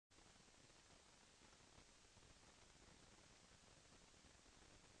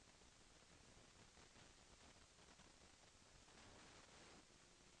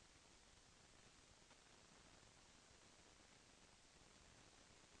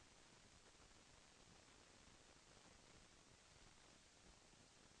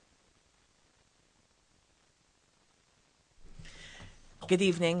Good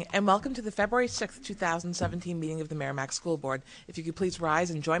evening, and welcome to the February 6th, 2017 meeting of the Merrimack School Board. If you could please rise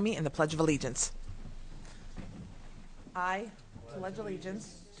and join me in the Pledge of Allegiance. I pledge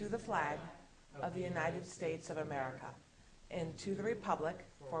allegiance to the flag of the United States of America and to the republic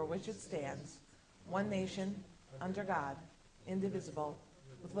for which it stands, one nation, under God, indivisible,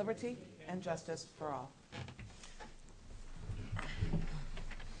 with liberty and justice for all.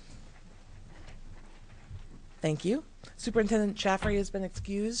 Thank you. Superintendent Chaffrey has been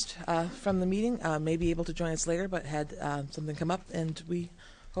excused from the meeting. May be able to join us later, but had something come up, and we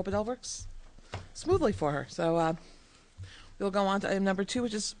hope it all works smoothly for her. So we'll go on to item number 2,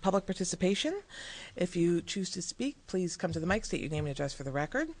 which is public participation. If you choose to speak, please come to the mic, state your name and address for the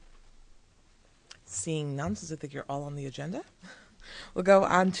record. Seeing none, since I think you're all on the agenda. We'll go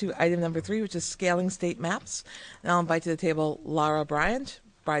on to item number 3, which is scaling state maps. And I'll invite to the table Laura Bryant,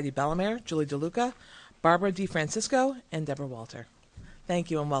 Bridie Bellamere, Julie DeLuca, Barbara DeFrancisco, and Deborah Walter. Thank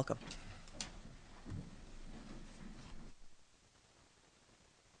you and welcome.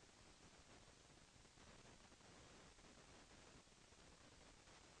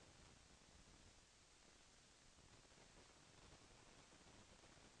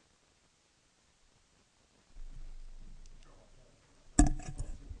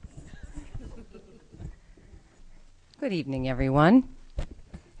 Good evening, everyone.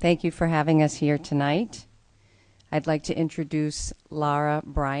 Thank you for having us here tonight. I'd like to introduce Laura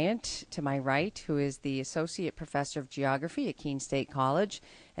Bryant to my right, who is the Associate Professor of Geography at Keene State College,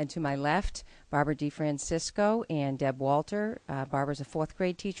 and to my left, Barbara DeFrancisco and Deb Walter. Barbara's a 4th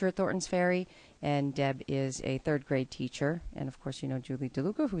grade teacher at Thorntons Ferry, and Deb is a 3rd grade teacher. And of course, you know Julie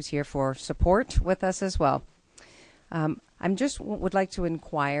DeLuca, who's here for support with us as well. I'm just would like to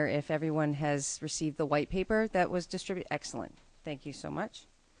inquire if everyone has received the white paper that was distributed. Excellent. Thank you so much.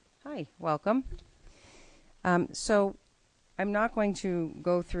 Hi, welcome. So I'm not going to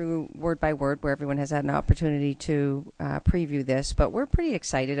go through word by word where everyone has had an opportunity to preview this, but we're pretty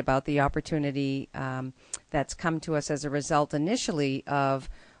excited about the opportunity that's come to us as a result initially of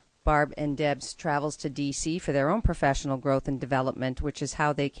Barb and Deb's travels to D.C. for their own professional growth and development, which is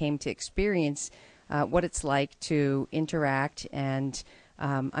how they came to experience what it's like to interact and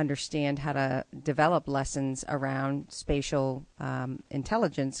understand how to develop lessons around spatial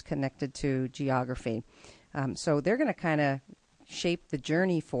intelligence connected to geography. So they're going to kind of shape the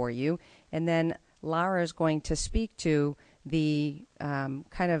journey for you. And then Laura is going to speak to the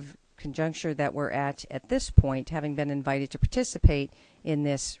kind of conjuncture that we're at this point, having been invited to participate in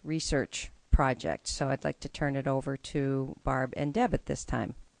this research project. So I'd like to turn it over to Barb and Deb at this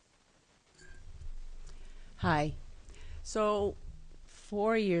time. Hi. So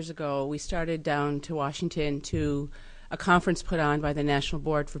 4 years ago, we started down to Washington to a conference put on by the National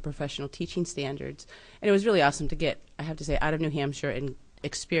Board for Professional Teaching Standards. And it was really awesome to get, I have to say, out of New Hampshire and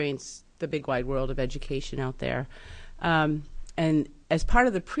experience the big wide world of education out there. And as part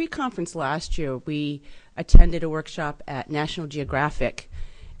of the pre-conference last year, we attended a workshop at National Geographic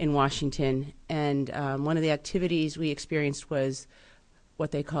in Washington. And one of the activities we experienced was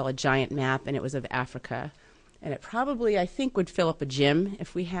what they call a giant map, and it was of Africa. And it probably, I think, would fill up a gym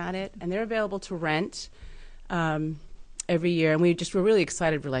if we had it. And they're available to rent every year. And we just were really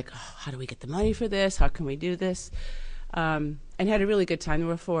excited. We're like, oh, how do we get the money for this? How can we do this? And had a really good time. There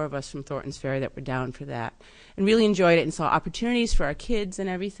were 4 of us from Thorntons Ferry that were down for that. And really enjoyed it and saw opportunities for our kids and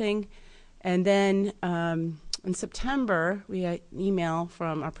everything. And then in September, we had an email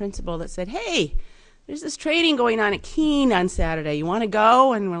from our principal that said, hey, there's this training going on at Keene on Saturday. You want to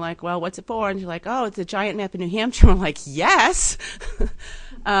go? And we're like, well, what's it for? And she's like, oh, it's a giant map in New Hampshire. We're like, yes.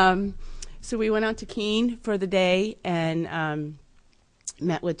 So we went out to Keene for the day and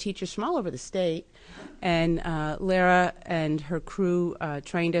met with teachers from all over the state. And Lara and her crew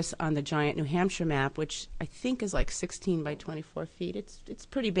trained us on the giant New Hampshire map, which I think is like 16 by 24 feet. It's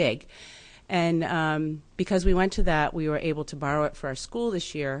pretty big. And because we went to that, we were able to borrow it for our school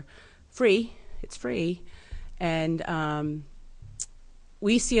this year, free. It's free, and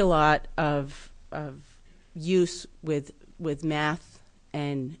we see a lot of use with math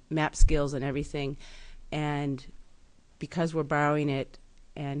and map skills and everything, and because we're borrowing it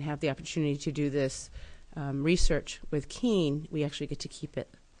and have the opportunity to do this research with Keene, we actually get to keep it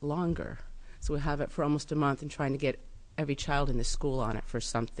longer. So we'll have it for almost a month and trying to get every child in the school on it for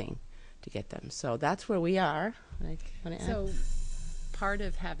something to get them. So that's where we are. So part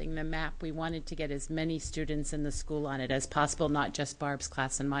of having the map, we wanted to get as many students in the school on it as possible, not just Barb's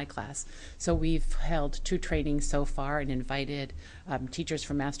class and my class. So we've held 2 trainings so far and invited teachers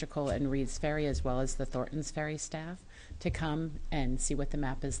from Mastercola and Reed's Ferry, as well as the Thorntons Ferry staff, to come and see what the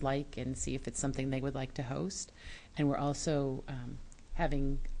map is like and see if it's something they would like to host. And we're also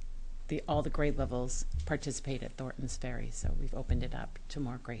having all the grade levels participate at Thornton's Ferry. So we've opened it up to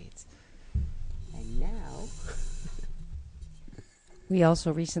more grades. And now, We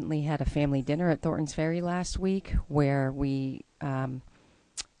also recently had a family dinner at Thornton's Ferry last week where we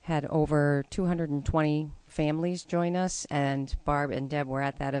had over 220 families join us, and Barb and Deb were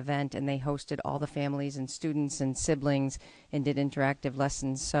at that event, and they hosted all the families and students and siblings and did interactive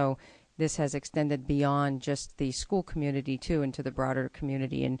lessons. So this has extended beyond just the school community too into the broader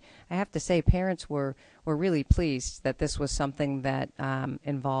community. And I have to say, parents were really pleased that this was something that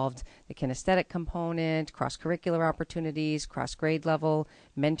involved the kinesthetic component, cross-curricular opportunities, cross-grade level,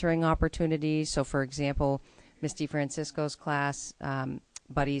 mentoring opportunities. So for example, Miss DeFrancisco's class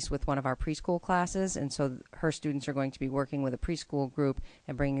buddies with one of our preschool classes, and so her students are going to be working with a preschool group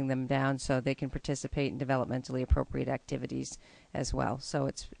and bringing them down so they can participate in developmentally appropriate activities as well.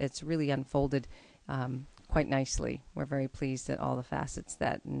 So it's really unfolded quite nicely. We're very pleased at all the facets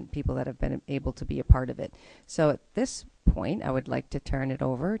that and people that have been able to be a part of it. So at this point, I would like to turn it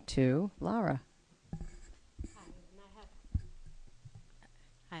over to Laura.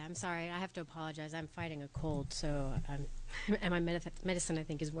 Hi, I'm sorry. I have to apologize. I'm fighting a cold, so and my medicine, I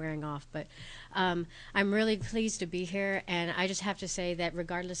think, is wearing off. But I'm really pleased to be here, and I just have to say that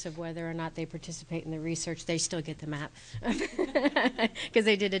regardless of whether or not they participate in the research, they still get the map because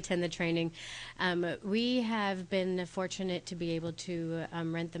they did attend the training. We have been fortunate to be able to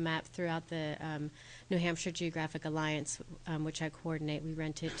rent the map throughout the New Hampshire Geographic Alliance, which I coordinate. We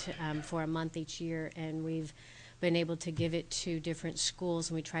rent it for a month each year, and we've been able to give it to different schools,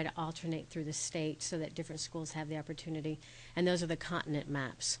 and we try to alternate through the state so that different schools have the opportunity. And those are the continent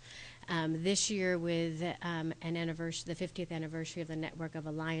maps. This year, with an anniversary, the 50th anniversary of the Network of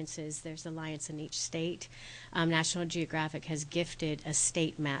Alliances, there's alliance in each state. National Geographic has gifted a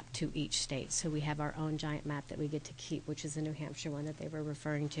state map to each state. So we have our own giant map that we get to keep, which is the New Hampshire one that they were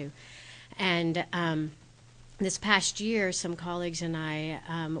referring to. And this past year, some colleagues and I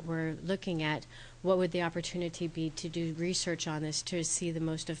were looking at what would the opportunity be to do research on this to see the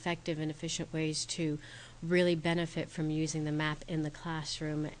most effective and efficient ways to really benefit from using the map in the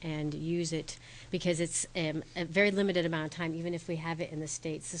classroom and use it, because it's a very limited amount of time. Even if we have it in the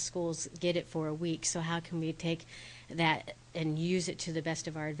States, the schools get it for a week. So how can we take that and use it to the best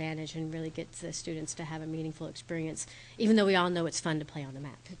of our advantage and really get the students to have a meaningful experience, even though we all know it's fun to play on the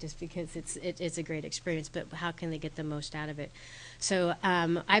map, just because it's a great experience, but how can they get the most out of it? So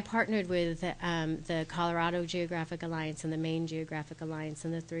I partnered with the Colorado Geographic Alliance and the Maine Geographic Alliance,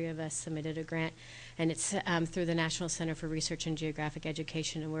 and the three of us submitted a grant, and it's through the National Center for Research in Geographic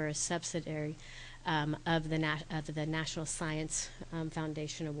Education, and we're a subsidiary of the National Science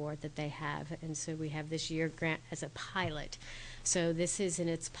Foundation Award that they have. And so we have this year grant as a pilot. So this is in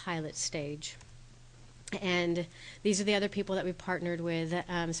its pilot stage. And these are the other people that we partnered with.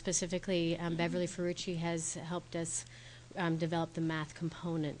 Specifically, Beverly Ferrucci has helped us develop the math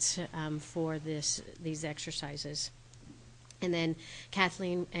components for these exercises. And then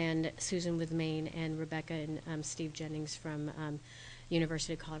Kathleen and Susan with Maine, and Rebecca and Steve Jennings from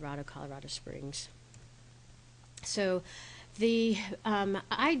University of Colorado, Colorado Springs. So the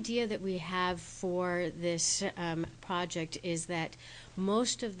idea that we have for this project is that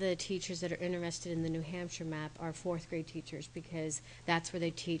most of the teachers that are interested in the New Hampshire map are fourth grade teachers, because that's where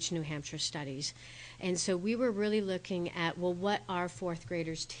they teach New Hampshire studies. And so we were really looking at, well, what are fourth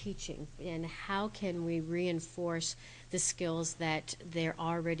graders teaching, and how can we reinforce the skills that they're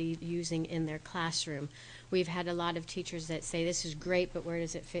already using in their classroom? We've had a lot of teachers that say, this is great, but where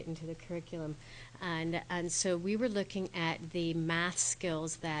does it fit into the curriculum? And so we were looking at the math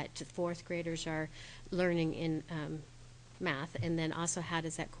skills that fourth graders are learning in math, and then also how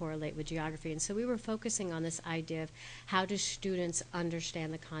does that correlate with geography. And so we were focusing on this idea of how do students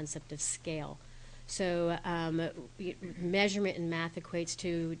understand the concept of scale. So measurement in math equates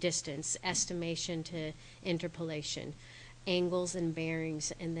to distance, estimation to interpolation, angles and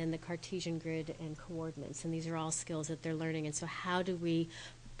bearings, and then the Cartesian grid and coordinates. And these are all skills that they're learning. And so how do we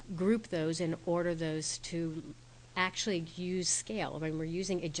group those and order those to actually use scale? I mean, we're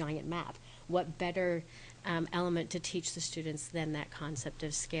using a giant map. What better element to teach the students than that concept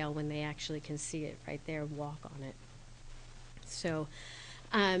of scale when they actually can see it right there and walk on it? So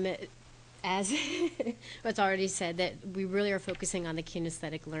as what's already said, that we really are focusing on the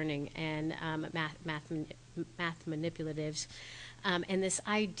kinesthetic learning and math manipulatives, and this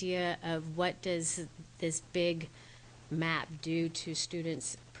idea of what does this big map do to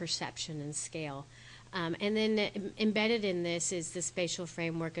students' perception and scale. And then embedded in this is the spatial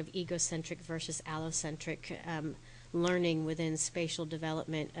framework of egocentric versus allocentric learning within spatial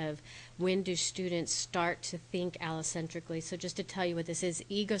development of when do students start to think allocentrically. So just to tell you what this is,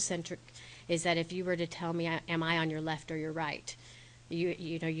 egocentric is that if you were to tell me, am I on your left or your right?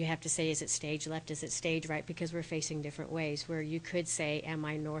 You know, you have to say, is it stage left, is it stage right, because we're facing different ways, where you could say, am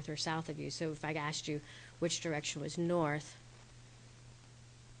I north or south of you? So if I asked you which direction was north,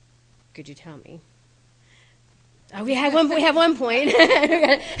 could you tell me? Oh, we have one point.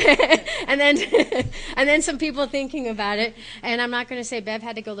 and then and then some people thinking about it, and I'm not going to say Bev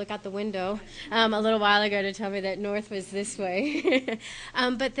had to go look out the window a little while ago to tell me that north was this way.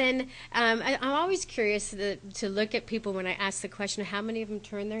 But then I'm always curious to look at people when I ask the question, how many of them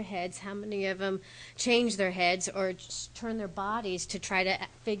turn their heads, how many of them change their heads or just turn their bodies to try to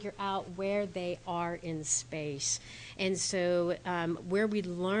figure out where they are in space. And so where we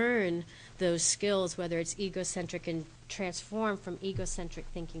learn those skills, whether it's egocentric and transform from egocentric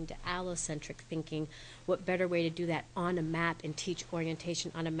thinking to allocentric thinking, what better way to do that on a map and teach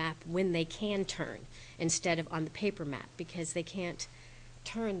orientation on a map when they can turn instead of on the paper map, because they can't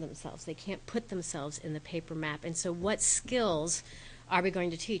turn themselves, they can't put themselves in the paper map. And so what skills are we going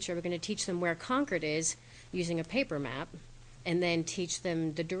to teach? Are we going to teach them where Concord is using a paper map, and then teach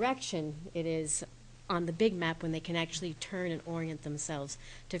them the direction it is on the big map when they can actually turn and orient themselves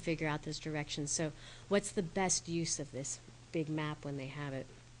to figure out those directions? So what's the best use of this big map when they have it?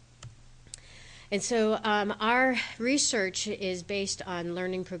 And so our research is based on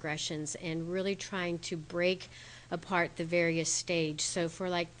learning progressions and really trying to break apart the various stages. So for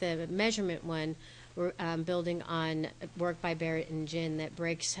like the measurement one, we're building on work by Barrett and Jin that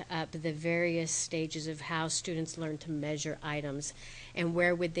breaks up the various stages of how students learn to measure items and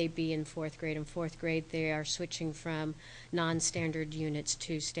where would they be in fourth grade. In fourth grade, they are switching from non-standard units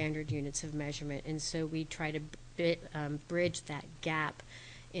to standard units of measurement. And so we try to bridge that gap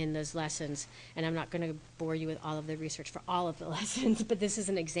in those lessons. And I'm not going to bore you with all of the research for all of the lessons, but this is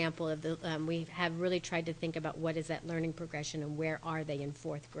an example of the, we have really tried to think about what is that learning progression and where are they in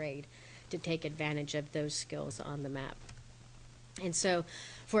fourth grade to take advantage of those skills on the map. And so,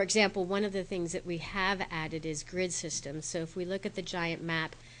 for example, one of the things that we have added is grid systems. So if we look at the giant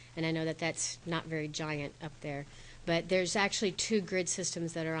map, and I know that that's not very giant up there, but there's actually two grid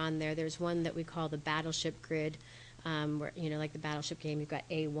systems that are on there. There's one that we call the battleship grid, where, you know, like the battleship game, you've got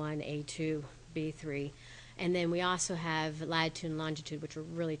A1, A2, B3. And then we also have latitude and longitude, which are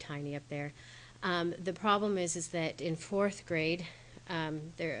really tiny up there. The problem is that in fourth grade,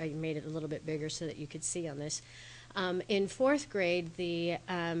 I made it a little bit bigger so that you could see on this. In fourth grade, the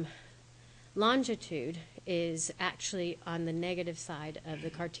longitude is actually on the negative side of the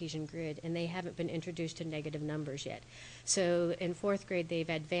Cartesian grid, and they haven't been introduced to negative numbers yet. So in fourth grade, they've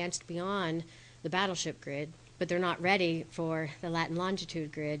advanced beyond the battleship grid, but they're not ready for the lat and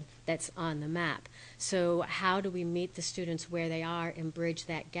longitude grid that's on the map. So how do we meet the students where they are and bridge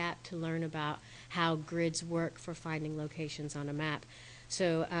that gap to learn about how grids work for finding locations on a map?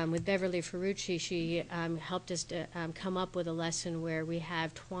 So with Beverly Ferrucci, she helped us to come up with a lesson where we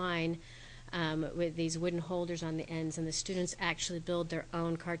have twine with these wooden holders on the ends, and the students actually build their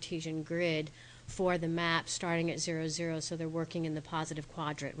own Cartesian grid for the map starting at 0, 0, so they're working in the positive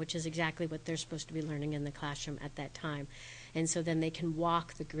quadrant, which is exactly what they're supposed to be learning in the classroom at that time. And so then they can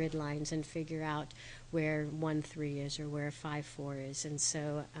walk the grid lines and figure out where 1, 3 is or where 5, 4 is, and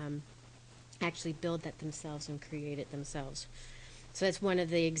so actually build that themselves and create it themselves. So that's one of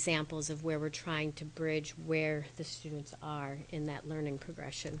the examples of where we're trying to bridge where the students are in that learning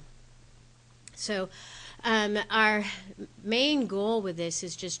progression. So our main goal with this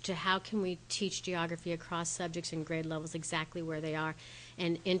is just to how can we teach geography across subjects and grade levels exactly where they are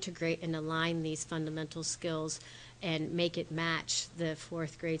and integrate and align these fundamental skills and make it match the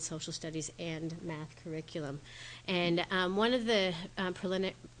fourth grade social studies and math curriculum. And one of the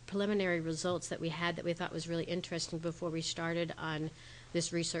preliminary results that we had that we thought was really interesting before we started on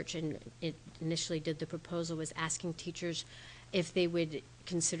this research and it initially did the proposal was asking teachers if they would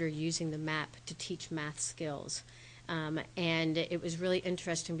consider using the map to teach math skills. And it was really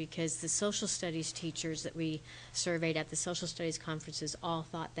interesting because the social studies teachers that we surveyed at the social studies conferences all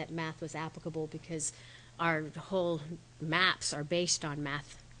thought that math was applicable because our whole maps are based on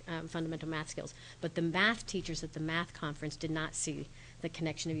math, fundamental math skills. But the math teachers at the math conference did not see the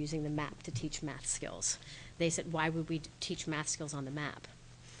connection of using the map to teach math skills. They said, why would we teach math skills on the map?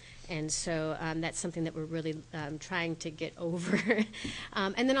 And so that's something that we're really trying to get over.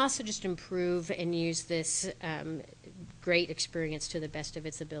 And then also just improve and use this great experience to the best of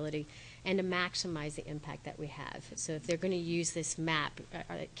its ability and to maximize the impact that we have. So if they're going to use this map,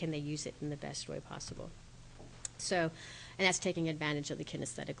 can they use it in the best way possible? So, and that's taking advantage of the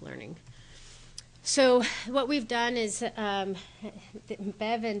kinesthetic learning. So what we've done is Bev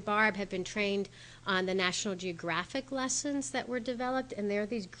and Barb have been trained on the National Geographic lessons that were developed, and they're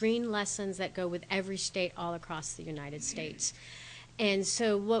these green lessons that go with every state all across the United States. And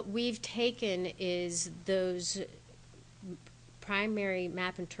so what we've taken is those primary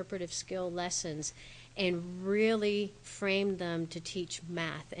map interpretive skill lessons and really framed them to teach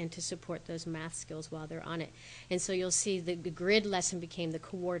math and to support those math skills while they're on it. And so you'll see the grid lesson became the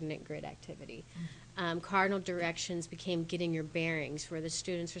coordinate grid activity. Cardinal directions became getting your bearings, where the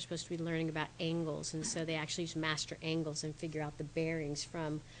students are supposed to be learning about angles, and so they actually use master angles and figure out the bearings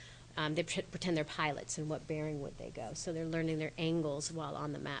from, they pretend they're pilots and what bearing would they go. So they're learning their angles while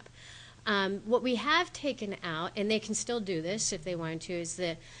on the map. What we have taken out, and they can still do this if they wanted to, is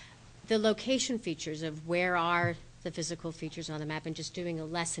the location features of where are the physical features on the map, and just doing a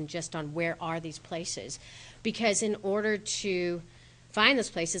lesson just on where are these places. Because in order to find those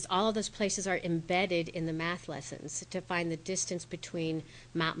places, all of those places are embedded in the math lessons to find the distance between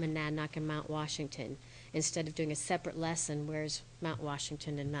Mount Monadnock and Mount Washington. Instead of doing a separate lesson, where's Mount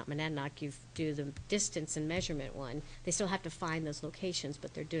Washington and Mount Monadnock, you do the distance and measurement one. They still have to find those locations,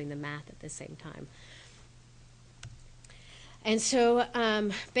 but they're doing the math at the same time. And so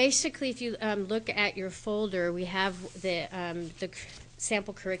basically, if you look at your folder, we have the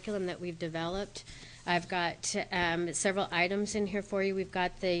sample curriculum that we've developed. I've got several items in here for you. We've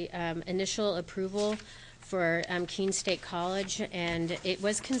got the initial approval for Keene State College, and it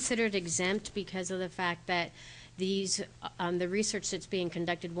was considered exempt because of the fact that these, the research that's being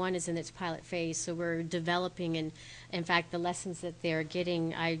conducted, one is in its pilot phase, so we're developing, and in fact the lessons that they're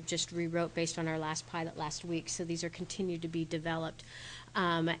getting I just rewrote based on our last pilot last week, so these are continued to be developed.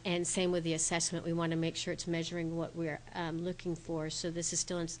 And same with the assessment, we want to make sure it's measuring what we're looking for, so this is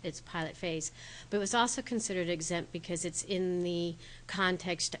still in its pilot phase. But it was also considered exempt because it's in the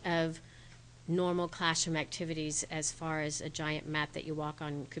context of normal classroom activities, as far as a giant map that you walk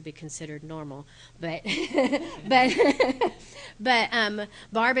on could be considered normal. But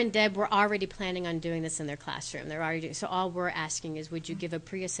Barb and Deb were already planning on doing this in their classroom. They're already doing, so all we're asking is, would you give a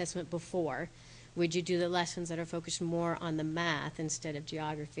pre-assessment before? Would you do the lessons that are focused more on the math instead of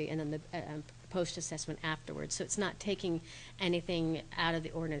geography, and then the post-assessment afterwards? So it's not taking anything out of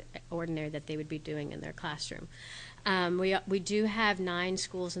the ordinary that they would be doing in their classroom. We do have 9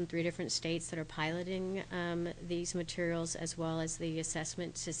 schools in 3 different states that are piloting these materials, as well as the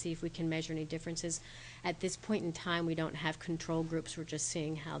assessment, to see if we can measure any differences. At this point in time, we don't have control groups. We're just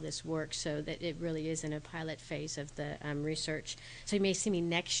seeing how this works, so that it really is in a pilot phase of the research. So you may see me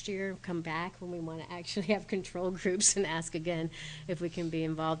next year come back when we want to actually have control groups and ask again if we can be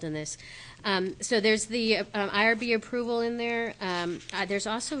involved in this. So there's the IRB approval in there. There's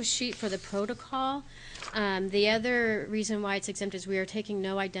also a sheet for the protocol. The other reason why it's exempt is we are taking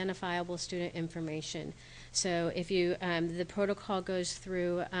no identifiable student information. So if you, the protocol goes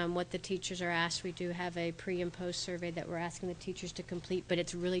through what the teachers are asked. We do have a pre and post survey that we're asking the teachers to complete, but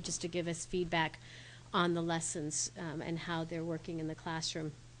it's really just to give us feedback on the lessons and how they're working in the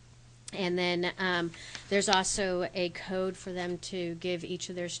classroom. And then there's also a code for them to give each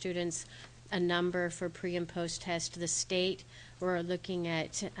of their students a number for pre and post test. The state, we're looking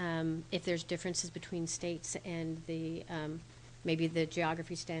at if there's differences between states and the maybe the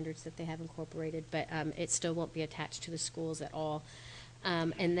geography standards that they have incorporated, but it still won't be attached to the schools at all.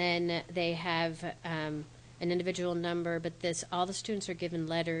 And then they have an individual number, but all the students are given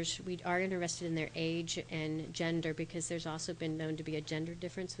letters. We are interested in their age and gender, because there's also been known to be a gender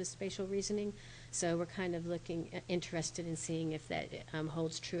difference with spatial reasoning. So we're kind of interested in seeing if that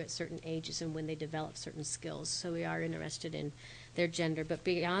holds true at certain ages and when they develop certain skills. So we are interested in their gender. But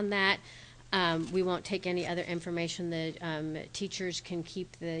beyond that, we won't take any other information. The teachers can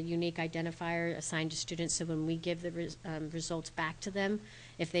keep the unique identifier assigned to students, so when we give the results back to them,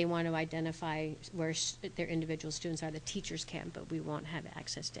 if they want to identify where their individual students are, the teachers can, but we won't have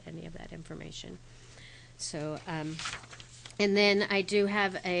access to any of that information. So, and then I do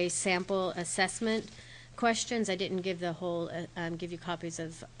have a sample assessment questions. I didn't give the whole, give you copies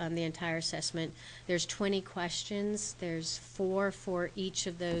of the entire assessment. There's 20 questions. There's 4 for each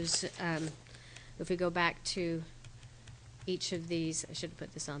of those. If we go back to each of these, I should have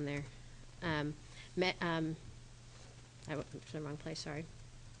put this on there. I went to the wrong place, sorry.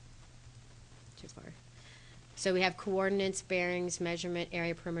 Too far. So we have coordinates, bearings, measurement,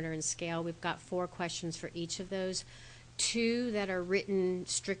 area, perimeter, and scale. We've got 4 questions for each of those. 2 that are written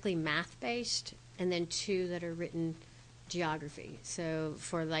strictly math-based, and then 2 that are written geography. So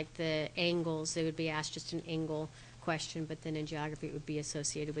for like the angles, they would be asked just an angle question, but then in geography it would be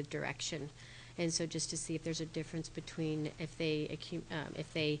associated with direction. And so just to see if there's a difference between if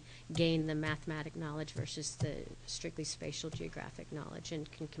they gain the mathematic knowledge versus the strictly spatial geographic knowledge,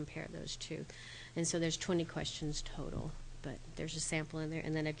 and can compare those two. And so there's 20 questions total, but there's a sample in there,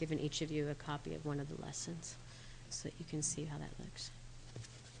 and then I've given each of you a copy of one of the lessons so that you can see how that looks.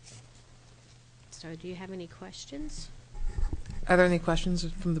 So do you have any questions? Are there any questions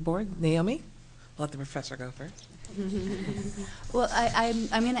from the board? Naomi? We'll let the professor go first. Well, I'm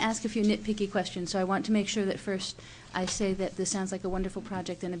going to ask a few nitpicky questions, so I want to make sure that first I say that this sounds like a wonderful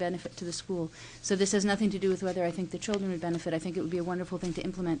project and a benefit to the school. So this has nothing to do with whether I think the children would benefit. I think it would be a wonderful thing to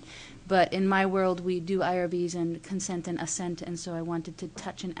implement. But in my world, we do IRBs and consent and assent, and so I wanted to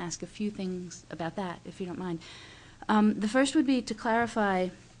touch and ask a few things about that, if you don't mind. The first would be to clarify,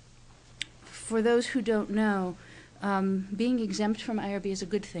 for those who don't know, being exempt from IRB is a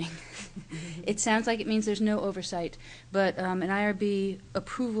good thing. It sounds like it means there's no oversight, but an IRB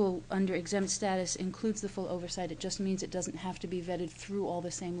approval under exempt status includes the full oversight. It just means it doesn't have to be vetted through all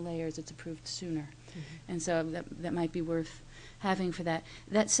the same layers. It's approved sooner. And so that might be worth having for that.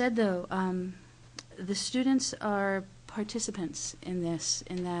 That said, though, the students are participants in this,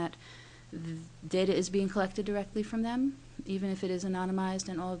 in that the data is being collected directly from them. Even if it is anonymized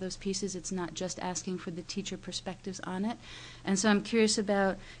and all of those pieces, it's not just asking for the teacher perspectives on it. And so I'm curious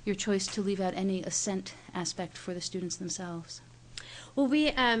about your choice to leave out any assent aspect for the students themselves. Well,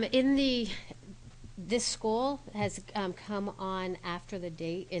 we this school has come on after the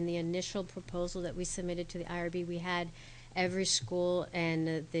date. In the initial proposal that we submitted to the IRB, we had every school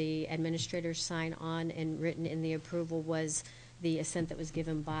and the administrators sign on, and written in the approval was the assent that was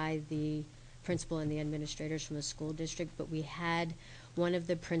given by the principal and the administrators from the school district. But we had one of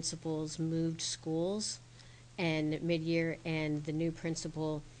the principals moved schools and mid-year, and the new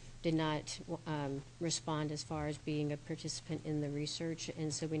principal did not respond as far as being a participant in the research,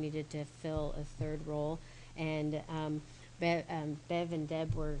 and so we needed to fill a third role. And Barb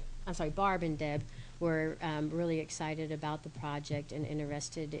and Deb were really excited about the project and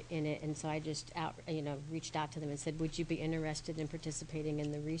interested in it, and so I just reached out to them and said, would you be interested in participating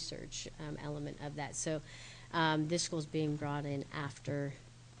in the research element of that? So this school's being brought in after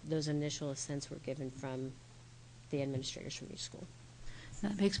those initial assents were given from the administrators from each school.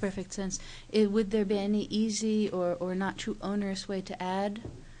 That makes perfect sense. Would there be any easy or not too onerous way to add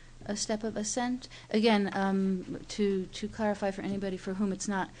a step of assent? Again, to clarify for anybody for whom it's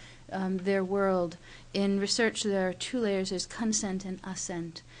not their world, in research there are two layers. There's consent and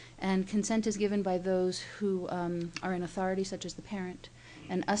assent. And consent is given by those who are in authority, such as the parent.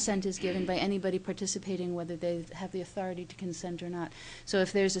 And assent is given by anybody participating, whether they have the authority to consent or not. So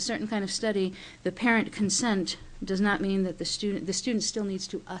if there's a certain kind of study, the parent consent does not mean that the student still needs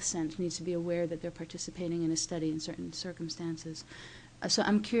to assent, needs to be aware that they're participating in a study in certain circumstances. So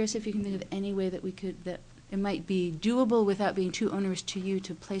I'm curious if you can think of any way that that it might be doable without being too onerous to you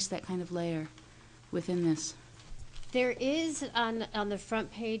to place that kind of layer within this. There is on the front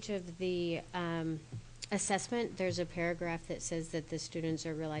page of the assessment, there's a paragraph that says that the students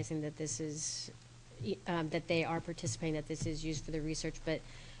are realizing that this is that they are participating, that this is used for the research, but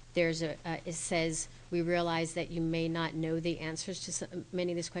there's it says, we realize that you may not know the answers to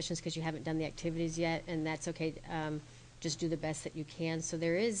many of these questions because you haven't done the activities yet, and that's okay. Just do the best that you can. So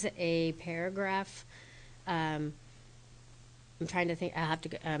there is a paragraph. I'm trying to think. I have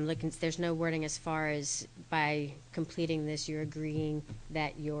to look. There's no wording as far as by completing this, you're agreeing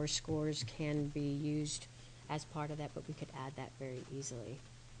that your scores can be used as part of that, but we could add that very easily.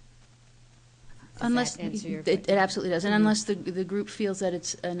 Unless it absolutely does, and unless the group feels that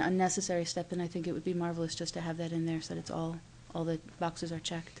it's an unnecessary step, then I think it would be marvelous just to have that in there so that it's all the boxes are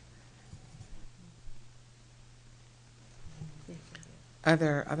checked. Are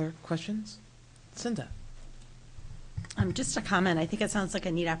there other questions? Cinda. Just a comment. I think it sounds like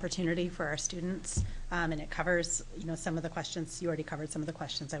a neat opportunity for our students, and it covers, some of the questions. You already covered some of the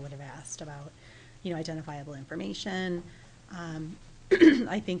questions I would have asked about, identifiable information.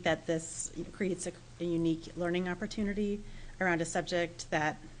 I think that this creates a unique learning opportunity around a subject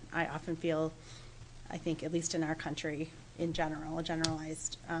that I often feel, I think, at least in our country in general, a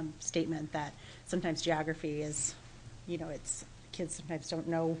generalized statement that sometimes geography is, it's kids sometimes don't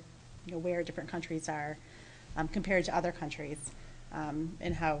know, where different countries are compared to other countries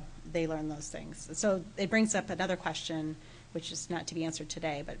and how they learn those things. So it brings up another question, which is not to be answered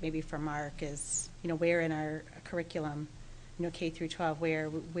today, but maybe for Mark, is, where in our curriculum, K through 12,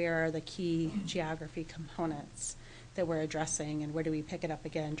 where are the key geography components that we're addressing, and where do we pick it up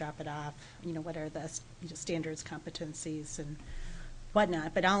again, drop it off, what are the standards, competencies, and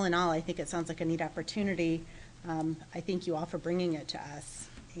whatnot. But all in all, I think it sounds like a neat opportunity. I thank you all for bringing it to us,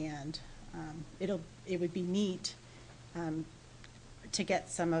 and it would be neat to get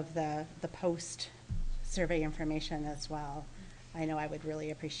some of the post-survey information as well. I know I would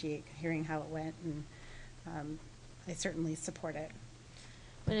really appreciate hearing how it went, and I certainly support it.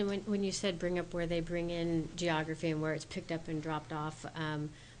 When you said bring up where they bring in geography and where it's picked up and dropped off,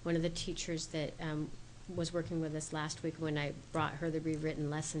 one of the teachers that was working with us last week, when I brought her the rewritten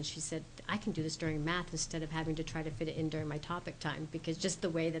lesson, she said, I can do this during math instead of having to try to fit it in during my topic time, because just the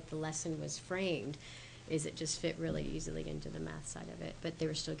way that the lesson was framed is it just fit really easily into the math side of it. But they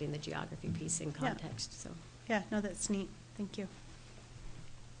were still getting the geography piece in context. So Yeah, no, that's neat. Thank you.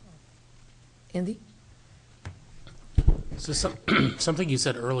 Andy? So something you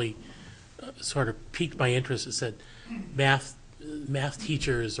said early sort of piqued my interest. It said math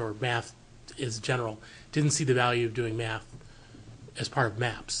teachers or math as general didn't see the value of doing math as part of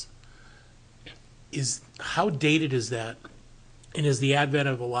MAPS. How dated is that? And is the advent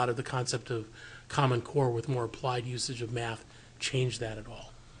of a lot of the concept of Common Core with more applied usage of math change that at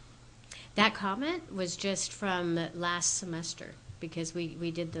all? that comment was just from last semester, because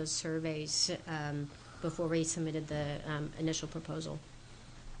we did those surveys before we submitted the initial proposal.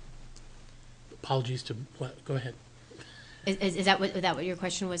 Apologies to what? Go ahead. Is that what your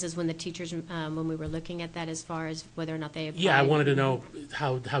question was? Is when the teachers, when we were looking at that, as far as whether or not they applied? Yeah, I wanted to know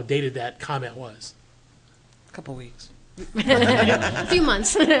how dated that comment was. A couple weeks. A few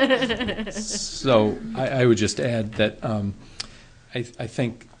months. So I would just add that I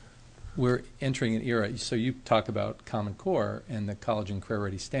think we're entering an era. So you talk about Common Core and the college and career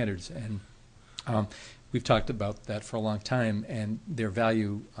ready standards, and we've talked about that for a long time, and their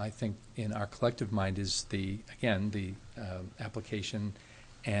value, I think, in our collective mind is the application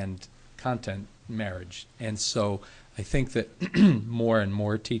and content marriage. And so I think that more and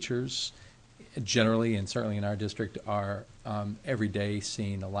more teachers generally, and certainly in our district, are every day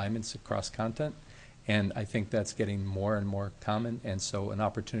seeing alignments across content. And I think that's getting more and more common. And so an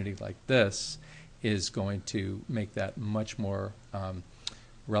opportunity like this is going to make that much more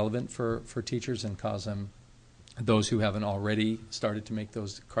relevant for teachers and cause them, those who haven't already started to make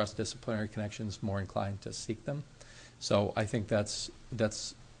those cross-disciplinary connections, more inclined to seek them. So I think that's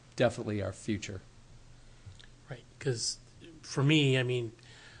definitely our future. Right, because for me, I mean,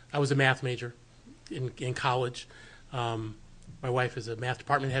 I was a math major in college. My wife is a math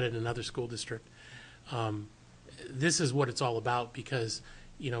department head in another school district. This is what it's all about, because,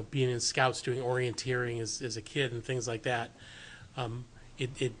 you know, being in Scouts, doing orienteering as a kid and things like that,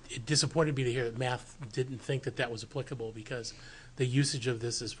 it disappointed me to hear that math didn't think that was applicable, because the usage of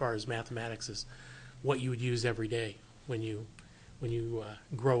this as far as mathematics is what you would use every day when you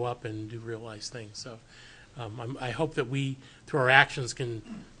grow up and do real life things. So I hope that we, through our actions,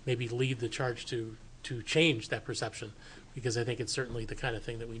 can maybe lead the charge to change that perception, because I think it's certainly the kind of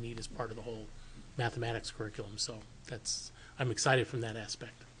thing that we need as part of the whole mathematics curriculum. So I'm excited from that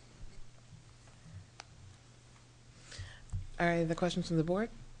aspect. All right, the questions from the board?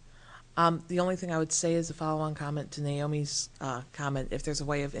 The only thing I would say is a follow-on comment to Naomi's comment. If there's a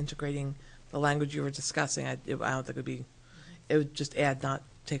way of integrating the language you were discussing, I don't think it would just add, not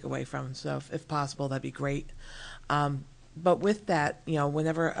take away from. So if possible, that'd be great. But with that, you know,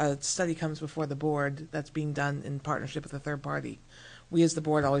 whenever a study comes before the board that's being done in partnership with a third party, we as the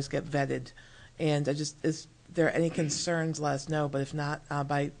board always get vetted. And is there any concerns, let us know. But if not,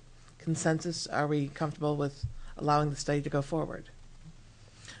 by consensus, are we comfortable with allowing the study to go forward?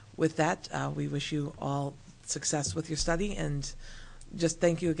 With that, we wish you all success with your study, and just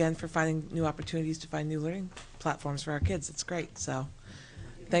thank you again for finding new opportunities to find new learning platforms for our kids. It's great. So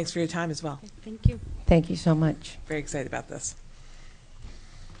thanks for your time as well. Thank you. Thank you so much. Very excited about this.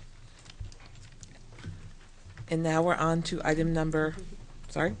 And now we're on to item number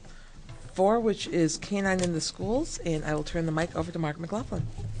 4, which is Canine in the Schools, and I will turn the mic over to Mark McLaughlin.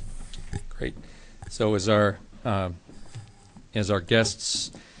 Great. So as our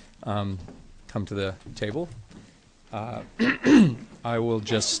guests come to the table, I will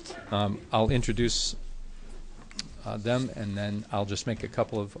just I'll introduce them, and then I'll just make a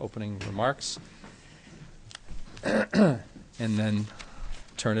couple of opening remarks, and then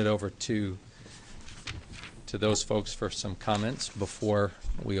turn it over to those folks for some comments before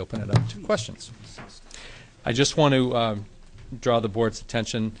we open it up to questions. I just want to draw the board's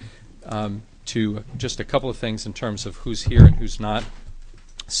attention to just a couple of things in terms of who's here and who's not.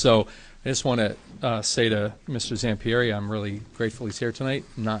 So I just want to say to Mr. Zampieri, I'm really grateful he's here tonight.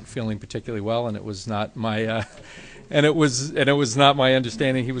 Not feeling particularly well, and it was not my and it was not my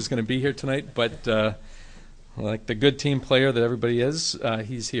understanding he was going to be here tonight. But like the good team player that everybody is,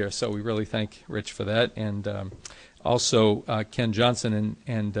 he's here. So we really thank Rich for that. And Also, Ken Johnson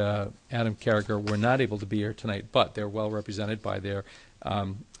and Adam Carragher were not able to be here tonight, but they're well represented by their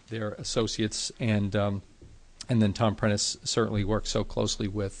associates, and then Tom Prentice certainly works so closely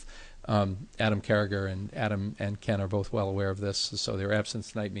with Adam Carragher, and Adam and Ken are both well aware of this, so their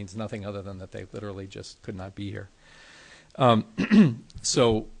absence tonight means nothing other than that they literally just could not be here.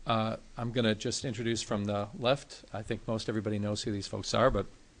 So I'm going to just introduce from the left. I think most everybody knows who these folks are, but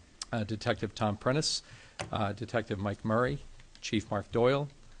Detective Tom Prentice, Detective Mike Murray, Chief Mark Doyle,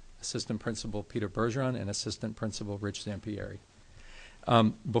 Assistant Principal Peter Bergeron, and Assistant Principal Rich Zampieri.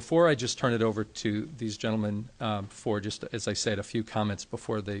 Before I just turn it over to these gentlemen for just, as I said, a few comments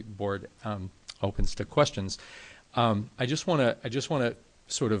before the board opens to questions, I just want to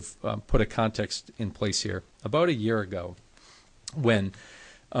sort of put a context in place here. About a year ago, when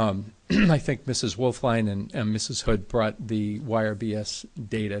I think Mrs. Wolfline and Mrs. Hood brought the YRBS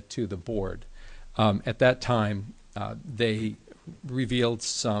data to the board, at that time they revealed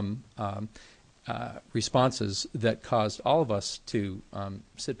some responses that caused all of us to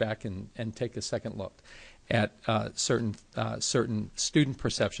sit back and take a second look at certain student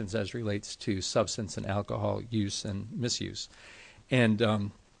perceptions as relates to substance and alcohol use and misuse.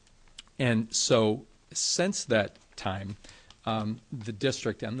 And so since that time, the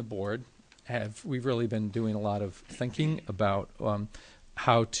district and the board we've really been doing a lot of thinking about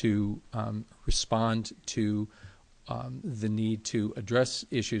how to respond to the need to address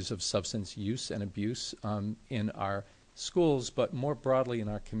issues of substance use and abuse in our schools, but more broadly in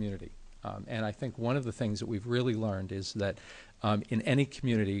our community. And I think one of the things that we've really learned is that in any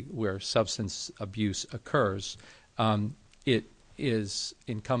community where substance abuse occurs, it is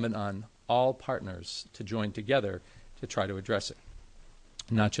incumbent on all partners to join together to try to address it,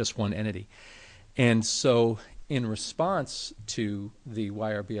 not just one entity. And so in response to the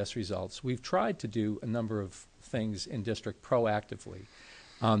YRBS results, we've tried to do a number of things in district proactively,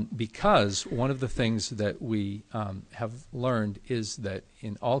 because one of the things that we have learned is that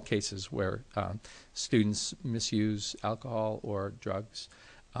in all cases where students misuse alcohol or drugs,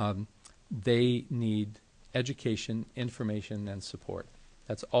 they need education, information, and support.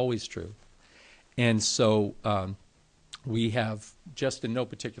 That's always true. And so we have, just in no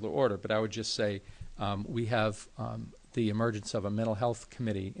particular order, but I would just say we have the emergence of a mental health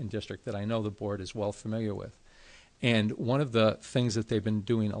committee in district that I know the board is well familiar with. And one of the things that they've been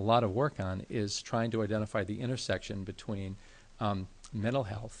doing a lot of work on is trying to identify the intersection between mental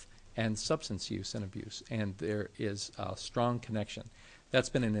health and substance use and abuse. And there is a strong connection. That's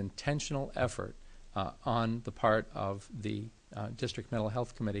been an intentional effort on the part of the District Mental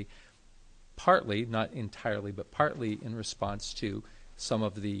Health Committee, partly, not entirely, but partly in response to some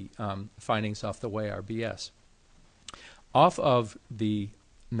of the findings off the YRBS. Off of the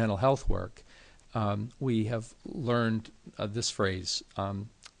mental health work, we have learned this phrase,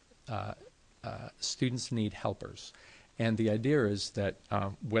 students need helpers. And the idea is that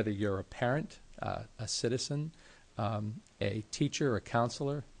whether you're a parent, a citizen, a teacher, a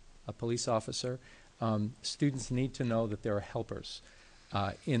counselor, a police officer, students need to know that there are helpers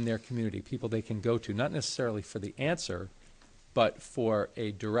in their community, people they can go to, not necessarily for the answer, but for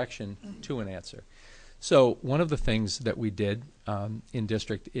a direction to an answer. So one of the things that we did in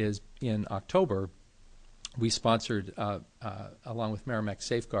district is in October, we sponsored, along with Merrimack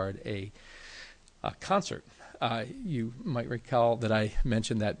Safeguard, a concert. You might recall that I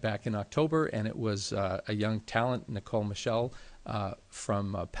mentioned that back in October, and it was a young talent, Nicole Michelle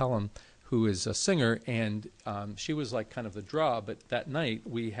from Pelham, who is a singer, and she was like kind of the draw. But that night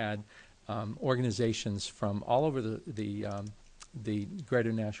we had organizations from all over the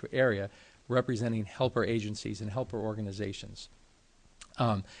greater Nashua area representing helper agencies and helper organizations.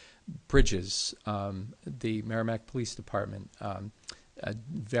 Bridges, the Merrimack Police Department,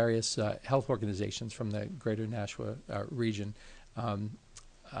 various health organizations from the greater Nashua region,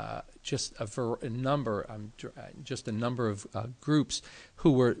 just a number of groups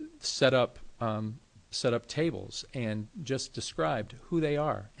who were set up tables and just described who they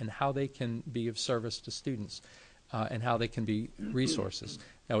are and how they can be of service to students and how they can be resources.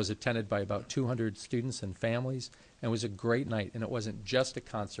 That was attended by about 200 students and families, and it was a great night. And it wasn't just a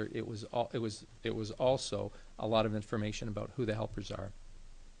concert; it was also a lot of information about who the helpers are.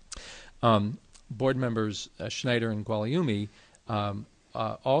 Board members Schneider and Gualiumi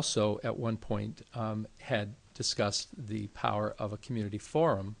also at one point had discussed the power of a community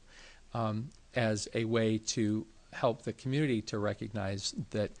forum as a way to help the community to recognize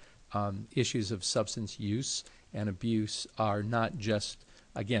that issues of substance use and abuse are not just,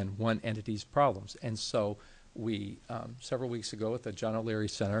 again, one entity's problems. And so we, several weeks ago at the John O'Leary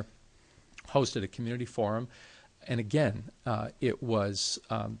Center, hosted a community forum And again, it was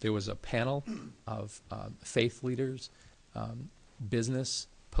there was a panel of faith leaders, business,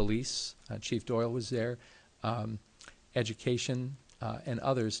 police. Chief Doyle was there, education, and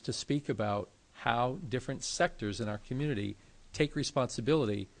others to speak about how different sectors in our community take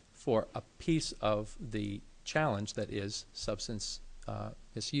responsibility for a piece of the challenge that is substance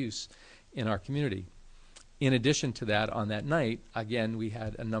misuse in our community. In addition to that, on that night, again, we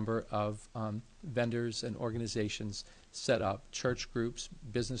had a number of vendors and organizations set up, church groups,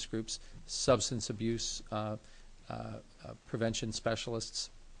 business groups, substance abuse prevention specialists,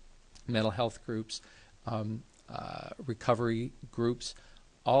 mental health groups, recovery groups,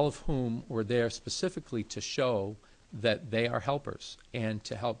 all of whom were there specifically to show that they are helpers and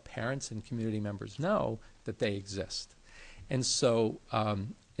to help parents and community members know that they exist. And so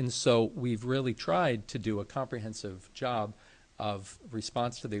we've really tried to do a comprehensive job of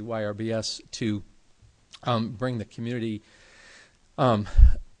response to the YRBS to bring the community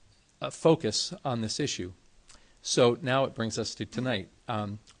focus on this issue. So now it brings us to tonight.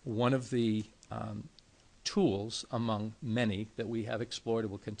 One of the tools among many that we have explored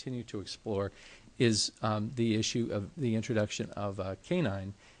and will continue to explore is the issue of the introduction of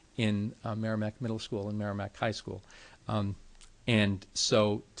K-9 in Merrimack Middle School and Merrimack High School. And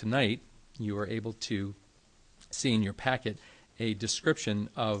so tonight you are able to see in your packet a description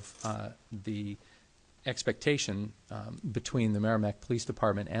of the expectation between the Merrimack Police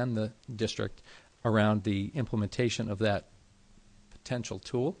Department and the district around the implementation of that potential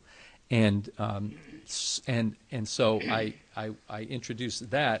tool. And so I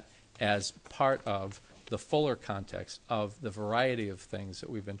introduced that as part of the fuller context of the variety of things that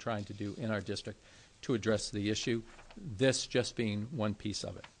we've been trying to do in our district to address the issue, this just being one piece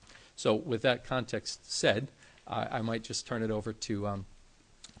of it. So with that context said, I might just turn it over to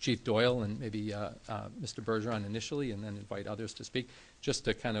Chief Doyle and maybe Mr. Bergeron initially, and then invite others to speak, just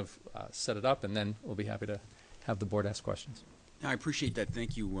to kind of set it up, and then we'll be happy to have the board ask questions. I appreciate that.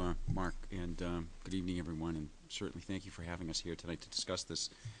 Thank you, Mark, and good evening, everyone, and certainly thank you for having us here tonight to discuss this.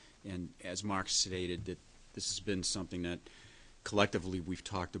 And as Mark stated, that this has been something that collectively we've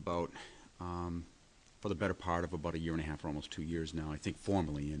talked about for the better part of about a year and a half, or almost 2 years now, I think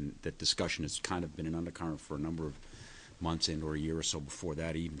formally, and that discussion has kind of been an undercurrent for a number of months and or a year or so before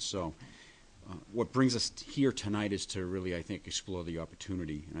that even. So what brings us here tonight is to really, I think, explore the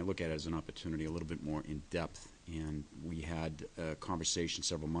opportunity, and I look at it as an opportunity a little bit more in depth. And we had a conversation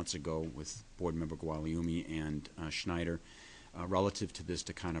several months ago with Board Member Gualiumi and Schneider relative to this,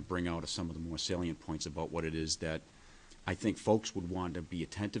 to kind of bring out some of the more salient points about what it is that I think folks would want to be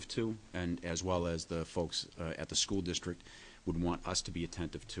attentive to, and as well as the folks at the school district would want us to be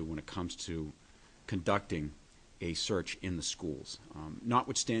attentive to when it comes to conducting a search in the schools.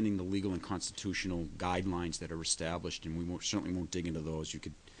 Notwithstanding the legal and constitutional guidelines that are established, and we certainly won't dig into those. You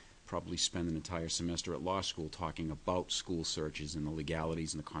could probably spend an entire semester at law school talking about school searches and the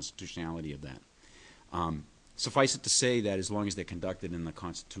legalities and the constitutionality of that. Suffice it to say that as long as they're conducted in the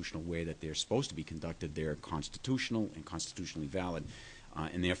constitutional way that they're supposed to be conducted, they're constitutional and constitutionally valid,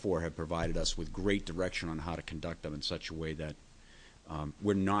 and therefore have provided us with great direction on how to conduct them in such a way that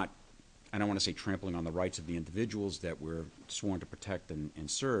we're not, I don't want to say trampling on the rights of the individuals that we're sworn to protect and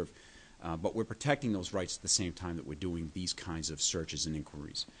serve, but we're protecting those rights at the same time that we're doing these kinds of searches and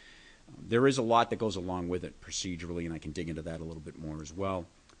inquiries. There is a lot that goes along with it procedurally, and I can dig into that a little bit more as well.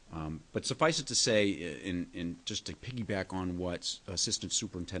 But suffice it to say, in just to piggyback on what Assistant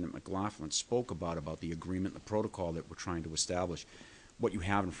Superintendent McLaughlin spoke about the agreement, the protocol that we're trying to establish, what you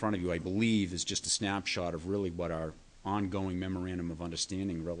have in front of you, I believe, is just a snapshot of really what our ongoing memorandum of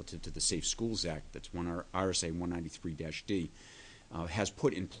understanding relative to the Safe Schools Act, that's RSA 193-D, has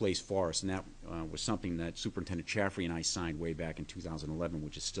put in place for us, and that was something that Superintendent Chaffrey and I signed way back in 2011,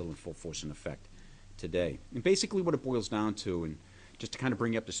 which is still in full force and effect today. And basically what it boils down to, and just to kind of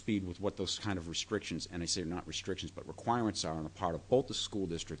bring you up to speed with what those kind of restrictions, and I say not restrictions, but requirements are on the part of both the school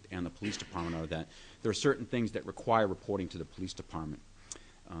district and the police department, are that there are certain things that require reporting to the police department.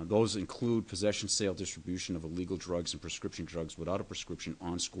 Those include possession, sale, distribution of illegal drugs and prescription drugs without a prescription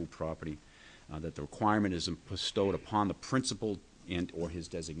on school property, that the requirement is bestowed upon the principal and or his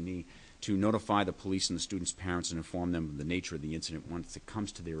designee to notify the police and the students' parents and inform them of the nature of the incident once it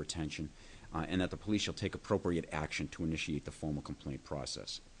comes to their attention, and that the police shall take appropriate action to initiate the formal complaint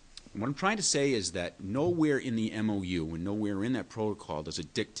process. And what I'm trying to say is that nowhere in the MOU and nowhere in that protocol does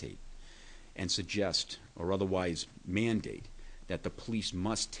it dictate and suggest or otherwise mandate that the police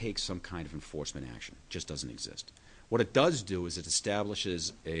must take some kind of enforcement action. It just doesn't exist. What it does do is it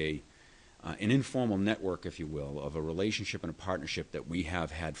establishes a an informal network, if you will, of a relationship and a partnership that we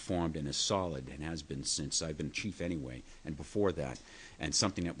have had formed and is solid and has been since I've been chief anyway, and before that, and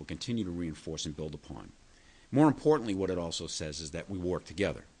something that we'll continue to reinforce and build upon. More importantly, what it also says is that we work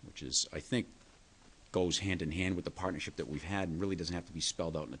together, which is, I think, goes hand in hand with the partnership that we've had and really doesn't have to be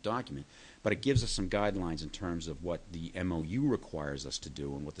spelled out in a document, but it gives us some guidelines in terms of what the MOU requires us to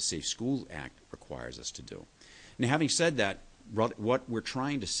do and what the Safe School Act requires us to do. Now, having said that, what we're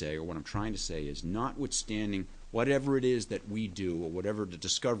trying to say, or what I'm trying to say, is notwithstanding whatever it is that we do or whatever the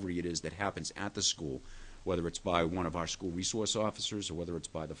discovery it is that happens at the school, whether it's by one of our school resource officers or whether it's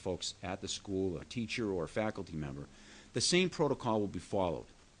by the folks at the school, a teacher or a faculty member, the same protocol will be followed,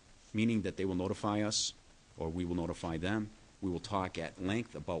 meaning that they will notify us or we will notify them. We will talk at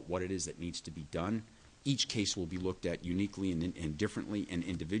length about what it is that needs to be done. Each case will be looked at uniquely and differently and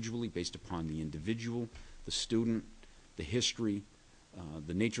individually based upon the individual, the student, the history,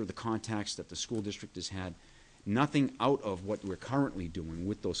 the nature of the contacts that the school district has had. Nothing out of what we're currently doing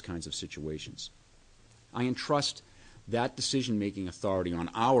with those kinds of situations. I entrust that decision-making authority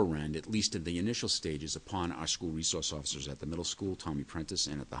on our end, at least in the initial stages, upon our school resource officers at the middle school, Tommy Prentice,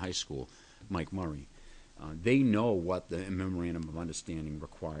 and at the high school, Mike Murray. They know what the Memorandum of Understanding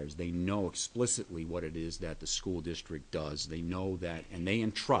requires. They know explicitly what it is that the school district does. They know that, and they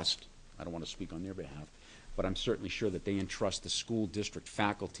entrust, I don't want to speak on their behalf, but I'm certainly sure that they entrust the school district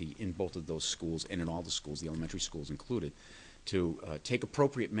faculty in both of those schools and in all the schools, the elementary schools included, to take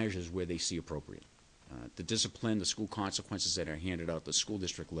appropriate measures where they see appropriate. The discipline, the school consequences that are handed out at the school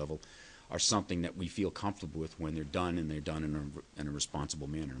district level are something that we feel comfortable with when they're done, and they're done in a responsible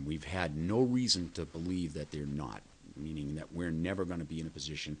manner. And we've had no reason to believe that they're not, meaning that we're never going to be in a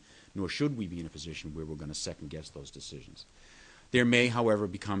position, nor should we be in a position, where we're going to second-guess those decisions. There may, however,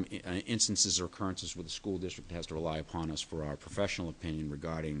 become instances or occurrences where the school district has to rely upon us for our professional opinion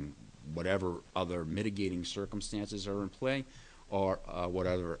regarding whatever other mitigating circumstances are in play, or what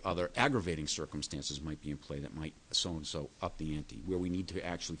other aggravating circumstances might be in play that might so-and-so up the ante, where we need to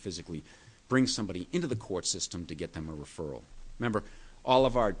actually physically bring somebody into the court system to get them a referral. Remember, all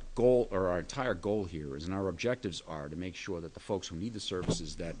of our goal, or our entire goal here is, and our objectives are, to make sure that the folks who need the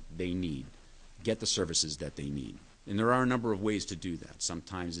services that they need get the services that they need. And there are a number of ways to do that.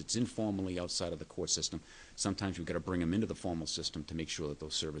 Sometimes it's informally outside of the court system. Sometimes we've got to bring them into the formal system to make sure that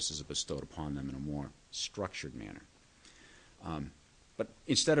those services are bestowed upon them in a more structured manner. But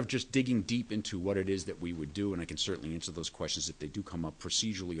instead of just digging deep into what it is that we would do, and I can certainly answer those questions if they do come up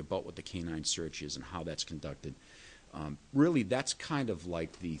procedurally about what the canine search is and how that's conducted, really that's kind of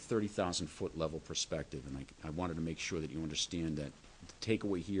like the 30,000-foot level perspective, and I wanted to make sure that you understand that the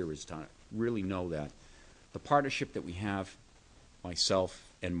takeaway here is to really know that the partnership that we have,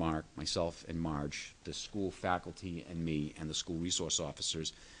 myself and Mark, myself and Marge, the school faculty and me, and the school resource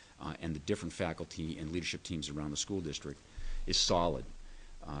officers, and the different faculty and leadership teams around the school district, is solid,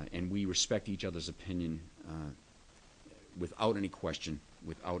 and we respect each other's opinion without any question,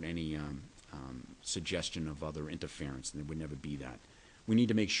 without any suggestion of other interference, and there would never be that. We need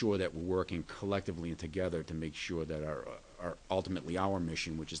to make sure that we're working collectively and together to make sure that ultimately our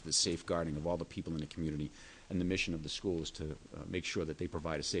mission, which is the safeguarding of all the people in the community, and the mission of the school is to make sure that they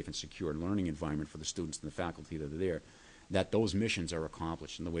provide a safe and secure learning environment for the students and the faculty that are there, that those missions are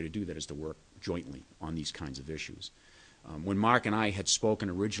accomplished, and the way to do that is to work jointly on these kinds of issues. When Mark and I had spoken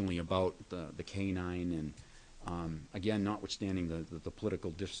originally about the K-9, and again, notwithstanding the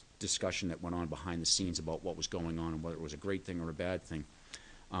political discussion that went on behind the scenes about what was going on and whether it was a great thing or a bad thing,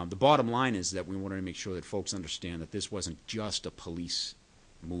 the bottom line is that we wanted to make sure that folks understand that this wasn't just a police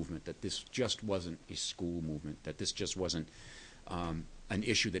movement, that this just wasn't a school movement, that this just wasn't an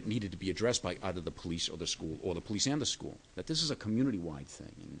issue that needed to be addressed by either the police or the school, or the police and the school, that this is a community-wide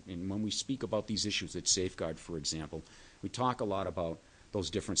thing. And when we speak about these issues at Safeguard, for example, we talk a lot about those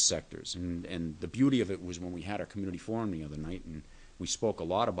different sectors. And the beauty of it was when we had our community forum the other night, and we spoke a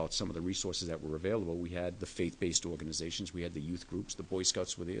lot about some of the resources that were available. We had the faith-based organizations, we had the youth groups, the Boy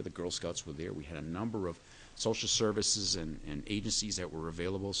Scouts were there, the Girl Scouts were there. We had a number of social services and agencies that were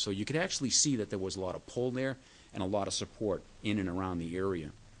available. So you could actually see that there was a lot of pull there and a lot of support in and around the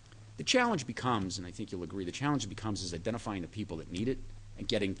area. The challenge becomes, and I think you'll agree, the challenge becomes is identifying the people that need it and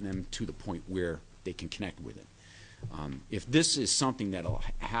getting them to the point where they can connect with it. If this is something that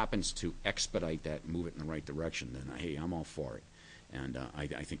happens to expedite that, move it in the right direction, then hey, I'm all for it. And I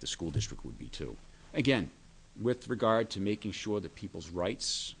think the school district would be too. Again, with regard to making sure that people's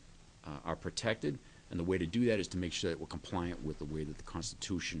rights are protected, and the way to do that is to make sure that we're compliant with the way that the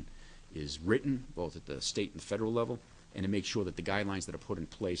Constitution is written, both at the state and the federal level, and to make sure that the guidelines that are put in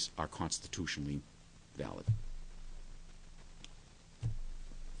place are constitutionally valid.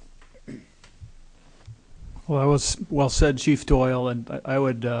 Well, that was well said, Chief Doyle, and I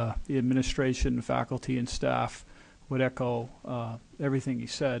would, the administration, faculty, and staff would echo everything he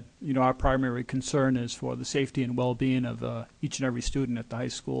said. You know, our primary concern is for the safety and well-being of each and every student at the high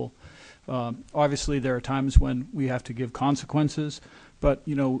school. Obviously, there are times when we have to give consequences, but,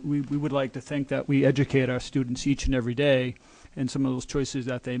 you know, we would like to think that we educate our students each and every day, and some of those choices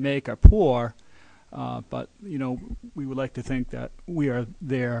that they make are poor, but, you know, we would like to think that we are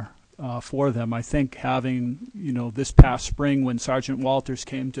there for them. I think having, you know, this past spring when Sergeant Walters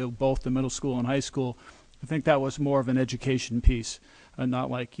came to both the middle school and high school, I think that was more of an education piece, and not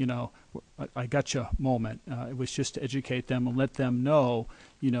like, you know, I got you moment. It was just to educate them and let them know,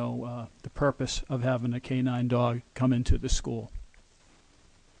 you know, the purpose of having a canine dog come into the school.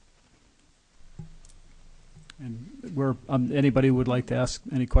 And we're anybody would like to ask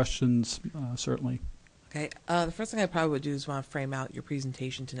any questions, certainly. Okay, the first thing I probably would do is want to frame out your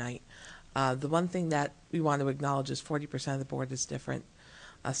presentation tonight. The one thing that we want to acknowledge is 40% of the board is different.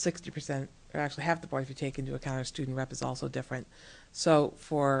 60%, or actually half the board if you take into account our student rep, is also different. So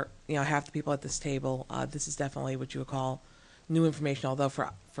for, you know, half the people at this table, this is definitely what you would call new information, although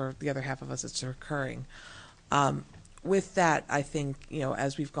for the other half of us it's recurring. With that, I think, you know,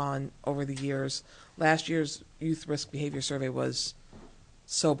 as we've gone over the years, last year's Youth Risk Behavior Survey was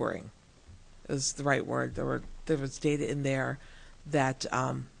sobering. Is the right word. There was data in there that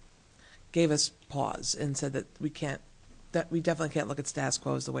gave us pause and said that we definitely can't look at status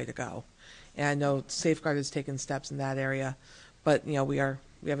quo as the way to go. And I know Safeguard has taken steps in that area, but you know we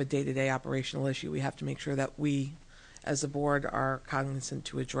have a day-to-day operational issue we have to make sure that we, as a board, are cognizant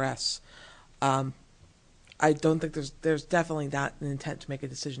to address. I don't think there's definitely not an intent to make a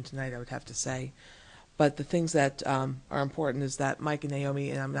decision tonight, I would have to say. But the things that are important is that Mike and Naomi,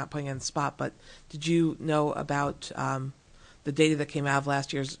 and I'm not putting you on the spot, but did you know about the data that came out of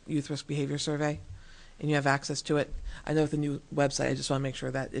last year's Youth Risk Behavior Survey? And you have access to it? I know with the new website, I just want to make sure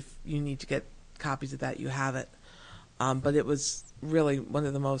that if you need to get copies of that, you have it. But it was really one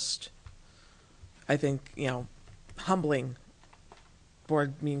of the most, I think, you know, humbling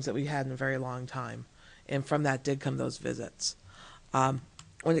board meetings that we had in a very long time. And from that did come those visits. When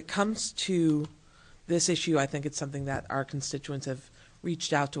it comes to this issue, I think it's something that our constituents have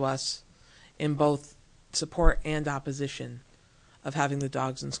reached out to us in both support and opposition of having the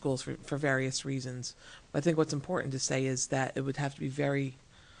dogs in schools for various reasons. But I think what's important to say is that it would have to be very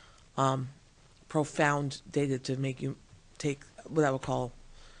profound data to make you take what I would call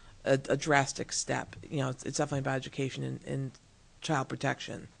a drastic step. You know, it's definitely about education and child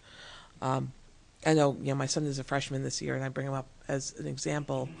protection. I know, you know, my son is a freshman this year, and I bring him up as an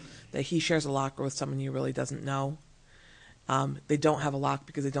example that he shares a locker with someone he really doesn't know. They don't have a lock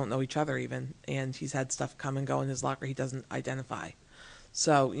because they don't know each other even, and he's had stuff come and go in his locker he doesn't identify.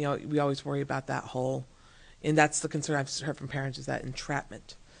 So, you know, we always worry about that whole, and that's the concern I've heard from parents, is that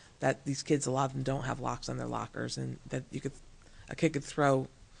entrapment, that these kids, a lot of them don't have locks on their lockers, and that a kid could throw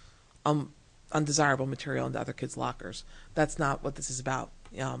undesirable material into other kids' lockers. That's not what this is about.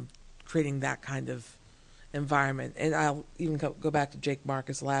 Creating that kind of environment. And I'll even go back to Jake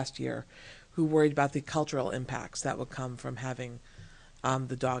Marcus last year, who worried about the cultural impacts that would come from having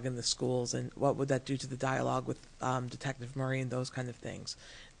the dog in the schools, and what would that do to the dialogue with Detective Murray and those kind of things.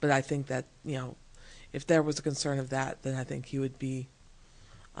 But I think that, you know, if there was a concern of that, then I think he would be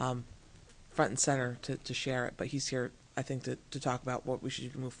front and center to share it. But he's here, I think, to talk about what we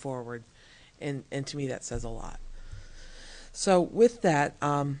should move forward. And to me, that says a lot. So with that,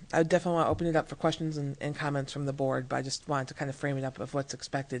 I would definitely want to open it up for questions and comments from the board, but I just wanted to kind of frame it up of what's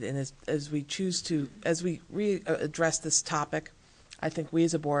expected. And as we address this topic, I think we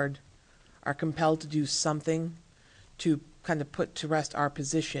as a board are compelled to do something to kind of put to rest our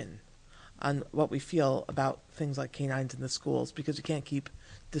position on what we feel about things like canines in the schools, because we can't keep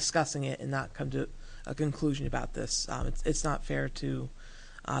discussing it and not come to a conclusion about this. It's not fair to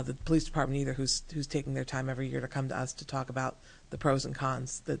the police department either, who's taking their time every year to come to us to talk about the pros and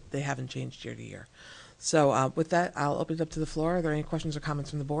cons that they haven't changed year to year. So with that, I'll open it up to the floor. Are there any questions or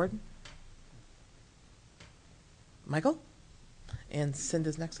comments from the board? Michael? And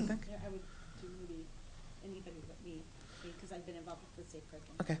Cinda's next, I think. Yeah, I would do maybe anybody but me, because I've been involved with the Safe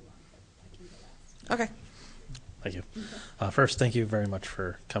Curriculum Okay. for long, but I can go last. Okay. Thank you. First, thank you very much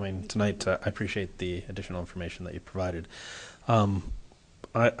for coming tonight. I appreciate the additional information that you provided.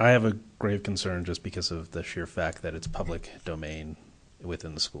 I have a grave concern just because of the sheer fact that it's public domain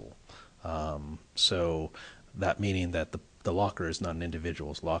within the school. So that meaning that the locker is not an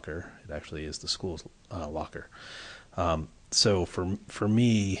individual's locker. It actually is the school's locker. So for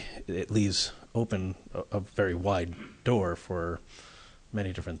me, it leaves open a very wide door for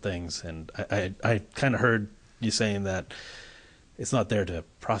many different things. And I kind of heard you saying that it's not there to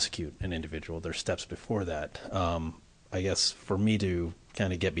prosecute an individual. There's steps before that. I guess for me to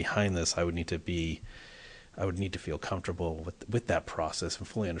kind of get behind this, I would need to feel comfortable with that process and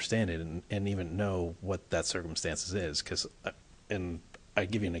fully understand it, and even know what that circumstances is. And I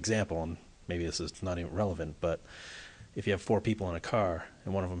give you an example, and maybe this is not even relevant, but if you have 4 people in a car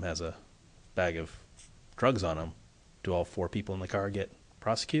and one of them has a bag of drugs on them, do all 4 people in the car get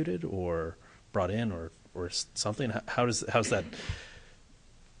prosecuted or brought in or something? How's that?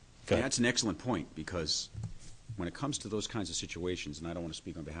 Go ahead. That's an excellent point, because when it comes to those kinds of situations, and I don't want to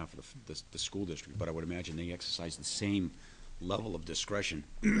speak on behalf of the school district, but I would imagine they exercise the same level of discretion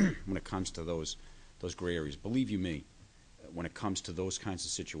when it comes to those gray areas. Believe you me, when it comes to those kinds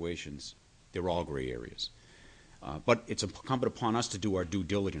of situations, they're all gray areas. But it's incumbent upon us to do our due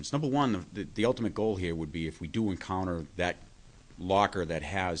diligence. Number one, the ultimate goal here would be, if we do encounter that locker that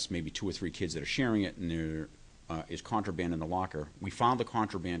has maybe 2 or 3 kids that are sharing it, and there is contraband in the locker, we found the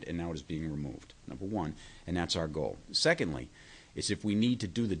contraband and now it is being removed, number one, and that's our goal. Secondly, is if we need to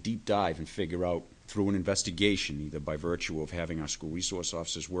do the deep dive and figure out through an investigation, either by virtue of having our school resource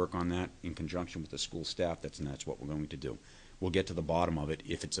officers work on that in conjunction with the school staff, that's what we're going to do. We'll get to the bottom of it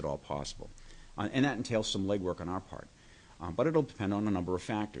if it's at all possible. And that entails some legwork on our part. But it'll depend on a number of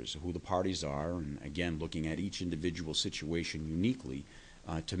factors, who the parties are, and again, looking at each individual situation uniquely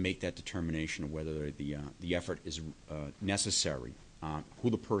to make that determination of whether the effort is necessary, who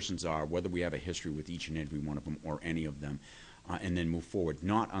the persons are, whether we have a history with each and every one of them or any of them, and then move forward,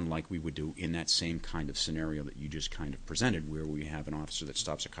 not unlike we would do in that same kind of scenario that you just kind of presented, where we have an officer that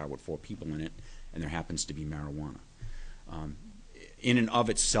stops a car with 4 people in it, and there happens to be marijuana. In and of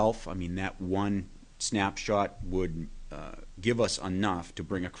itself, I mean, that one snapshot would give us enough to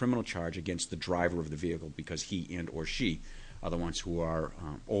bring a criminal charge against the driver of the vehicle, because he and or she are the ones who are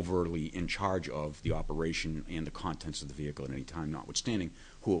overtly in charge of the operation and the contents of the vehicle at any time, notwithstanding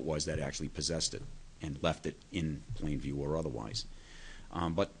who it was that actually possessed it and left it in plain view or otherwise.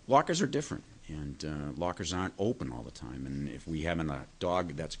 But lockers are different, and lockers aren't open all the time. And if we have a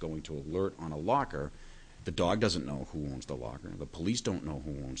dog that's going to alert on a locker, the dog doesn't know who owns the locker. The police don't know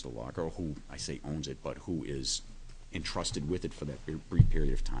who owns the locker, or who, I say owns it, but who is entrusted with it for that brief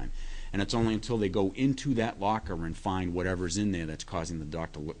period of time. And it's only until they go into that locker and find whatever's in there that's causing the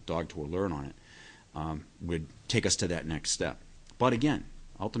dog to alert on it, would take us to that next step. But again,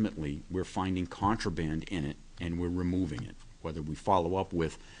 ultimately, we're finding contraband in it, and we're removing it. Whether we follow up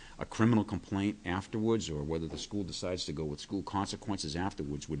with a criminal complaint afterwards, or whether the school decides to go with school consequences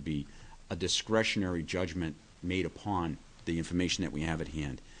afterwards, would be a discretionary judgment made upon the information that we have at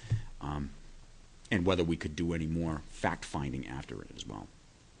hand, and whether we could do any more fact-finding after it as well.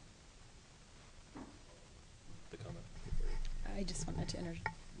 I just wanted to interject.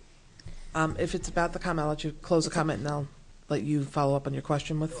 If it's about the comment, I'll let you close the comment, and I'll let you follow up on your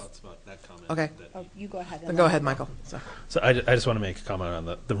question with. Well, it's about that comment. Okay. Oh, you go ahead. Then go ahead, Michael. So I just want to make a comment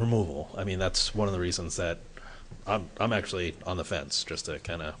on the removal. I mean, that's one of the reasons that I'm actually on the fence, just to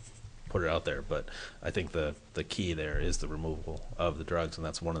kind of put it out there. But I think the key there is the removal of the drugs, and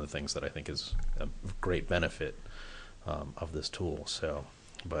that's one of the things that I think is a great benefit of this tool. So,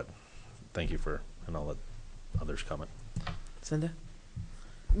 but thank you and I'll let others comment. Cinda?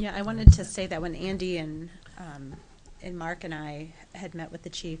 Yeah, I wanted to say that when Andy and Mark and I had met with the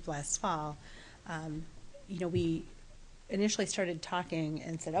chief last fall, we initially started talking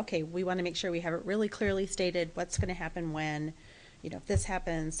and said, okay, we want to make sure we have it really clearly stated what's going to happen when, if this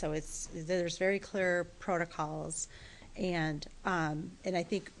happens. So there's very clear protocols, and I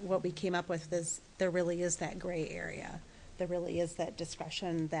think what we came up with is there really is that gray area. There really is that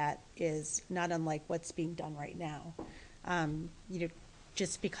discretion that is not unlike what's being done right now.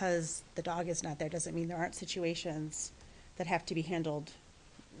 Just because the dog is not there doesn't mean there aren't situations that have to be handled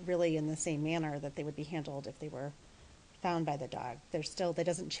really in the same manner that they would be handled if they were found by the dog. That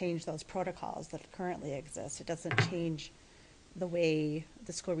doesn't change those protocols that currently exist. It doesn't change the way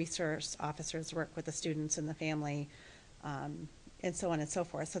the school resource officers work with the students and the family, and so on and so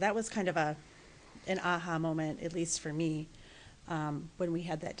forth. So that was kind of an aha moment, at least for me, when we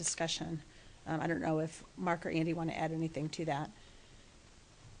had that discussion. I don't know if Mark or Andy want to add anything to that.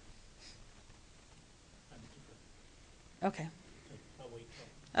 Okay.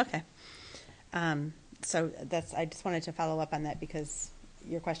 Okay. So I just wanted to follow up on that, because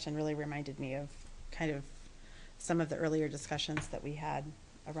your question really reminded me of kind of some of the earlier discussions that we had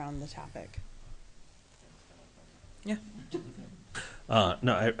around the topic. Yeah.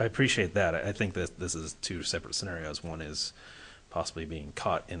 No, I appreciate that. I think that this is 2 separate scenarios. One is possibly being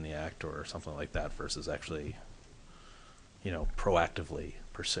caught in the act or something like that, versus actually, proactively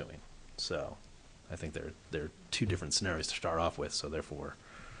pursuing. So I think they're two different scenarios to start off with, so therefore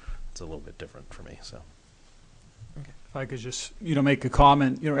it's a little bit different for me. So If I could just, make a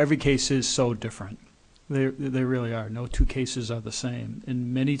comment, every case is so different. They really are. No two cases are the same.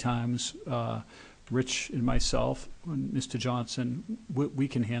 And many times, Rich and myself, and Mr. Johnson, we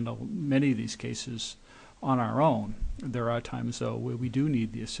can handle many of these cases on our own. There are times, though, where we do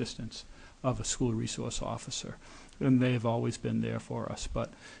need the assistance of a school resource officer, and they have always been there for us.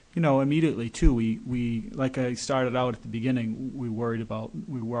 But, immediately, too, we like I started out at the beginning, we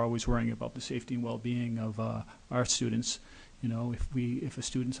were always worrying about the safety and well-being of our students. If a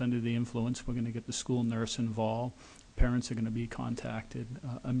student's under the influence, we're going to get the school nurse involved. Parents are going to be contacted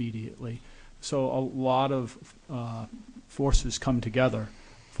immediately. So a lot of forces come together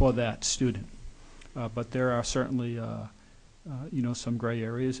for that student. But there are certainly, some gray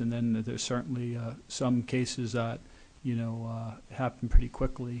areas, and then there's certainly some cases that, happen pretty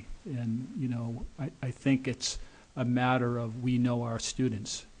quickly. And, I think it's a matter of we know our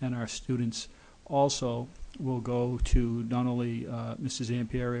students, and our students also will go to not only Mrs.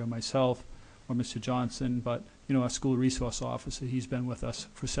 Zampieri or myself or Mr. Johnson, but our school resource officer. He's been with us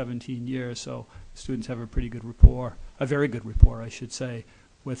for 17 years, so students have a pretty good rapport, a very good rapport, I should say,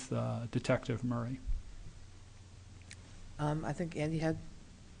 with Detective Murray. I think Andy had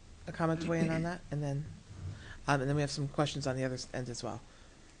a comment to weigh in on that, and then we have some questions on the other end as well.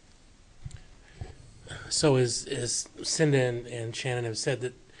 So as Cinda and Shannon have said,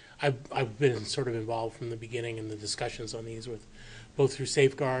 that I've been sort of involved from the beginning in the discussions on these, with both through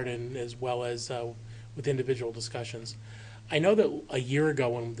Safeguard and as well as with individual discussions. I know that a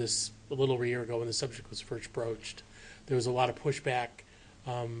little over a year ago, when the subject was first broached, there was a lot of pushback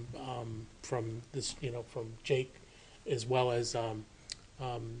from this, from Jake, as well as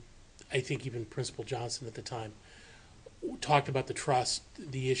I think even Principal Johnson at the time talked about the trust,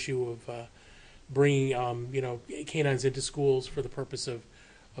 the issue of bringing canines into schools for the purpose of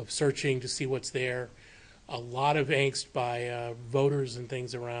searching to see what's there. A lot of angst by voters and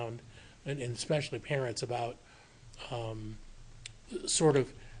things around, and especially parents, about sort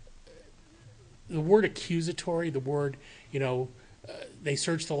of the word accusatory, the word, they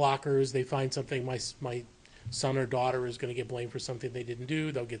search the lockers, they find something, my son or daughter is going to get blamed for something they didn't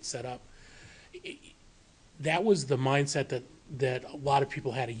do, they'll get set up. That was the mindset that a lot of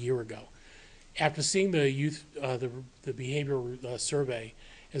people had a year ago. After seeing the youth, the behavior survey,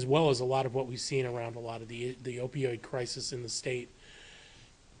 as well as a lot of what we've seen around a lot of the opioid crisis in the state,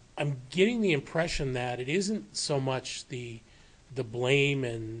 I'm getting the impression that it isn't so much the blame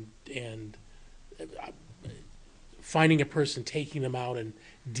and finding a person, taking them out and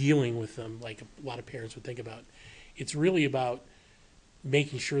dealing with them like a lot of parents would think about. It's really about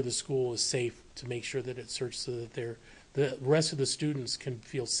making sure the school is safe, to make sure that it's searched so that the rest of the students can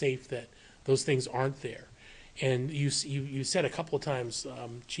feel safe that those things aren't there. And you said a couple of times,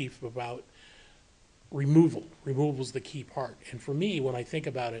 Chief, about removal. Removal is the key part. And for me, when I think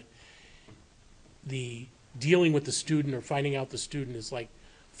about it, the dealing with the student or finding out the student is like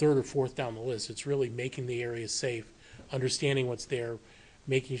third or fourth down the list. It's really making the area safe, understanding what's there,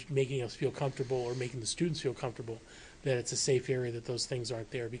 making us feel comfortable, or making the students feel comfortable that it's a safe area, that those things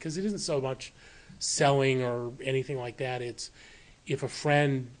aren't there. Because it isn't so much selling or anything like that. It's if a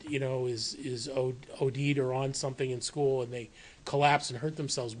friend, is OD'd or on something in school and they collapse and hurt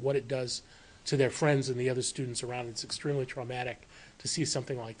themselves, what it does to their friends and the other students around. It's extremely traumatic to see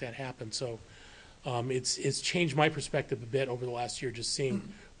something like that happen. So it's changed my perspective a bit over the last year, just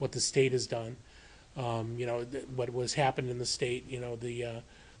seeing what the state has done. What was happened in the state.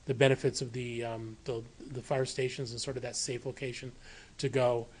 The benefits of the fire stations and sort of that safe location to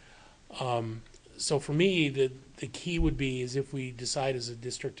go. So for me, the key would be is if we decide as a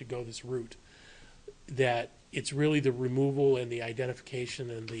district to go this route, that it's really the removal and the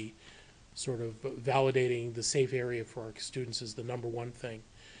identification and the sort of validating the safe area for our students is the number one thing.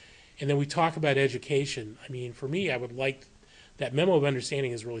 And then we talk about education. I mean, for me, I would like that memo of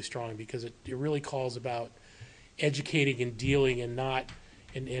understanding is really strong, because it really calls about educating and dealing, and not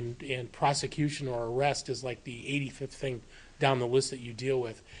and prosecution or arrest is like the 85th thing down the list that you deal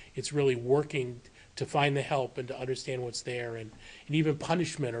with. It's really working to find the help and to understand what's there, and even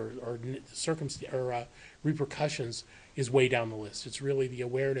punishment or repercussions is way down the list. It's really the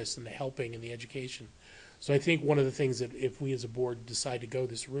awareness and the helping and the education. So I think one of the things that if we as a board decide to go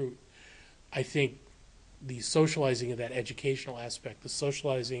this route, I think the socializing of that educational aspect, the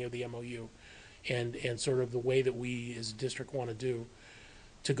socializing of the MOU, and sort of the way that we as a district want to do,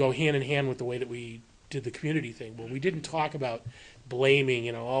 to go hand in hand with the way that we did the community thing. Well, we didn't talk about blaming,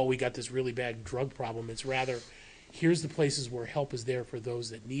 we got this really bad drug problem. It's rather, here's the places where help is there for those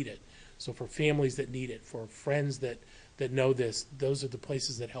that need it. So for families that need it, for friends that know this, those are the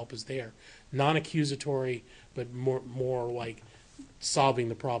places that help is there. Non-accusatory, but more like solving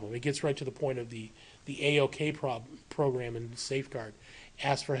the problem. It gets right to the point of the AOK program in Safeguard.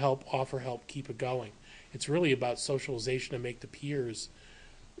 Ask for help, offer help, keep it going. It's really about socialization to make the peers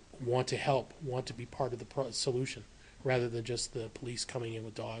want to help, want to be part of the solution, rather than just the police coming in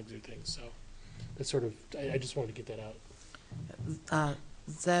with dogs or things. So that's sort of, I just wanted to get that out.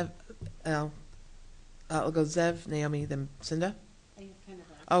 Zev, I'll go Zev, Naomi, then Cinda.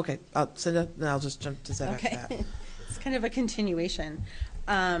 Okay, Cinda, then I'll just jump to Zev after that. It's kind of a continuation.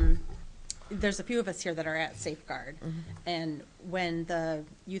 There's a few of us here that are at Safeguard, and when the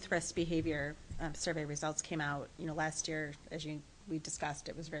youth risk behavior survey results came out, last year, as we discussed,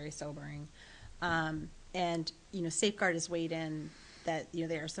 it was very sobering. And Safeguard has weighed in that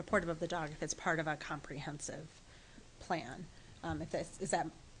they are supportive of the dog if it's part of a comprehensive plan.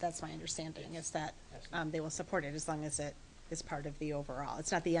 That's my understanding, is that they will support it as long as it is part of the overall.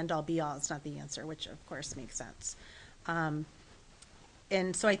 It's not the end-all be-all. It's not the answer, which of course makes sense.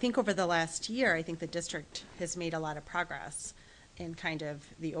 And so I think over the last year, I think the district has made a lot of progress in kind of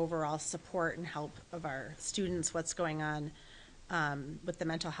the overall support and help of our students. What's going on with the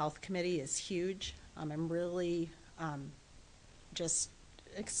mental health committee is huge. I'm really just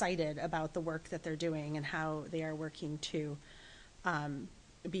excited about the work that they're doing and how they are working to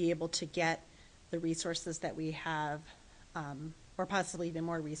be able to get the resources that we have, or possibly even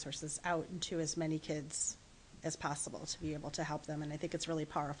more resources, out into as many kids as possible to be able to help them. And I think it's really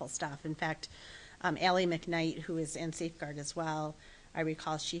powerful stuff. In fact, Allie McKnight, who is in Safeguard as well, I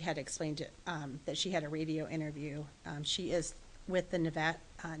recall she had explained that she had a radio interview. She is with the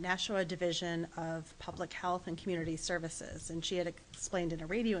Nashua Division of Public Health and Community Services, and she had explained in a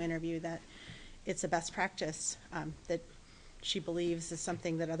radio interview that it's a best practice that she believes is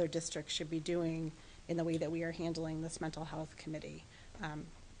something that other districts should be doing in the way that we are handling this mental health committee.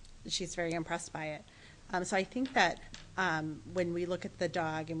 She's very impressed by it. So I think that when we look at the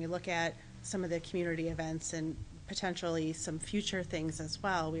dog and we look at some of the community events and potentially some future things as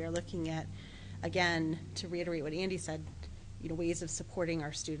well, we are looking at, again, to reiterate what Andy said, ways of supporting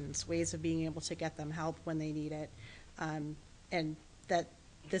our students, ways of being able to get them help when they need it, and that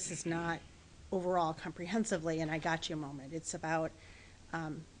this is not overall comprehensively an I got you moment. It's about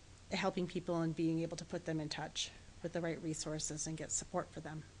helping people and being able to put them in touch with the right resources and get support for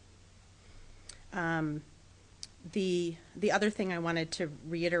them. The other thing I wanted to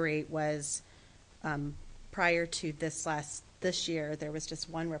reiterate was prior to this year, there was just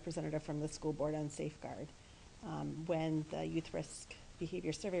one representative from the school board on Safeguard. When the youth risk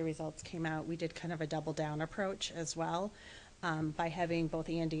behavior survey results came out, we did kind of a double down approach as well, by having both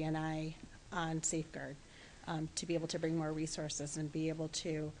Andy and I on Safeguard to be able to bring more resources and be able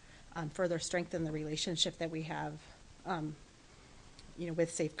to further strengthen the relationship that we have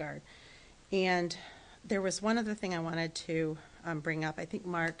with Safeguard. And there was one other thing I wanted to bring up. I think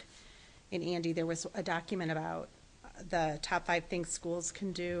Mark and Andy, there was a document about the top 5 things schools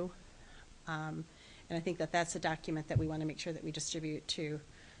can do. And I think that that's a document that we want to make sure that we distribute to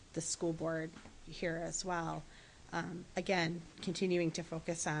the school board here as well. Again, continuing to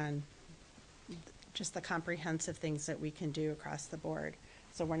focus on just the comprehensive things that we can do across the board.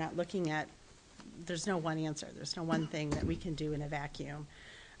 So we're not looking at, there's no one answer. There's no one thing that we can do in a vacuum.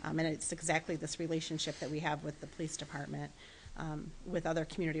 And it's exactly this relationship that we have with the police department, with other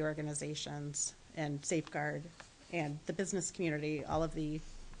community organizations and Safeguard and the business community, all of the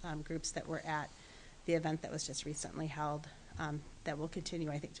groups that were at the event that was just recently held, that will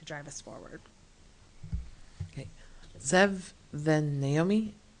continue, I think, to drive us forward. Okay. Zev, then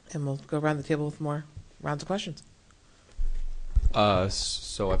Naomi, and we'll go around the table with more rounds of questions.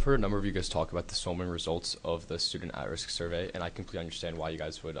 So I've heard a number of you guys talk about the sobering results of the student at-risk survey, and I completely understand why you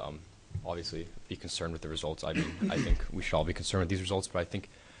guys would obviously be concerned with the results. I mean, I think we should all be concerned with these results, but I think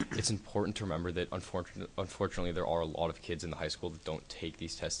it's important to remember that unfortunately there are a lot of kids in the high school that don't take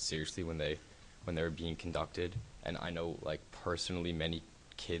these tests seriously when they're being conducted, and I know, like, personally, many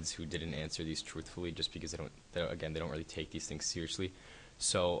kids who didn't answer these truthfully just because they don't really take these things seriously.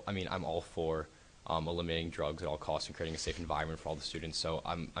 So, I mean, I'm all for eliminating drugs at all costs and creating a safe environment for all the students. So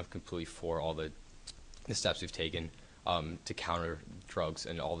I'm completely for all the steps we've taken to counter drugs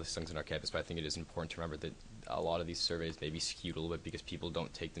and all these things on our campus. But I think it is important to remember that a lot of these surveys may be skewed a little bit because people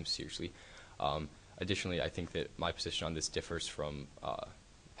don't take them seriously. Additionally, I think that my position on this differs from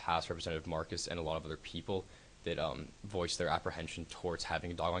past Representative Marcus and a lot of other people that voiced their apprehension towards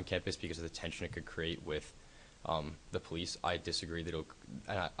having a dog on campus because of the tension it could create with the police. I disagree that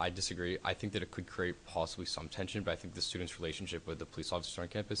I disagree. I think that it could create possibly some tension, but I think the student's relationship with the police officer on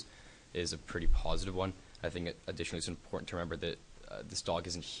campus is a pretty positive one. I think additionally it's important to remember that this dog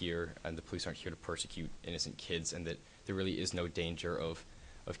isn't here and the police aren't here to persecute innocent kids, and that there really is no danger of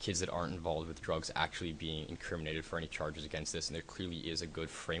kids that aren't involved with drugs actually being incriminated for any charges against this, and there clearly is a good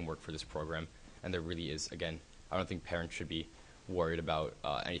framework for this program, and there really is, again, I don't think parents should be worried about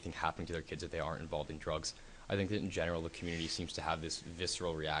anything happening to their kids if they aren't involved in drugs. I think that in general the community seems to have this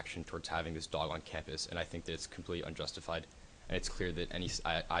visceral reaction towards having this dog on campus, and I think that it's completely unjustified, and it's clear that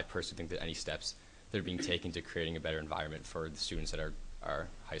I personally think that any steps that are being taken to creating a better environment for the students at our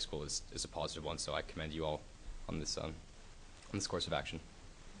high school is a positive one, so I commend you all on this course of action.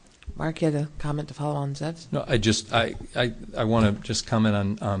 Mark, you had a comment to follow on Zev's? No, I want to just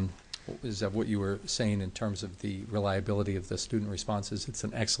comment on what you were saying in terms of the reliability of the student responses. It's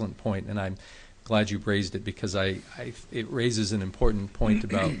an excellent point, and I'm glad you raised it, because it raises an important point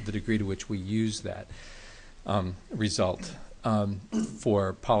about the degree to which we use that result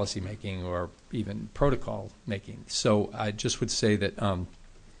for policy making or even protocol making. So I just would say that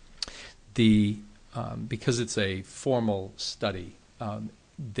because it's a formal study,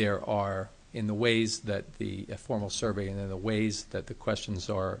 there are, in the ways that a formal survey and in the ways that the questions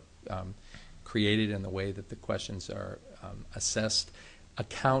are created and the way that the questions are assessed,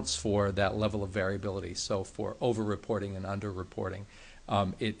 accounts for that level of variability. So for over-reporting and under-reporting,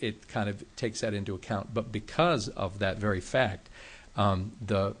 it kind of takes that into account. But because of that very fact,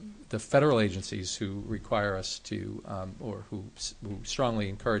 the federal agencies who require us to, or who strongly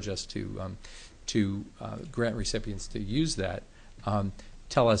encourage us to grant recipients to use that,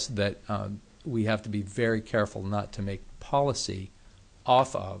 tell us that we have to be very careful not to make policy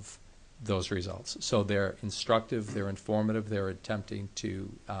off of those results. So they're instructive, they're informative, they're attempting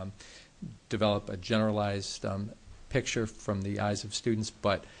to develop a generalized picture from the eyes of students,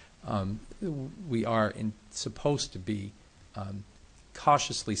 but we are supposed to be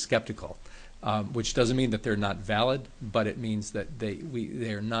cautiously skeptical, which doesn't mean that they're not valid, but it means that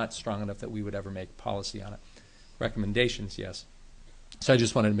they're not strong enough that we would ever make policy on it. Recommendations, yes. So I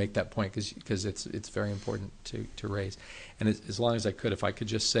just wanted to make that point because it's very important to raise. And as long as I could, if I could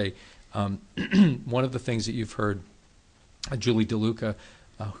just say, one of the things that you've heard Julie DeLuca,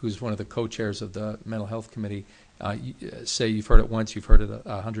 who's one of the co-chairs of the Mental Health Committee, say, you've heard it once, you've heard it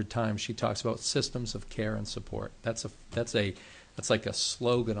 100 times. She talks about systems of care and support. That's like a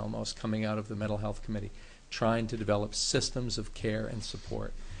slogan almost coming out of the Mental Health Committee, trying to develop systems of care and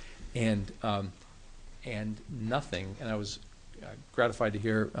support. And nothing, and I was gratified to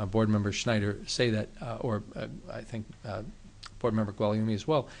hear Board Member Schneider say that, or I think Board Member Guglielmi as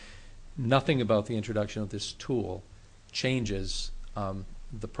well. Nothing about the introduction of this tool changes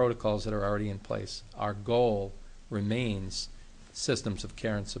the protocols that are already in place. Our goal remains systems of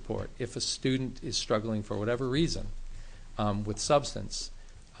care and support. If a student is struggling for whatever reason with substance,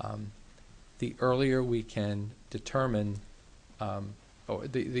 the earlier we can determine, or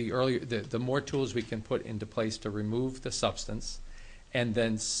the more tools we can put into place to remove the substance, and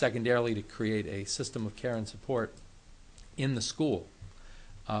then secondarily to create a system of care and support in the school,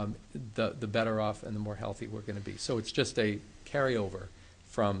 the better off and the more healthy we're going to be. So it's just a carryover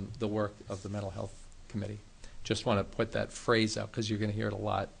from the work of the Mental Health Committee. Just want to put that phrase out because you're going to hear it a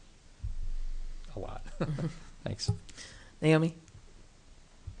lot. Thanks. Naomi?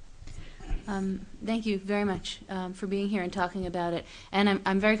 Thank you very much for being here and talking about it. And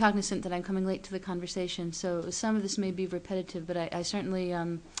I'm very cognizant that I'm coming late to the conversation, so some of this may be repetitive, but I certainly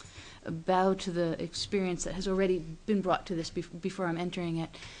bow to the experience that has already been brought to this before I'm entering it.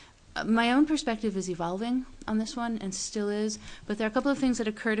 My own perspective is evolving on this one and still is, but there are a couple of things that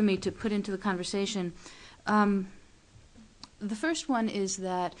occur to me to put into the conversation. The first one is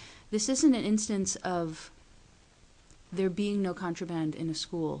that this isn't an instance of there being no contraband in a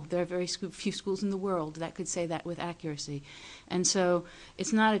school. There are very few schools in the world that could say that with accuracy. And so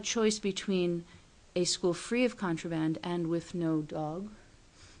it's not a choice between a school free of contraband and with no dog,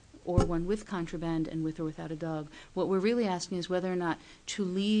 or one with contraband and with or without a dog. What we're really asking is whether or not to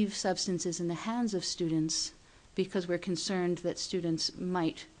leave substances in the hands of students because we're concerned that students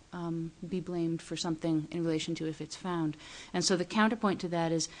might be blamed for something in relation to if it's found. And so the counterpoint to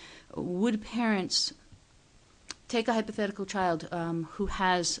that is, would parents take a hypothetical child who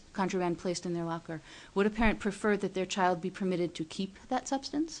has contraband placed in their locker? Would a parent prefer that their child be permitted to keep that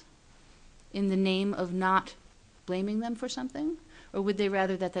substance in the name of not blaming them for something? Or would they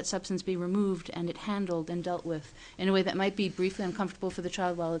rather that that substance be removed and it handled and dealt with in a way that might be briefly uncomfortable for the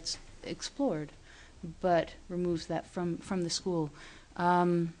child while it's explored, but removes that from the school?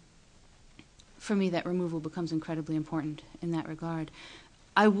 for me, that removal becomes incredibly important in that regard.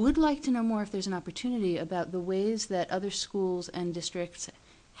 I would like to know more, if there's an opportunity, about the ways that other schools and districts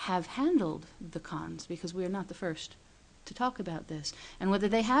have handled the cons, because we are not the first to talk about this, and whether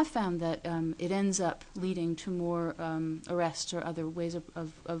they have found that it ends up leading to more arrests or other ways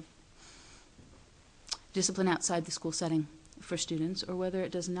of discipline outside the school setting for students, or whether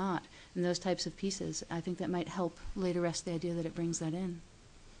it does not, and those types of pieces. I think that might help later rest the idea that it brings that in.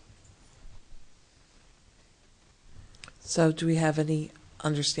 So do we have any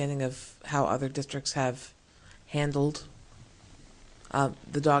understanding of how other districts have handled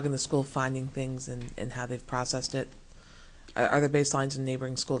the dog in the school, finding things and how they've processed it? Are there baselines in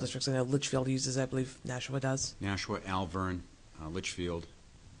neighboring school districts? I know Litchfield uses it, I believe Nashua does. Nashua, Alvern, Litchfield,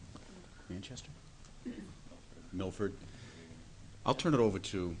 Manchester, Milford. I'll turn it over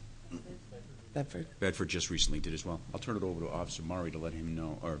to Bedford. Bedford just recently did as well. I'll turn it over to Officer Murray to let him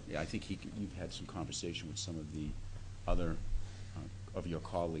know, or I think you've had some conversation with some of the other of your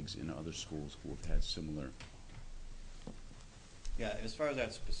colleagues in other schools who have had similar. Yeah, as far as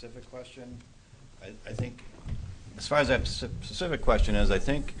that specific question, I think, as far as that specific question is, I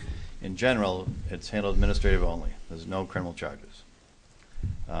think in general it's handled administrative only. There's no criminal charges.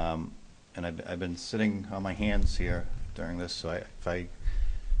 And I've been sitting on my hands here during this, so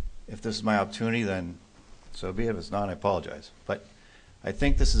if this is my opportunity, then so be it. If it's not, I apologize. But I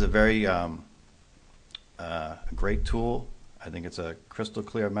think this is a very great tool. I think it's a crystal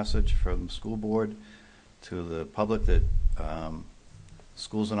clear message from the school board to the public that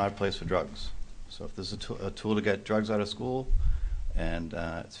schools are not a place for drugs. So if this is a tool to get drugs out of school, and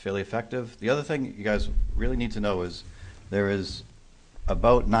it's fairly effective. The other thing you guys really need to know is there is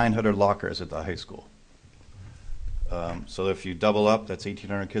about 900 lockers at the high school. So if you double up, that's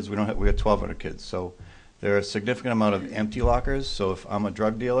 1,800 kids. We have 1,200 kids. So there are a significant amount of empty lockers. So if I'm a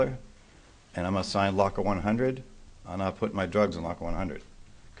drug dealer and I'm assigned locker 100, I'm not putting my drugs in locker 100,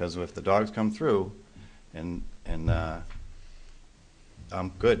 because if the dogs come through, and I'm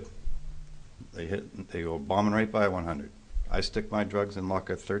good. They go bombing right by 100. I stick my drugs in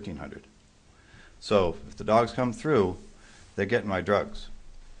locker 1,300. So if the dogs come through, they're getting my drugs,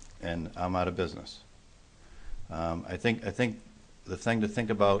 and I'm out of business. I think the thing to think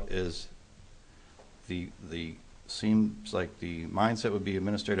about is seems like the mindset would be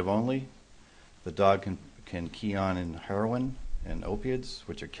administrative only. The dog can key on in heroin and opiates,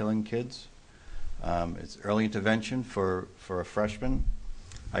 which are killing kids. It's early intervention for a freshman.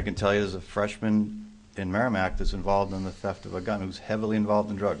 I can tell you there's a freshman in Merrimack that's involved in the theft of a gun, who's heavily involved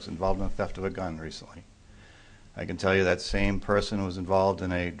in drugs, involved in the theft of a gun recently. I can tell you that same person was involved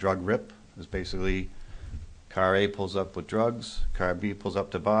in a drug rip. It's basically car A pulls up with drugs, car B pulls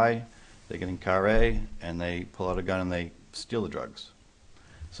up to buy, they get in car A, and they pull out a gun and they steal the drugs.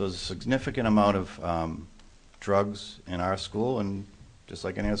 So there's a significant amount of drugs in our school, and just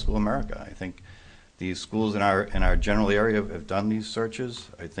like any other school in America. I think these schools in our general area have done these searches.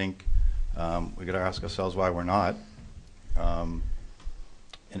 I think we got to ask ourselves why we're not. And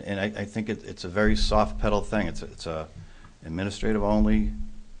I think it's a very soft pedal thing. It's a administrative only.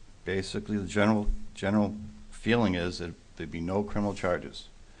 Basically, the general feeling is that there'd be no criminal charges.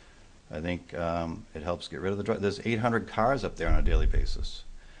 I think it helps get rid of the drug. There's 800 cars up there on a daily basis.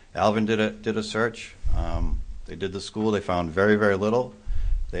 Alvin did a search. They did the school. They found very, very little.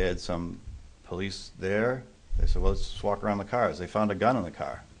 They had some police there. They said, well, let's just walk around the cars. They found a gun in the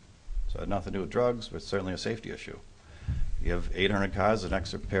car. So it had nothing to do with drugs, but certainly a safety issue. You have 800 cars, an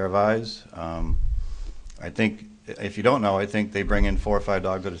extra pair of eyes. I think, if you don't know, I think they bring in 4 or 5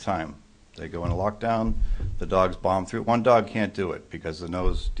 dogs at a time. They go into lockdown, the dogs bomb through. One dog can't do it because the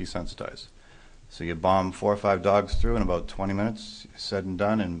nose desensitized. So you bomb 4 or 5 dogs through in about 20 minutes, said and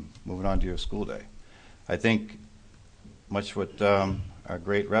done, and moving on to your school day. I think much what our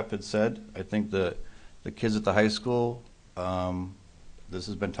great rep had said, I think the kids at the high school, this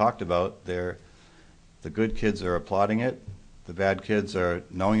has been talked about, the good kids are applauding it. The bad kids are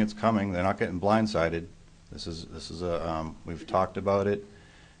knowing it's coming. They're not getting blindsided. This is we've talked about it.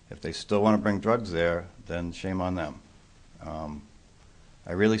 If they still want to bring drugs there, then shame on them.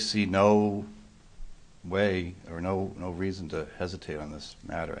 I really see no way or no reason to hesitate on this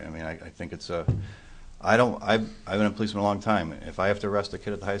matter. I mean, I think it's a. I've been a policeman a long time. If I have to arrest a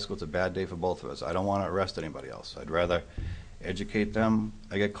kid at the high school, it's a bad day for both of us. I don't want to arrest anybody else. I'd rather educate them.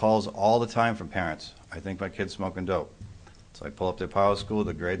 I get calls all the time from parents. I think my kid's smoking dope. So I pull up their power school,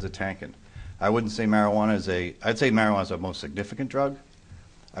 the grades are tanking. I wouldn't say marijuana is I'd say marijuana is the most significant drug.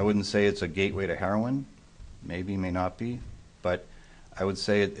 I wouldn't say it's a gateway to heroin. Maybe, may not be. But I would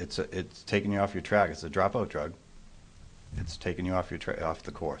say it's taking you off your track. It's a dropout drug. It's taking you off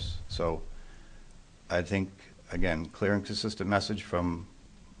the course. So I think, again, clear and consistent message from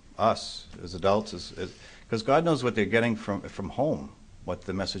us as adults is because God knows what they're getting from home, what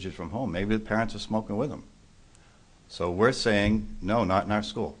the message is from home. Maybe the parents are smoking with them. So we're saying, no, not in our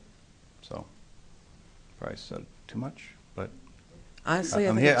school. So, probably said too much, but Honestly,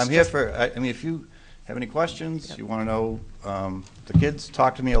 I'm I think here. it's I'm here just- for. I mean, if you have any questions, you want to know, the kids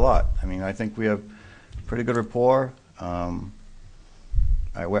talk to me a lot. I mean, I think we have pretty good rapport.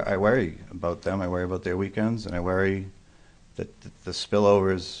 I worry about them. I worry about their weekends, and I worry that the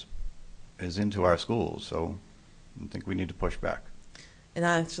spillover is into our schools. So I think we need to push back. And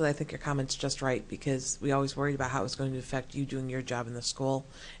honestly, I think your comment's just right, because we always worried about how it's going to affect you doing your job in the school,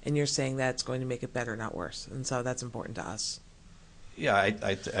 and you're saying that it's going to make it better, not worse. And so that's important to us. Yeah,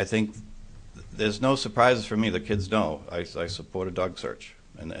 I think there's no surprises for me. The kids know I support a dog search,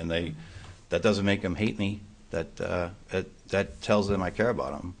 and that doesn't make them hate me. That tells them I care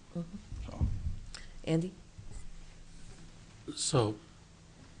about them. So. Andy? So,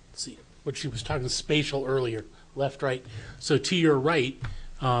 let's see, what she was talking spatial earlier, left, right. So to your right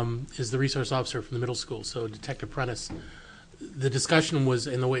is the resource officer from the middle school, so Detective Prentice. The discussion was,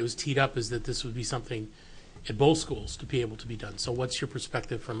 and the way it was teed up, is that this would be something at both schools to be able to be done. So what's your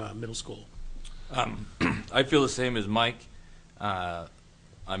perspective from a middle school? I feel the same as Mike. I'm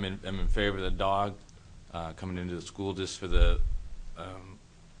in favor of the dog coming into the school just for the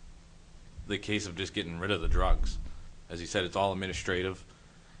case of just getting rid of the drugs. As he said, it's all administrative.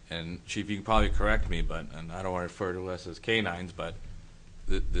 And Chief, you can probably correct me, and I don't want to refer to us as canines, but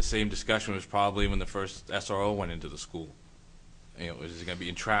the same discussion was probably when the first SRO went into the school. You know, is it going to be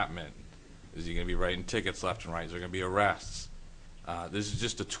entrapment? Is he going to be writing tickets left and right? Is there going to be arrests? This is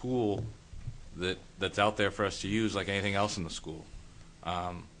just a tool that's out there for us to use like anything else in the school.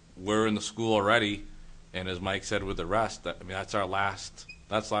 We're in the school already, and as Mike said with the rest, that's our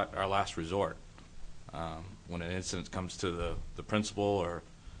last resort. When an incident comes to the principal or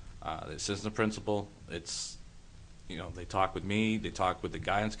the assistant principal, it's, they talk with me, they talk with the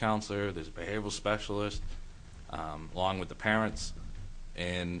guidance counselor, there's a behavioral specialist, along with the parents,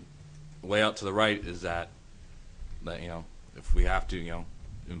 and way out to the right is that if we have to,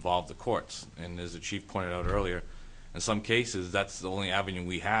 involve the courts. And as the chief pointed out earlier, in some cases, that's the only avenue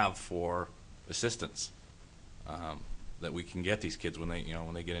we have for assistance that we can get these kids when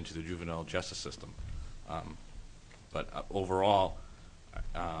they get into the juvenile justice system. But overall,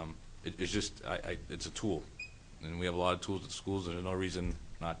 it's just it's a tool, and we have a lot of tools at schools. There's no reason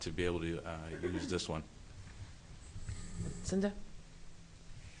not to be able to use this one. Cinda?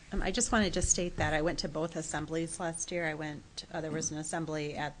 I just wanted to state that I went to both assemblies last year. There was an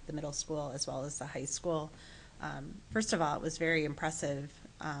assembly at the middle school as well as the high school. First of all, it was very impressive.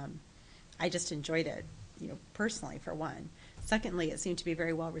 I just enjoyed it, personally, for one. Secondly, it seemed to be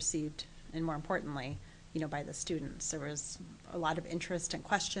very well received, and more importantly, by the students. There was a lot of interest and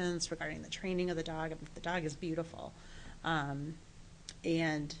questions regarding the training of the dog. The dog is beautiful. And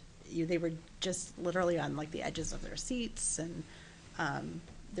they were just literally on like the edges of their seats, and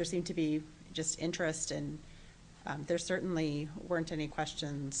there seemed to be just interest, and there certainly weren't any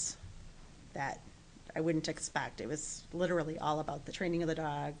questions that I wouldn't expect. It was literally all about the training of the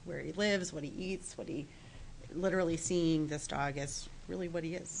dog, where he lives, what he eats, literally seeing this dog as really what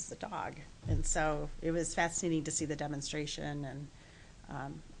he is, a dog. And so it was fascinating to see the demonstration, and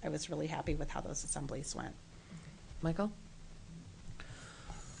I was really happy with how those assemblies went. Michael?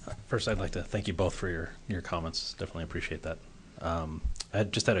 First, I'd like to thank you both for your comments. Definitely appreciate that. I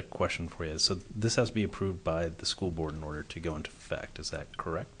just had a question for you. So this has to be approved by the school board in order to go into effect. Is that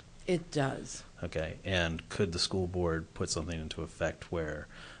correct? It does. Okay. And could the school board put something into effect where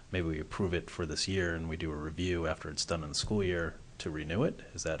maybe we approve it for this year and we do a review after it's done in the school year to renew it?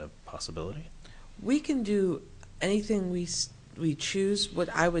 Is that a possibility? We can do anything we choose. What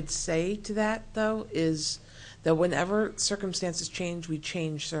I would say to that, though, is that whenever circumstances change, we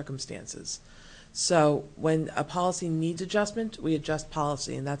change circumstances. So when a policy needs adjustment, we adjust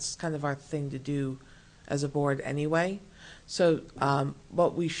policy, and that's kind of our thing to do as a board anyway. So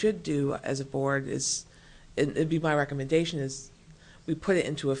what we should do as a board is, it'd be my recommendation, is we put it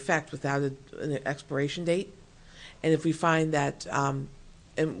into effect without an expiration date. And if we find that,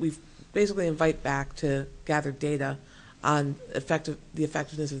 and we basically invite back to gather data on the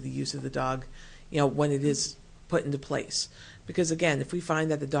effectiveness of the use of the dog, when it is put into place. Because again, if we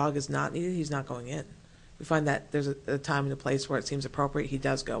find that the dog is not needed, he's not going in. If we find that there's a time and a place where it seems appropriate, he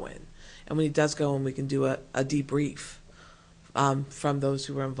does go in. And when he does go in, we can do a debrief from those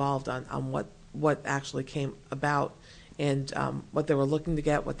who were involved on what actually came about, and what they were looking to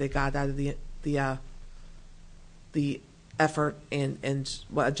get, what they got out of the effort and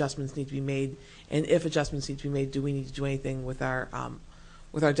what adjustments need to be made, and if adjustments need to be made, do we need to do anything with our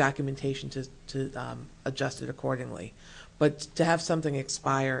documentation to adjust it accordingly? But to have something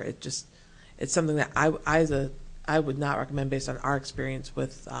expire, it's something that I would not recommend based on our experience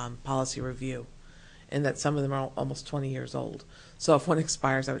with policy review, and that some of them are almost 20 years old. So if one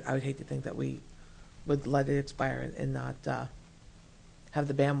expires, I would hate to think that we would let it expire and not have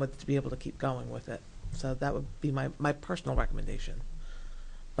the bandwidth to be able to keep going with it. So that would be my personal recommendation.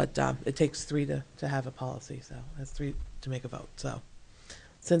 But it takes 3 to have a policy, so that's 3 to make a vote. So,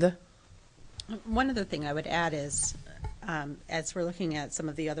 Cinda? One other thing I would add is, as we're looking at some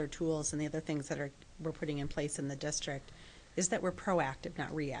of the other tools and the other things that we're putting in place in the district, is that we're proactive,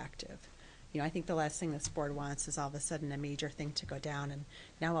 not reactive. You know, I think the last thing this board wants is all of a sudden a major thing to go down, and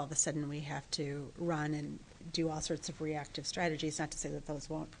now all of a sudden we have to run and do all sorts of reactive strategies. Not to say that those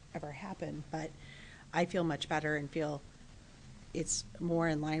won't ever happen, but I feel much better and feel it's more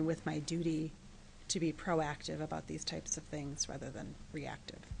in line with my duty to be proactive about these types of things rather than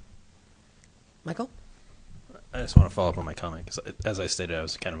reactive. Michael? I just want to follow up on my comment because, as I stated, I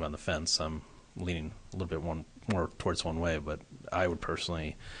was kind of on the fence. I'm leaning a little bit more towards one way, but I would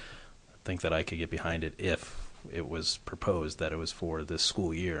personally think that I could get behind it if it was proposed that it was for this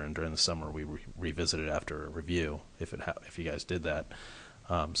school year, and during the summer we revisit it after a review. If you guys did that,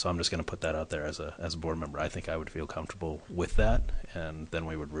 so I'm just going to put that out there as a board member. I think I would feel comfortable with that, and then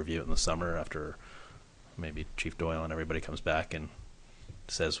we would review it in the summer after maybe Chief Doyle and everybody comes back and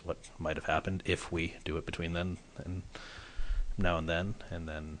says what might have happened if we do it between then and now and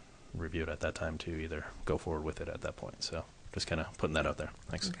then review it at that time to either go forward with it at that point. So just kind of putting that out there.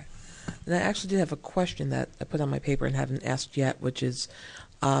 Thanks. Okay. And I actually did have a question that I put on my paper and haven't asked yet, which is,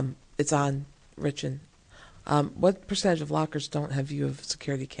 it's on Richin. What percentage of lockers don't have view of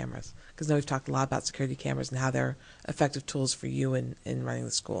security cameras? Because now we've talked a lot about security cameras and how they're effective tools for you in running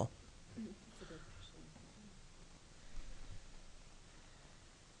the school.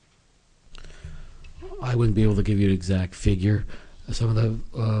 I wouldn't be able to give you an exact figure. Some of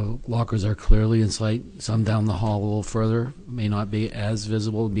the lockers are clearly in sight. Some down the hall a little further may not be as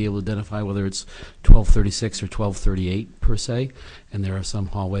visible and be able to identify whether it's 1236 or 1238 per se. And there are some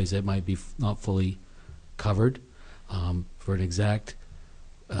hallways that might be not fully covered. For an exact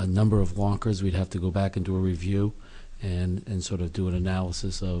number of lockers, we'd have to go back and do a review and sort of do an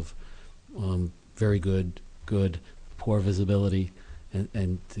analysis of very good, poor visibility,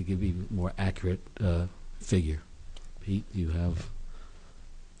 and to give you a more accurate figure. Pete, you have?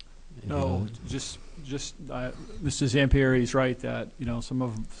 No, just Mr. Zampieri is right that some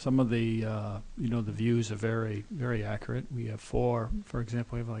of the the views are very, very accurate. We have for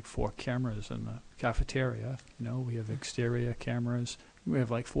example, we have like 4 cameras in the cafeteria. We have exterior cameras. We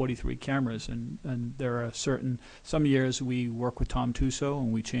have like 43 cameras, and there are some years we work with Tom Tuso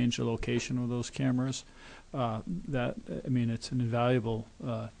and we change the location of those cameras. It's an invaluable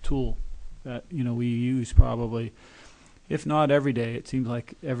tool that we use probably, if not every day, it seems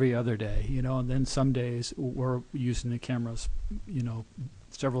like every other day, and then some days we're using the cameras,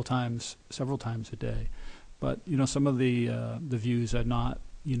 several times a day. But, some of the views are not,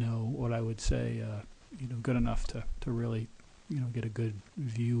 what I would say, good enough to really, get a good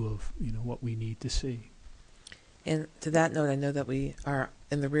view of, what we need to see. And to that note, I know that we are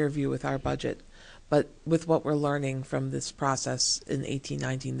in the rear view with our budget, but with what we're learning from this process in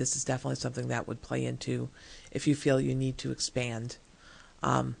 1819, this is definitely something that would play into if you feel you need to expand.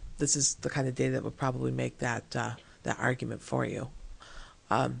 This is the kind of data that would probably make that argument for you.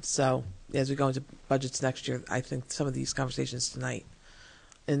 So as we go into budgets next year, I think some of these conversations tonight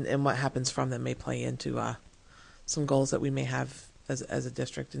and what happens from them may play into some goals that we may have as a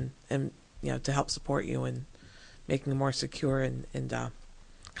district and to help support you in making a more secure and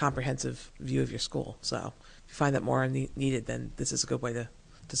comprehensive view of your school. So if you find that more needed, then this is a good way to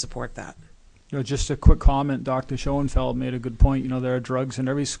support that. Just a quick comment. Dr. Schoenfeld made a good point. There are drugs in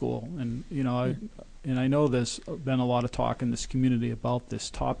every school, and I know there's been a lot of talk in this community about this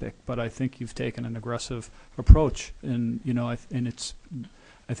topic, but I think you've taken an aggressive approach, and I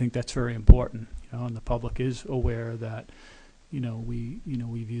think that's very important. And the public is aware that we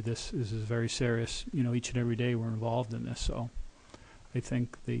view this as very serious. Each and every day we're involved in this, so. I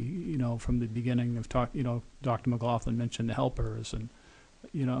think from the beginning of talk, Dr. McLaughlin mentioned the helpers, and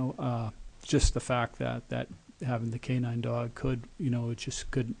just the fact that having the canine dog could it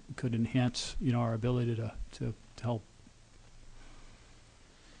just could enhance our ability to help.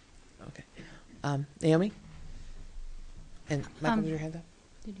 Okay, Naomi, and Michael, did your hand up?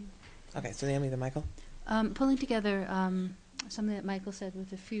 Did you? Okay, so Naomi, then Michael. Pulling together something that Michael said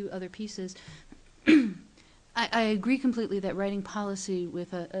with a few other pieces. I agree completely that writing policy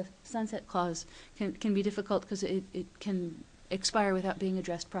with a sunset clause can be difficult because it can expire without being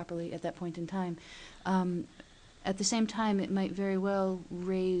addressed properly at that point in time. At the same time, it might very well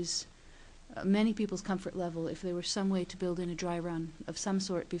raise many people's comfort level if there were some way to build in a dry run of some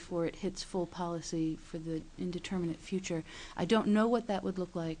sort before it hits full policy for the indeterminate future. I don't know what that would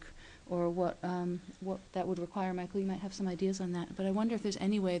look like or what that would require. Michael, you might have some ideas on that, but I wonder if there's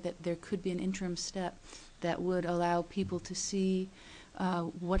any way that there could be an interim step that would allow people to see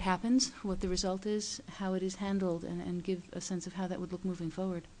what happens, what the result is, how it is handled, and give a sense of how that would look moving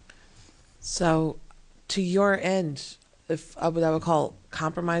forward. So, to your end, if what I would call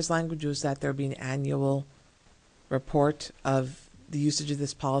compromise language was that there be an annual report of the usage of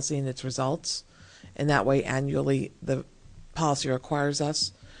this policy and its results, and that way annually the policy requires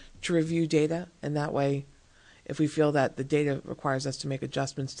us to review data, and that way if we feel that the data requires us to make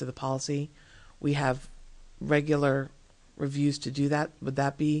adjustments to the policy, we have regular reviews to do that. Would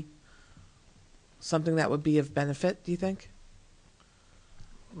that be something that would be of benefit, do you think?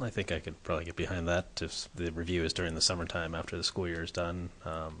 I think I could probably get behind that if the review is during the summertime after the school year is done.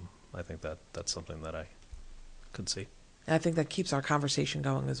 I think that's something that I could see. And I think that keeps our conversation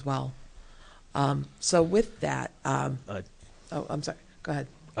going as well. So with that, I'm sorry, go ahead.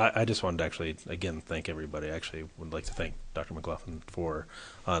 I just wanted to actually, again, thank everybody. I actually would like to thank Dr. McLaughlin for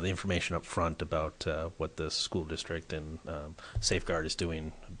the information up front about what the school district and Safeguard is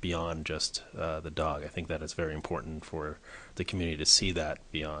doing beyond just the dog. I think that it's very important for the community to see that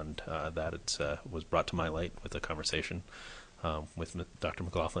beyond that. It was brought to my light with a conversation with Dr.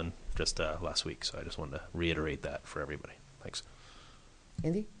 McLaughlin just last week. So I just wanted to reiterate that for everybody. Thanks.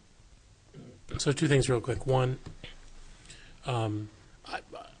 Andy? So two things real quick. One,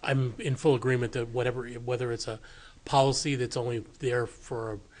 I'm in full agreement that whether it's a policy that's only there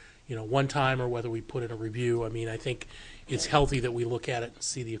for one time or whether we put in a review, I mean, I think it's healthy that we look at it and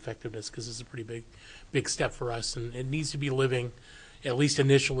see the effectiveness because it's a pretty big step for us, and it needs to be living at least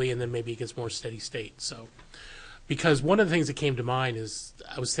initially, and then maybe it gets more steady state. So, because one of the things that came to mind is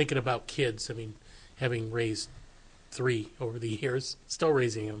I was thinking about kids. I mean, having raised 3 over the years, still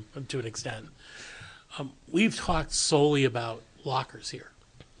raising them to an extent. We've talked solely about lockers here,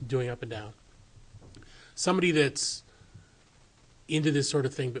 doing up and down. Somebody that's into this sort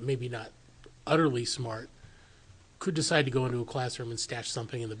of thing but maybe not utterly smart could decide to go into a classroom and stash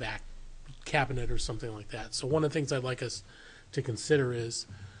something in the back cabinet or something like that. So one of the things I'd like us to consider is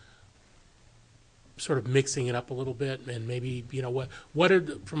sort of mixing it up a little bit, and maybe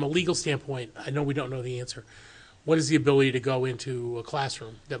from a legal standpoint, I know we don't know the answer. What is the ability to go into a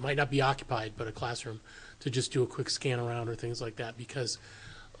classroom that might not be occupied, but a classroom to just do a quick scan around or things like that? Because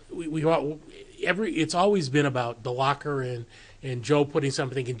it's always been about the locker and Joe putting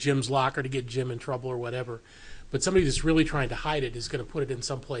something in Jim's locker to get Jim in trouble or whatever. But somebody that's really trying to hide it is going to put it in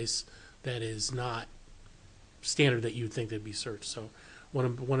some place that is not standard that you'd think they'd be searched. So one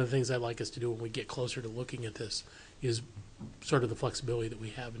of the things I'd like us to do when we get closer to looking at this is sort of the flexibility that we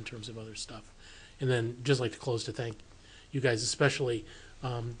have in terms of other stuff. And then just like to close to thank you guys, especially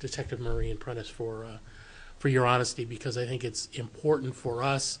Detective Murray and Prentice for your honesty, because I think it's important for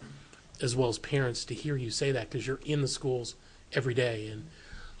us as well as parents to hear you say that, because you're in the schools every day. And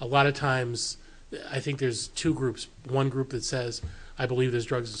a lot of times I think there's two groups. One group that says, I believe there's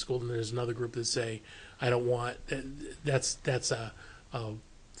drugs in school, and there's another group that say, I don't want, that's a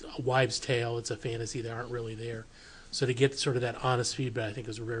wives' tale, it's a fantasy, they aren't really there. So to get sort of that honest feedback, I think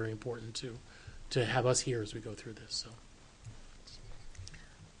is very important to have us here as we go through this. So,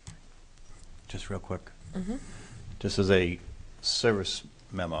 just real quick, Mm-hmm. just as a service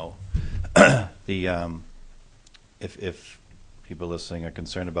memo, if people listening are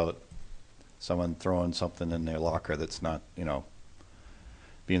concerned about someone throwing something in their locker that's not,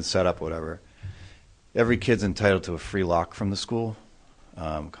 being set up, whatever, every kid's entitled to a free lock from the school,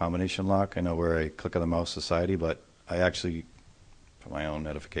 combination lock. I know we're a click of the mouse society, but I actually, for my own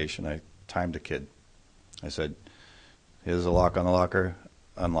edification, I timed a kid. I said, here's a lock on the locker,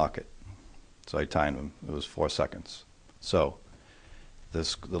 unlock it. So I timed him. It was 4 seconds. So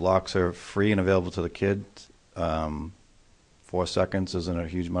the locks are free and available to the kid. 4 seconds isn't a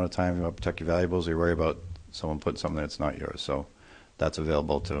huge amount of time. You want to protect your valuables. You worry about someone putting something that's not yours. So that's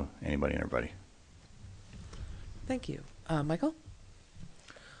available to anybody and everybody. Thank you. Michael?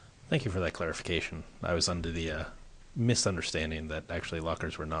 Thank you for that clarification. I was under the misunderstanding that actually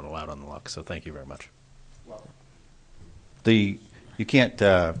lockers were not allowed on the lock. So thank you very much. You can't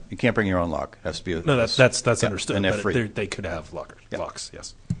bring your own lock. It has to be that's understood. And they're but free. they could have locks.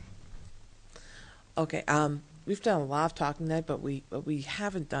 Yes. Okay. We've done a lot of talking tonight, but what we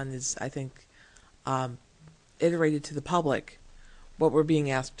haven't done is, I think, iterated to the public what we're being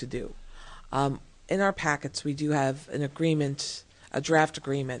asked to do. In our packets, we do have an agreement, a draft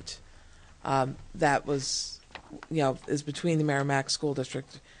agreement, that was, is between the Merrimack School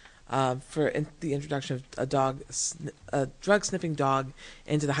District for the introduction of a drug sniffing dog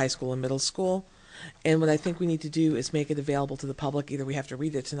into the high school and middle school. And what I think we need to do is make it available to the public. Either we have to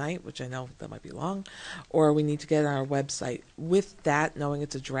read it tonight, which I know that might be long, or we need to get it on our website. With that, knowing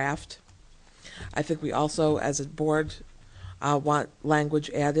it's a draft, I think we also, as a board, want language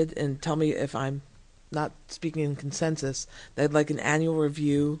added, and tell me if I'm not speaking in consensus, that I'd like an annual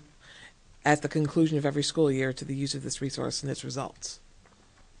review at the conclusion of every school year to the use of this resource and its results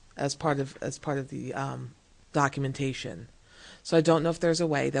as part of the documentation. So I don't know if there's a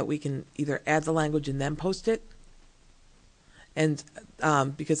way that we can either add the language and then post it, and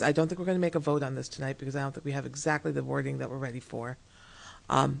because I don't think we're going to make a vote on this tonight, because I don't think we have exactly the wording that we're ready for.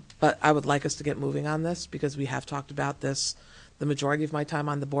 But I would like us to get moving on this, because we have talked about this the majority of my time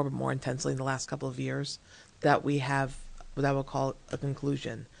on the board, but more intensely in the last couple of years, that we have what I will call a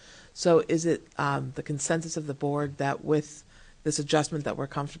conclusion. So is it the consensus of the board that with this adjustment that we're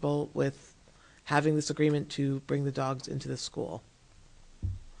comfortable with having this agreement to bring the dogs into the school?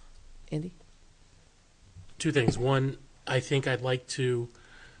 Andy? Two things. One, I think I'd like to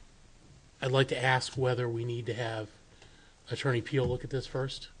ask whether we need to have Attorney Peel look at this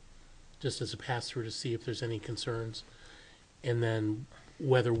first, just as a pass-through to see if there's any concerns, and then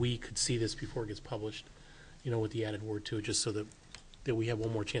whether we could see this before it gets published, with the added word to it, just so that we have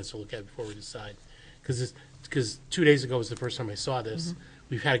one more chance to look at it before we decide. Because 2 days ago was the first time I saw this. Mm-hmm.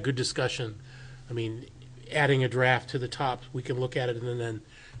 We've had a good discussion. I mean, adding a draft to the top, we can look at it and then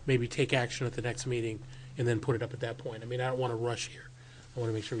maybe take action at the next meeting and then put it up at that point. I mean, I don't want to rush here. I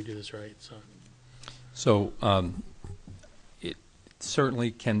want to make sure we do this right. So it certainly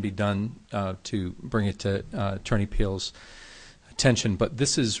can be done to bring it to Attorney Peel's attention, but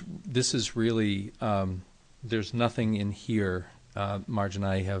this is really there's nothing in here. Marge and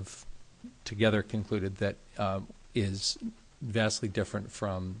I have together concluded that is vastly different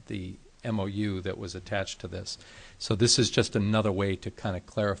from the MOU that was attached to this. So this is just another way to kind of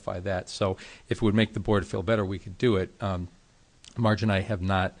clarify that. So if it would make the board feel better, we could do it. Marge and I have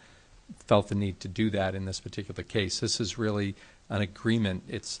not felt the need to do that in this particular case. This is really an agreement.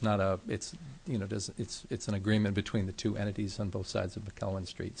 It's not a. It's an agreement between the two entities on both sides of McElwain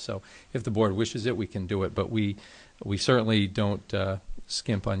Street. So if the board wishes it, we can do it. But we certainly don't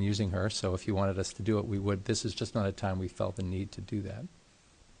skimp on using her. So if you wanted us to do it, we would. This is just not a time we felt the need to do that.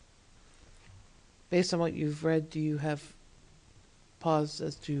 Based on what you've read, do you have pause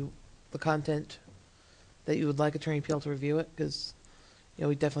as to the content that you would like Attorney Peel to review it? Because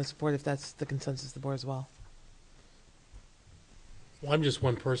we definitely support if that's the consensus of the board as well. Well, I'm just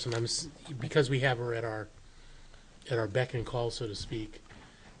one person. Because we have her at our beck and call, so to speak.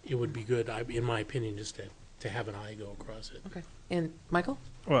 It would be good, in my opinion, just to have an eye go across it. Okay. And Michael?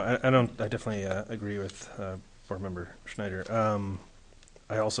 Well, I definitely agree with Board Member Schneider.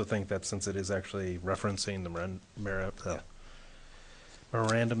 I also think that since it is actually referencing the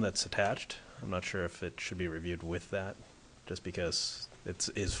memorandum that's attached, I'm not sure if it should be reviewed with that, just because it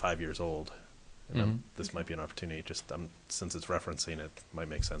is 5 years old. And this might be an opportunity, since it's referencing it, might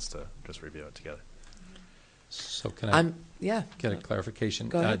make sense to just review it together. So can I get a Go clarification?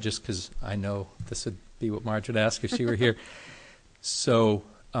 Go ahead. Just because I know this would be what Marge would ask if she were here. So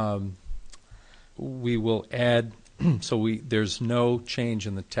we will add, there's no change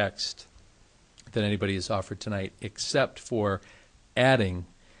in the text that anybody has offered tonight, except for adding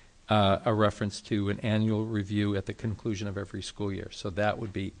a reference to an annual review at the conclusion of every school year. So that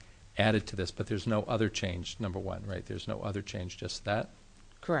would be added to this, but there's no other change, number one, right? There's no other change, just that?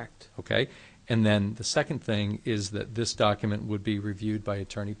 Correct. Okay. And then the second thing is that this document would be reviewed by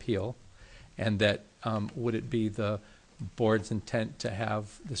Attorney Peel, and that would it be the board's intent to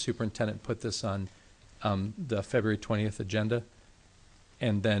have the superintendent put this on the February 20th agenda,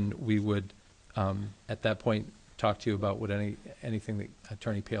 and then we would at that point talk to you about what anything that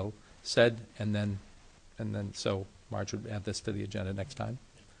Attorney Peel said, and then so Marge would add this to the agenda next time.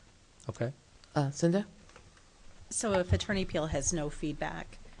 Okay. Cinda? So if Attorney Peel has no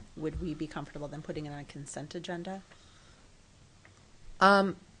feedback, would we be comfortable then putting it on a consent agenda?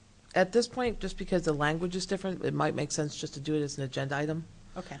 At this point, just because the language is different, it might make sense just to do it as an agenda item.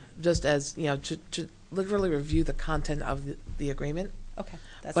 Okay. Just as, to literally review the content of the agreement. Okay,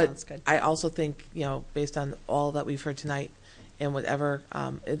 that But sounds good. I also think, based on all that we've heard tonight and whatever,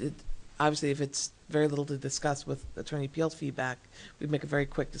 obviously if it's very little to discuss with Attorney Peel's feedback, we'd make a very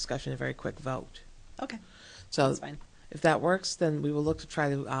quick discussion, a very quick vote. Okay, So that's fine. if that works, then we will look to try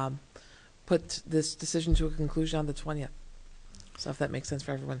to put this decision to a conclusion on the 20th. So if that makes sense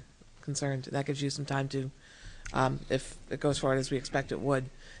for everyone concerned, that gives you some time to, if it goes forward as we expect it would,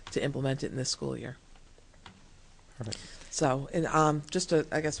 to implement it in this school year. Perfect. So, and just a,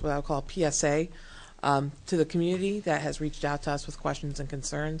 I guess what I'll call a PSA to the community that has reached out to us with questions and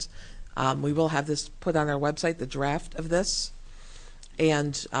concerns. We will have this put on our website, the draft of this.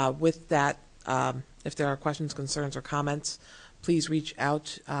 And with that, if there are questions, concerns, or comments, please reach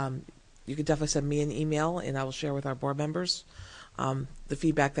out. You can definitely send me an email, and I will share with our board members the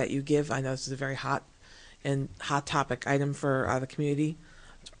feedback that you give. I know this is a very hot topic item for the community.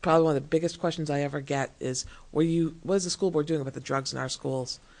 It's probably one of the biggest questions I ever get is, what is the school board doing about the drugs in our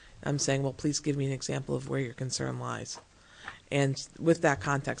schools? And I'm saying, well, please give me an example of where your concern lies. And with that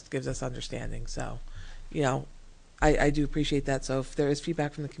context, it gives us understanding. So, you know, I do appreciate that. So if there is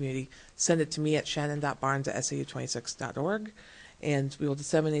feedback from the community, send it to me at shannon.barnes@sau26.org, and we will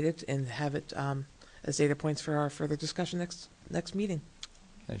disseminate it and have it as data points for our further discussion next meeting.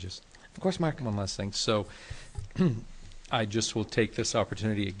 Of course, Mark. One last thing. So I just will take this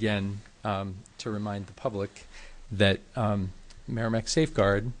opportunity again to remind the public that Merrimack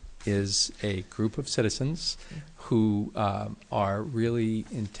Safeguard is a group of citizens who are really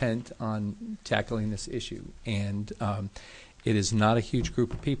intent on tackling this issue. And it is not a huge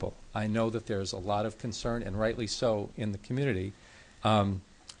group of people. I know that there's a lot of concern, and rightly so, in the community. And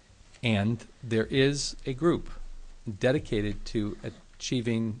there is a group dedicated to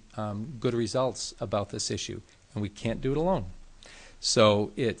achieving good results about this issue, and we can't do it alone.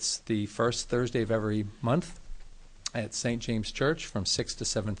 So it's the first Thursday of every month at St. James Church from 6 to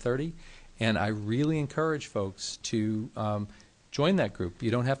 7:30, and I really encourage folks to join that group.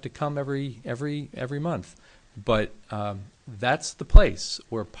 You don't have to come every month, but that's the place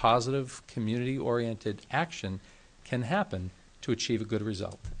where positive, community-oriented action can happen to achieve a good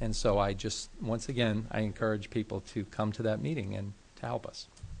result. And so I just, once again, I encourage people to come to that meeting and to help us.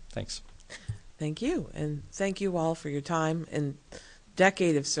 Thanks. Thank you. And thank you all for your time and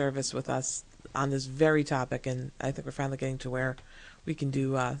decade of service with us on this very topic. And I think we're finally getting to where we can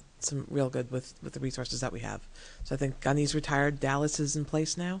do some real good with the resources that we have. So I think Gunny's retired. Dallas is in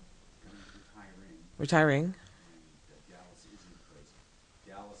place now. Retiring. Dallas is in place.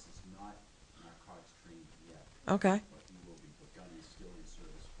 Dallas is not narcotics trained yet. Okay. But he will be. But Gunny is still in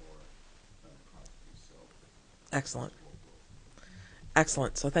service for narcotics. So. Excellent.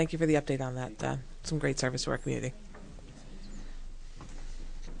 Excellent. So thank you for the update on that. Some great service to our community.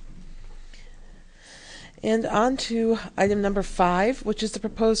 And on to item number 5, which is the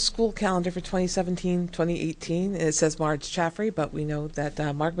proposed school calendar for 2017-2018. And it says Marge Chaffrey, but we know that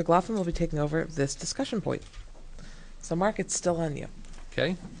Mark McLaughlin will be taking over this discussion point. So Mark, it's still on you.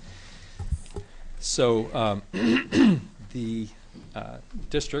 Okay. So the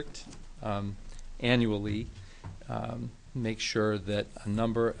district annually makes sure that a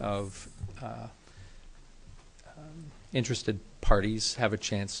number of interested parties have a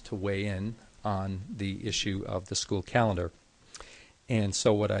chance to weigh in on the issue of the school calendar. And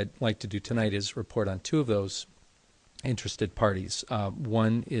so what I'd like to do tonight is report on 2 of those interested parties.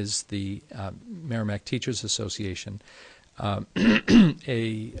 One is the Merrimack Teachers Association.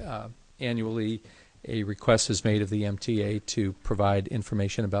 Annually, a request is made of the MTA to provide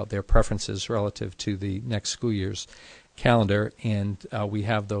information about their preferences relative to the next school year's calendar, and we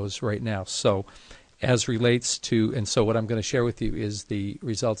have those right now. So as relates to, and so what I'm going to share with you is the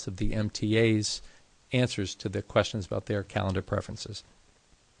results of the MTA's answers to the questions about their calendar preferences.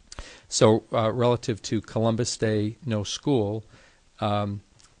 So relative to Columbus Day, no school,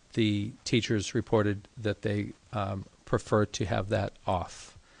 the teachers reported that they prefer to have that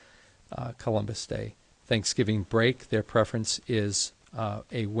off, Columbus Day. Thanksgiving break, their preference is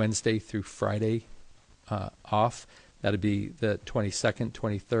a Wednesday through Friday off. That would be the 22nd,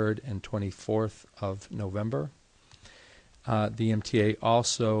 23rd, and 24th of November. The MTA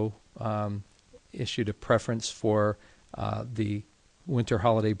also issued a preference for the winter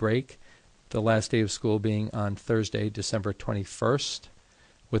holiday break, the last day of school being on Thursday, December 21st,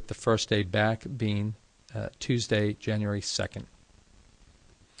 with the first day back being Tuesday, January 2nd.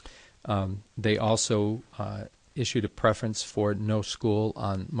 They also issued a preference for no school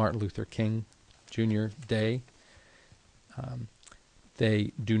on Martin Luther King Jr. Day.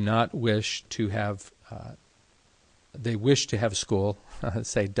 They do not wish to have, they wish to have school,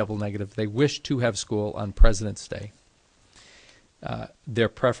 say double negative, they wish to have school on President's Day. Their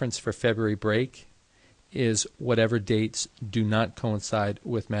preference for February break is whatever dates do not coincide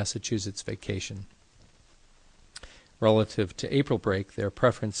with Massachusetts vacation. Relative to April break, their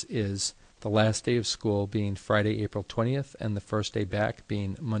preference is the last day of school being Friday, April 20th, and the first day back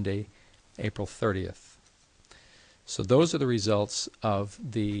being Monday, April 30th. So those are the results of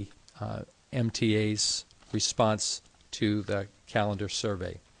the MTA's response to the calendar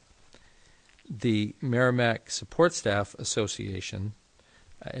survey. The Merrimack Support Staff Association,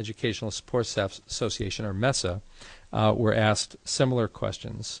 Educational Support Staff Association, or MESA, were asked similar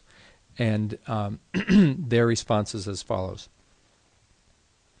questions, and their responses as follows.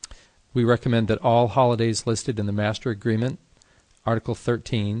 We recommend that all holidays listed in the Master Agreement, Article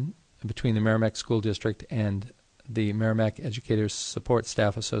 13, between the Merrimack School District and the Merrimack Educators Support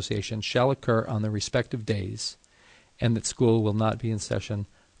Staff Association shall occur on the respective days, and that school will not be in session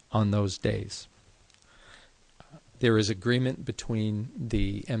on those days. There is agreement between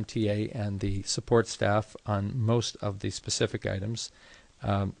the MTA and the support staff on most of the specific items.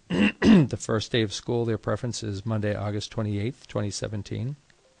 The first day of school, their preference is Monday, August 28th, 2017.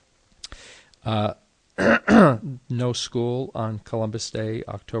 No school on Columbus Day,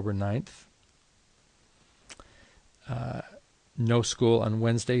 October 9th. No school on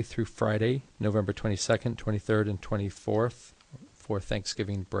Wednesday through Friday, November 22nd, 23rd, and 24th for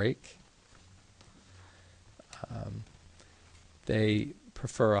Thanksgiving break. They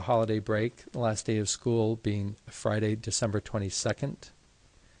prefer a holiday break, the last day of school being Friday, December 22nd,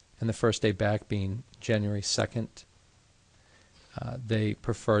 and the first day back being January 2nd. They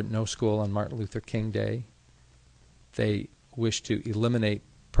prefer no school on Martin Luther King Day. They wish to eliminate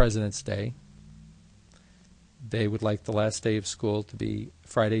President's Day. They would like the last day of school to be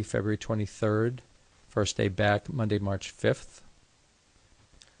Friday, February 23rd, first day back Monday, March 5th.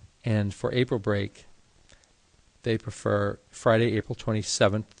 And for April break, they prefer Friday, April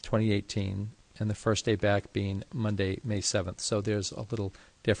 27th, 2018, and the first day back being Monday, May 7th. So there's a little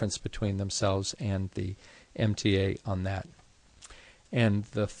difference between themselves and the MTA on that. And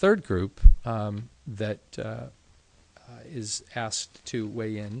the third group that is asked to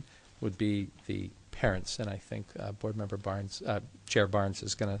weigh in would be the parents, and I think Board Member Barnes, Chair Barnes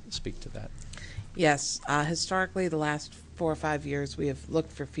is going to speak to that. Yes, historically, the last 4 or 5 years, we have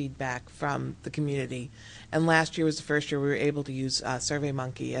looked for feedback from the community, and last year was the first year we were able to use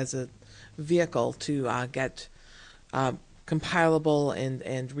SurveyMonkey as a vehicle to get compilable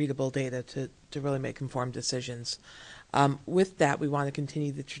and readable data to really make informed decisions. With that, we want to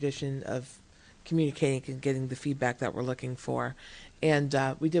continue the tradition of communicating and getting the feedback that we're looking for. And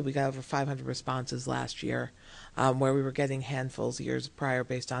we did. We got over 500 responses last year, where we were getting handfuls years prior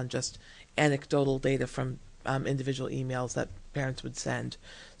based on just anecdotal data from individual emails that parents would send.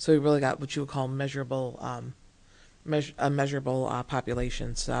 So we really got what you would call measurable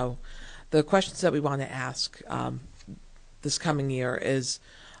population. So the questions that we want to ask this coming year is,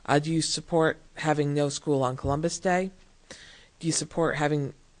 do you support having no school on Columbus Day? Do you support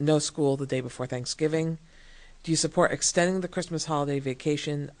having no school the day before Thanksgiving? Do you support extending the Christmas holiday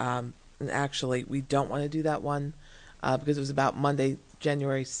vacation? And actually, we don't want to do that one because it was about Monday,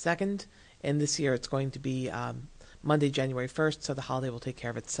 January 2nd, and this year it's going to be Monday, January 1st, so the holiday will take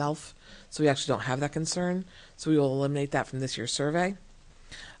care of itself. So we actually don't have that concern. So we will eliminate that from this year's survey.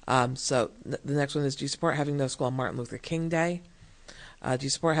 So the next one is, do you support having no school on Martin Luther King Day? Do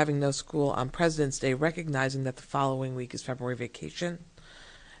you support having no school on President's Day, recognizing that the following week is February vacation?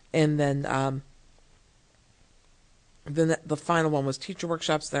 And then the final one was teacher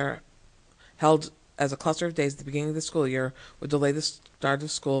workshops that are held as a cluster of days at the beginning of the school year would delay the start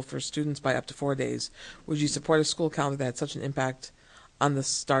of school for students by up to 4 days. Would you support a school calendar that had such an impact on the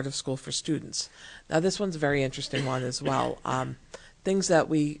start of school for students? Now, this one's a very interesting one as well. Things that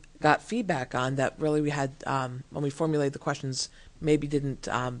we got feedback on that really we had, when we formulated the questions, maybe didn't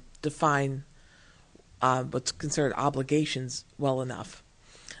define what's considered obligations well enough.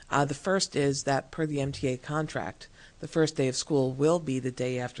 The first is that per the MTA contract, the first day of school will be the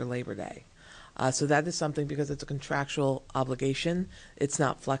day after Labor Day. So that is something, because it's a contractual obligation, it's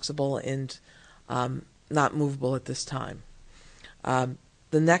not flexible and not movable at this time. The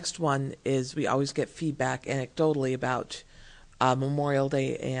next one is we always get feedback anecdotally about Memorial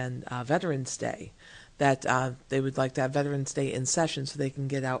Day and Veterans Day, that they would like to have Veterans Day in session so they can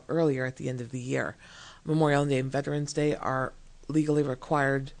get out earlier at the end of the year. Memorial Day and Veterans Day are legally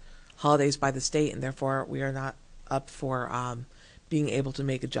required holidays by the state, and therefore we are not up for being able to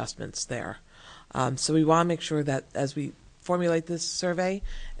make adjustments there. So we want to make sure that as we formulate this survey,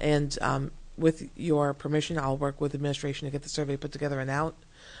 and with your permission, I'll work with administration to get the survey put together and out.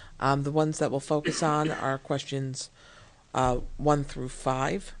 The ones that we'll focus on are questions 1 through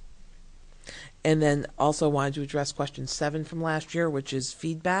 5. And then also wanted to address question 7 from last year, which is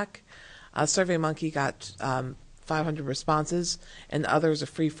feedback. SurveyMonkey got 500 responses, and others a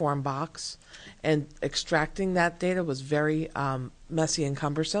free-form box. And extracting that data was very messy and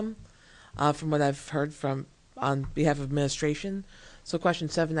cumbersome. from what I've heard from on behalf of administration. So question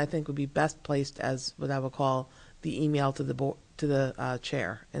 7, I think, would be best placed as what I would call the email to the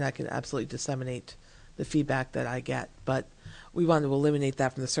chair, and I can absolutely disseminate the feedback that I get. But we want to eliminate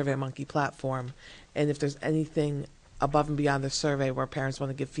that from the SurveyMonkey platform. And if there's anything above and beyond the survey where parents want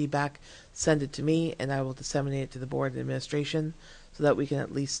to give feedback, send it to me, and I will disseminate it to the board and administration so that we can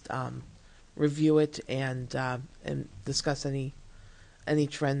at least review it and discuss any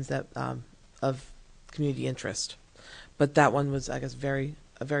trends that of community interest. But that one was, I guess, a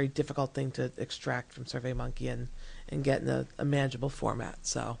very difficult thing to extract from SurveyMonkey and get in a manageable format.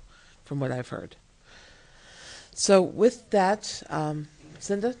 So, from what I've heard. So with that,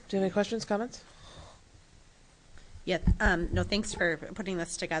 Cinda, do you have any questions, comments? Yeah, no, thanks for putting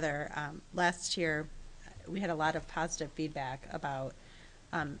this together. Last year, we had a lot of positive feedback about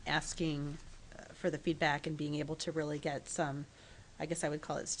asking for the feedback and being able to really get some, I guess I would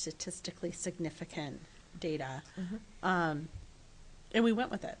call it statistically significant data. And we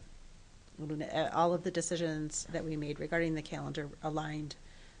went with it. All of the decisions that we made regarding the calendar aligned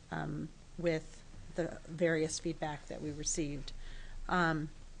with the various feedback that we received.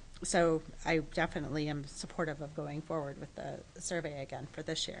 So I definitely am supportive of going forward with the survey again for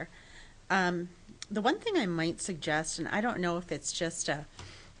this year. The one thing I might suggest, and I don't know if it's just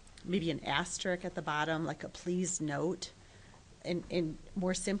maybe an asterisk at the bottom, like a please note, and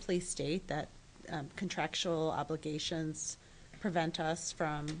more simply state that contractual obligations prevent us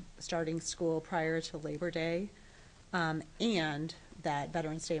from starting school prior to Labor Day, and that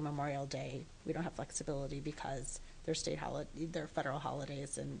Veterans Day and Memorial Day, we don't have flexibility because they're federal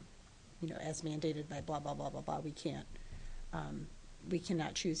holidays, and as mandated by blah blah blah blah blah, we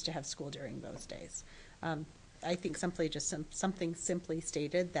cannot choose to have school during those days. I think simply just something simply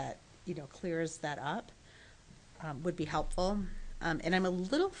stated that clears that up would be helpful. And I'm a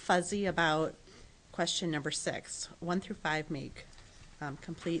little fuzzy about question number 6. 1 through 5 make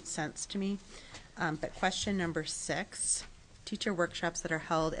complete sense to me, but question number 6. Teacher workshops that are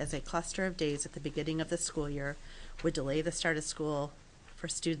held as a cluster of days at the beginning of the school year would delay the start of school for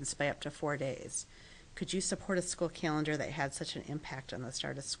students by up to 4 days. Could you support a school calendar that had such an impact on the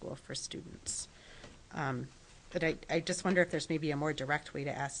start of school for students? But I just wonder if there's maybe a more direct way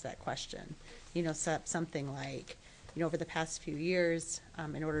to ask that question. Something like, over the past few years,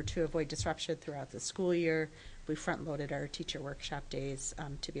 in order to avoid disruption throughout the school year, we front-loaded our teacher workshop days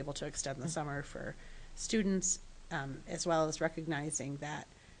to be able to extend the summer for students, as well as recognizing that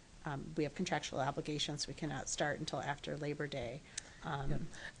we have contractual obligations. We cannot start until after Labor Day. And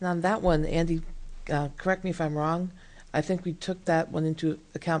on that one, Andy, correct me if I'm wrong, I think we took that one into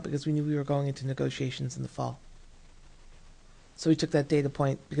account because we knew we were going into negotiations in the fall. So we took that data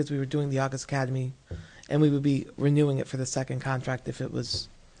point because we were doing the August Academy, and we would be renewing it for the second contract if it was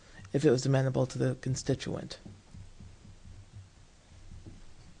amenable to the constituent.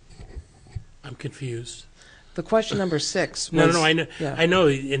 I'm confused. The question number 6 was... No, I know. Yeah. I know,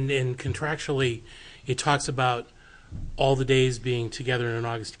 and contractually, it talks about all the days being together in an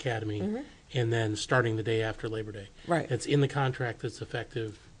August Academy, and then starting the day after Labor Day. Right. It's in the contract that's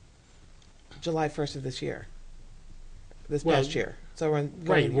effective July 1st of this year. This past year. So we're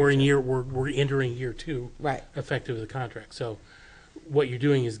entering year 2. Right. Effective of the contract. So what you're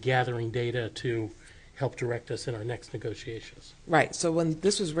doing is gathering data to help direct us in our next negotiations. Right. So when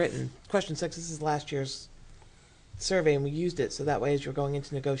this was written, question 6, this is last year's survey, and we used it so that way as you're going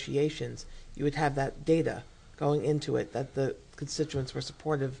into negotiations, you would have that data going into it that the constituents were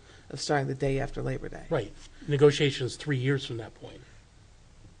supportive of starting the day after Labor Day. Right. Negotiations 3 years from that point.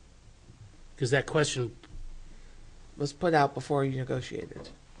 Because that question was put out before you negotiated.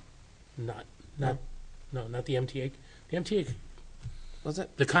 Not the MTA. The MTA was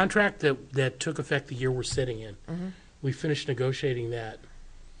it? The contract that took effect the year we're sitting in. We finished negotiating that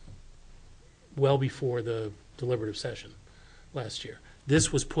well before the deliberative session last year.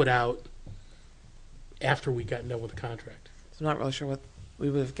 This was put out after we got done with the contract. So I'm not really sure what we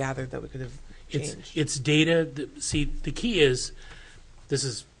would have gathered that we could have changed. It's data. See, the key is, this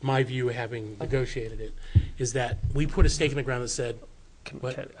is my view having negotiated it, is that we put a stake in the ground that said,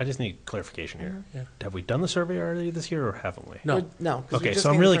 I just need clarification here. Yeah. Have we done the survey already this year, or haven't we? No. No. Okay, so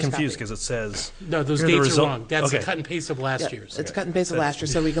I'm really confused because it says... No, those dates are wrong. That's a cut and paste of last year's. It's cut and paste of last year,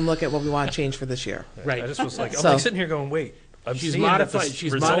 so we can look at what we want to change for this year. Right. I just was like, I'm sitting here going, wait, I'm seeing that the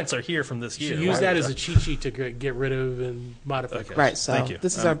results are here from this year. She used that as a cheat sheet to get rid of and modify. Okay. Right, so Thank you.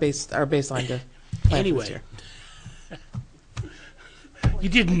 This is our baseline to plan anyway. for this year. You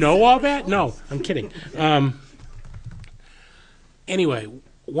didn't know all that? No, I'm kidding. Anyway,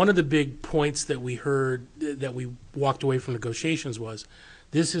 one of the big points that we heard, that we walked away from negotiations, was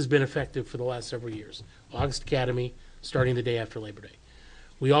This has been effective for the last several years. August Academy, starting the day after Labor Day.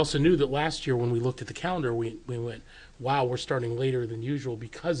 We also knew that last year when we looked at the calendar, we went, wow, we're starting later than usual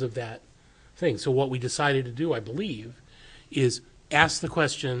because of that thing. So what we decided to do, I believe, is ask the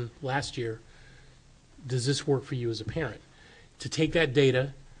question last year, does this work for you as a parent? To take that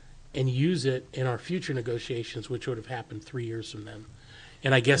data and use it in our future negotiations, which would have happened 3 years from then.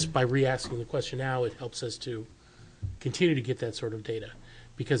 And I guess by re-asking the question now, it helps us to continue to get that sort of data.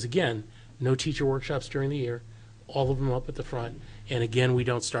 Because again, no teacher workshops during the year, all of them up at the front, and again, we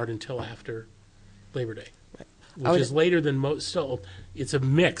don't start until after Labor Day, which is later than most. Still, it's a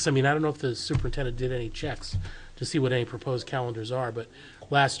mix. I mean, I don't know if the superintendent did any checks to see what any proposed calendars are, but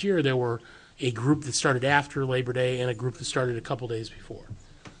last year there were a group that started after Labor Day and a group that started a couple days before.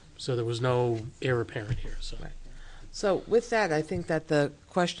 So there was no heir apparent here. So. Right. So with that, I think that the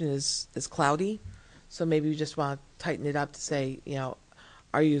question is cloudy. So maybe we just want to tighten it up to say,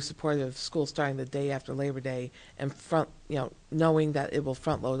 are you supportive of school starting the day after Labor Day and knowing that it will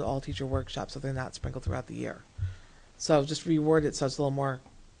front load all teacher workshops so they're not sprinkled throughout the year? So just reword it so it's a little more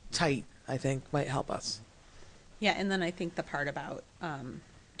tight, I think, might help us. Yeah, and then I think the part about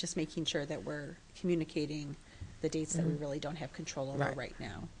just making sure that we're communicating the dates that we really don't have control over right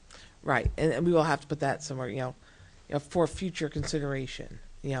now. Right, and we will have to put that somewhere, for future consideration,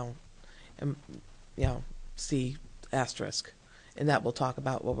 and see asterisk, and that will talk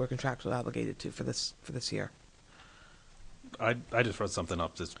about what we're contractually obligated to for this year. I just wrote something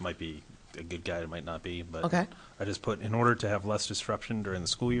up. This might be a good guide, it might not be, but okay. I just put, in order to have less disruption during the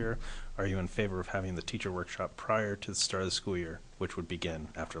school year, are you in favor of having the teacher workshop prior to the start of the school year, which would begin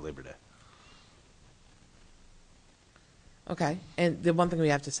after Labor Day? Okay, and the one thing we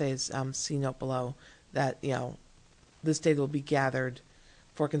have to say is, see note below, that, this data will be gathered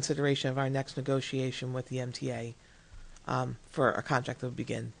for consideration of our next negotiation with the MTA for a contract that will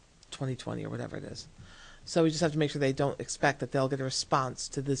begin 2020 or whatever it is. So we just have to make sure they don't expect that they'll get a response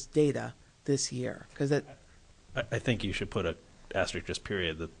to this data this year, because I think you should put a asterisk just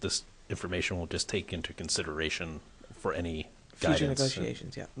period that this information will just take into consideration for any future guidance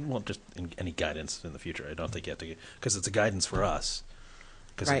negotiations. Well, just any guidance in the future. I don't think you have to, because it's a guidance for us,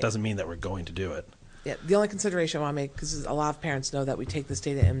 because Right. it doesn't mean that we're going to do it. Yeah, the only consideration I want to make, because a lot of parents know that we take this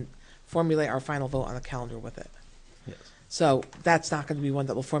data and formulate our final vote on the calendar with it. Yes. So that's not going to be one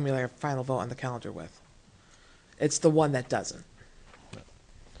that we'll formulate our final vote on the calendar with. It's the one that doesn't.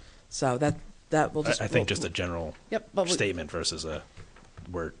 So that will just. I think just a general but statement versus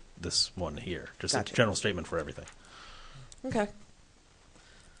this one here. Just Gotcha. a general statement for everything. Okay.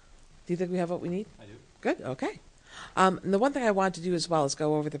 Do you think we have what we need? I do. Good, okay. And the one thing I wanted to do as well is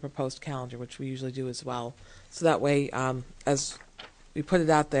go over the proposed calendar, which we usually do as well. So that way, as we put it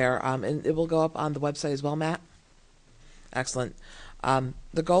out there, and it will go up on the website as well, Matt? Excellent.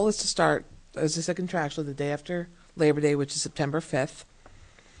 The goal is to start, as I said, contractually, the day after Labor Day, which is September 5th.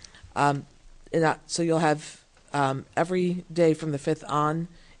 So you'll have every day from the 5th on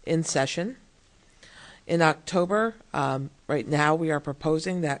in session. In October, right now we are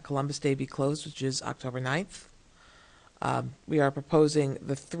proposing that Columbus Day be closed, which is October 9th. We are proposing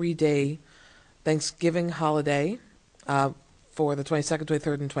the 3-day Thanksgiving holiday for the 22nd,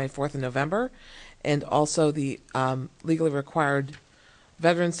 23rd, and 24th of November. And also the legally required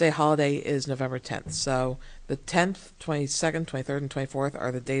Veterans Day holiday is November 10th. So the 10th, 22nd, 23rd, and 24th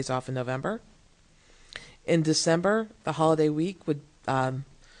are the days off in November. In December, the holiday week would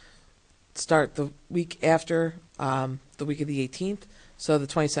start the week after the week of the 18th. So the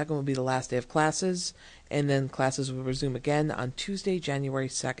 22nd will be the last day of classes, and then classes will resume again on Tuesday, January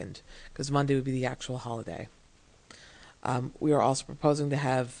 2nd, because Monday would be the actual holiday. We are also proposing to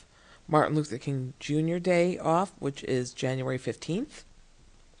have Martin Luther King Jr. Day off, which is January 15th.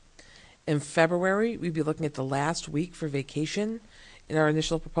 In February, we'd be looking at the last week for vacation in our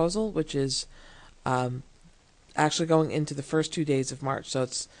initial proposal, which is actually going into the first 2 days of March. So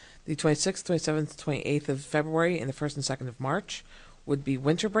it's the 26th, 27th, 28th of February, and the 1st and 2nd of March would be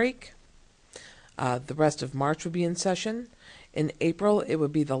winter break. The rest of March would be in session. In April, it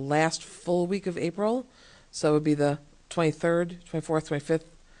would be the last full week of April. So it would be the 23rd, 24th, 25th,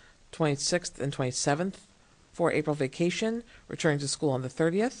 26th, and 27th for April vacation, returning to school on the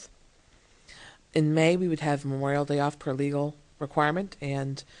 30th. In May, we would have Memorial Day off per legal requirement,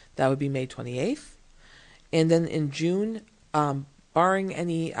 and that would be May 28th. And then in June, barring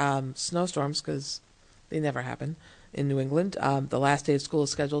any snowstorms, because they never happen in New England, the last day of school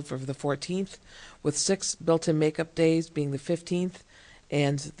is scheduled for the 14th, with 6 built-in makeup days being the 15th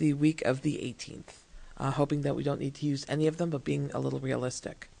and the week of the 18th. Hoping that we don't need to use any of them, but being a little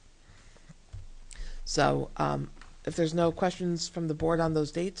realistic. So if there's no questions from the board on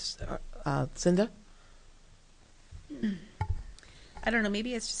those dates, Cinda? I don't know,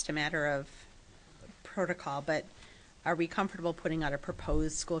 maybe it's just a matter of protocol, but are we comfortable putting out a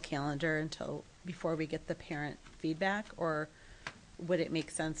proposed school calendar until, before we get the parent feedback? Or would it make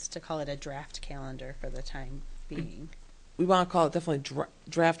sense to call it a draft calendar for the time being? We want to call it definitely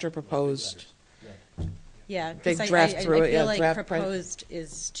draft or proposed. Yeah, Big because draft I through it, feel yeah, like draft proposed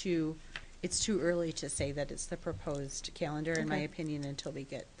is it's too early to say that it's the proposed calendar, in my Okay. opinion, until we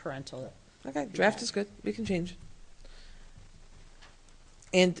get parental. Okay, draft is good. We can change.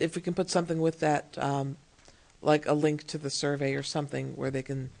 And if we can put something with that, like a link to the survey or something where they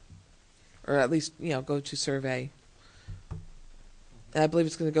can, or at least, go to survey. And I believe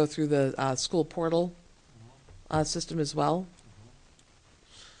it's going to go through the school portal system as well.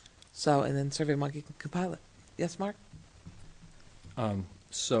 So, and then SurveyMonkey can compile it. Yes, Mark?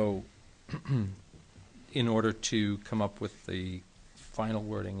 So, in order to come up with the final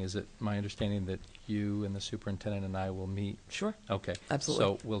wording, is it my understanding that you and the superintendent and I will meet? Sure. Okay. Absolutely.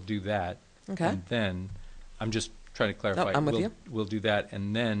 So we'll do that. Okay. And then, I'm just trying to clarify. No, I'm with We'll- you. We'll do that,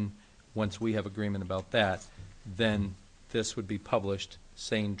 and then, once we have agreement about that, then this would be published,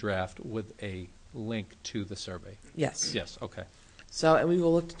 same draft, with a link to the survey. Yes. Yes, okay. So, and we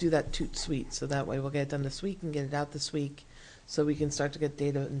will look to do that toot sweet, so that way we'll get it done this week and get it out this week, so we can start to get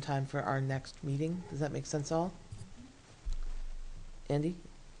data in time for our next meeting. Does that make sense all? Andy?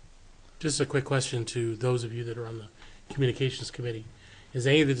 Just a quick question to those of you that are on the communications committee. Has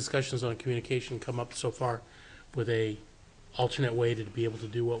any of the discussions on communication come up so far with a alternate way to be able to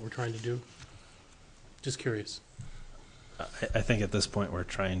do what we're trying to do? Just curious. I think at this point we're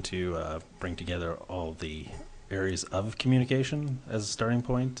trying to bring together all the areas of communication as a starting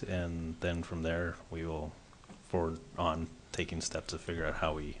point, and then from there we will forward on taking steps to figure out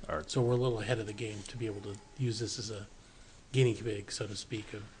how we are. So we're a little ahead of the game to be able to use this as a guinea pig, so to speak.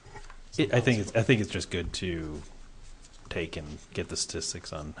 I think it's just good to take and get the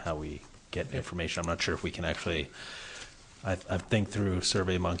statistics on how we get information. I'm not sure if we can actually. I think through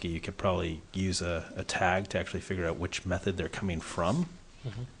SurveyMonkey you could probably use a tag to actually figure out which method they're coming from.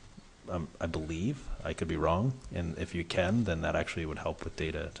 I believe. I could be wrong. And if you can, then that actually would help with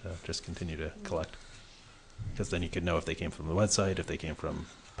data to just continue to collect. Because then you could know if they came from the website, if they came from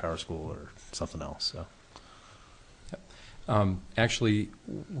PowerSchool or something else. So. Actually,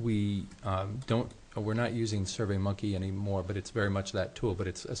 we're not using SurveyMonkey anymore, but it's very much that tool, but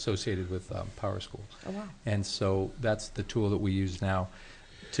it's associated with PowerSchool. Oh, wow. And so that's the tool that we use now.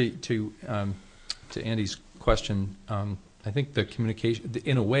 To Andy's question, I think the communication,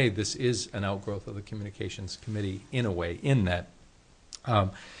 in a way, this is an outgrowth of the communications committee, in a way, in that,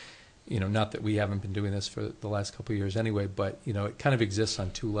 not that we haven't been doing this for the last couple of years anyway, but, it kind of exists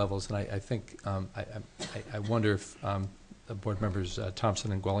on two levels. And I think, I wonder if board members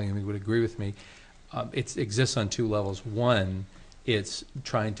Thompson and Guglielmi would agree with me. It exists on two levels. One, it's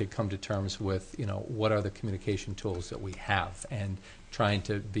trying to come to terms with, what are the communication tools that we have, and trying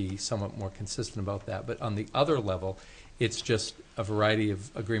to be somewhat more consistent about that. But on the other level, it's just a variety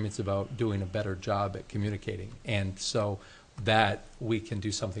of agreements about doing a better job at communicating. And so that we can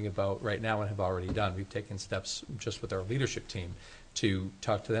do something about right now and have already done. We've taken steps just with our leadership team to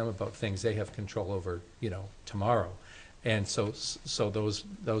talk to them about things they have control over, tomorrow. And so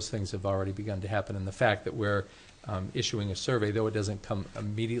those things have already begun to happen. And the fact that we're issuing a survey, though it doesn't come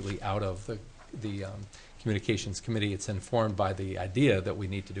immediately out of the communications committee, it's informed by the idea that we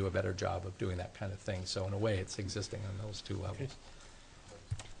need to do a better job of doing that kind of thing. So in a way, it's existing on those two levels.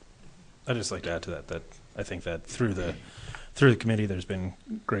 I'd just like to add to that I think that through the committee, there's been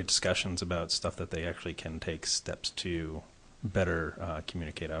great discussions about stuff that they actually can take steps to better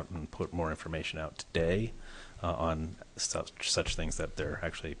communicate out and put more information out today on such things that they're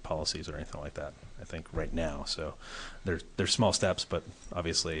actually policies or anything like that. I think right now, so they're small steps, but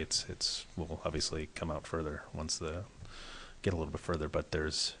obviously it's will obviously come out further once get a little bit further. But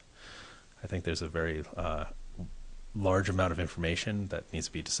I think there's a very large amount of information that needs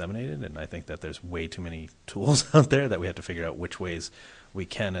to be disseminated, and I think that there's way too many tools out there that we have to figure out which ways we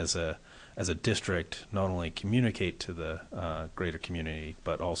can, as a district, not only communicate to the greater community,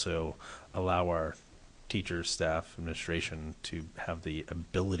 but also allow our teachers, staff, administration to have the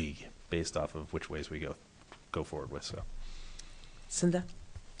ability based off of which ways we go forward with. So, Cinda?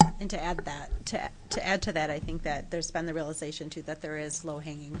 And to add to that, I think that there's been the realization too that there is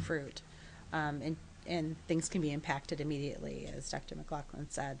low-hanging fruit, and things can be impacted immediately, as Dr. McLaughlin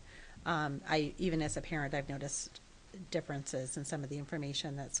said. I even as a parent, I've noticed differences in some of the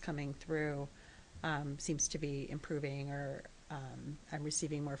information that's coming through. Seems to be improving, or I'm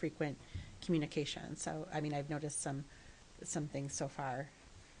receiving more frequent communication. So, I mean, I've noticed some things so far.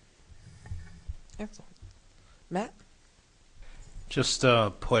 Excellent. Matt? Just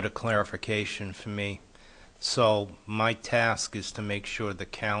a point of clarification for me. So my task is to make sure the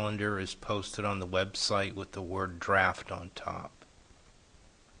calendar is posted on the website with the word draft on top.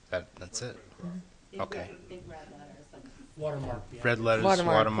 That's it? Okay. Watermark. Red letters,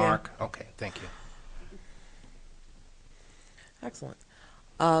 watermark. Yeah. Okay, thank you. Excellent.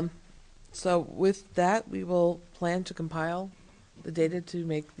 So with that, we will plan to compile the data to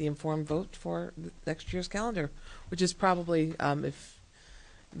make the informed vote for next year's calendar, which is probably, if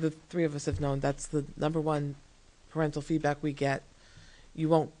the three of us have known, that's the number one parental feedback we get. You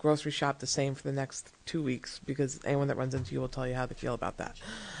won't grocery shop the same for the next 2 weeks because anyone that runs into you will tell you how they feel about that.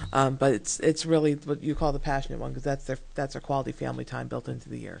 But it's really what you call the passionate one because that's their quality family time built into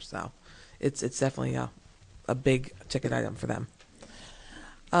the year. So it's definitely a big ticket item for them.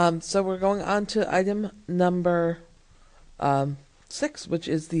 So we're going on to item number 6, which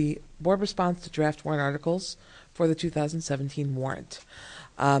is the board response to draft warrant articles for the 2017 warrant.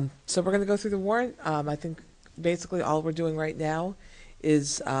 So we're going to go through the warrant. I think basically all we're doing right now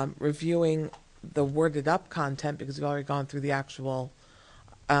is reviewing the worded up content because we've already gone through the actual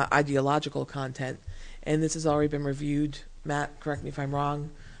ideological content. And this has already been reviewed. Matt, correct me if I'm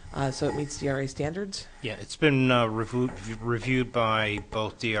wrong. So it meets DRA standards? Yeah, it's been reviewed by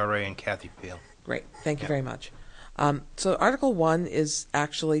both DRA and Kathy Peel. Great. Thank you very much. So Article 1 is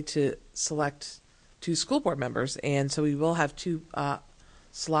actually to select 2 school board members, and so we will have 2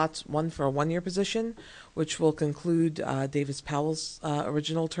 slots, one for a 1-year position, which will conclude Davis Powell's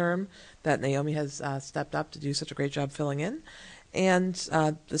original term that Naomi has stepped up to do such a great job filling in. And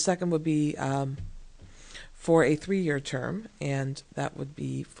the second would be for a 3-year term, and that would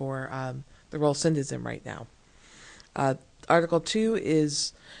be for the role Cinda's in right now. Article 2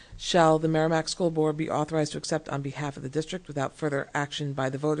 is, shall the Merrimack School Board be authorized to accept on behalf of the district without further action by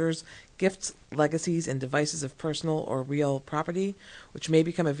the voters gifts, legacies, and devices of personal or real property which may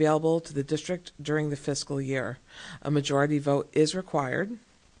become available to the district during the fiscal year. A majority vote is required.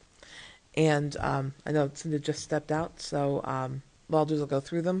 And I know Cinda just stepped out, so what I'll do is I'll go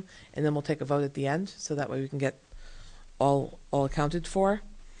through them, and then we'll take a vote at the end, so that way we can get all accounted for.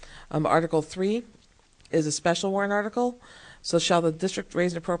 Article 3 is a special warrant article. So shall the district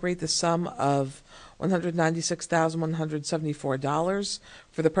raise and appropriate the sum of $196,174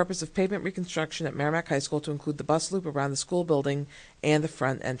 for the purpose of pavement reconstruction at Merrimack High School to include the bus loop around the school building and the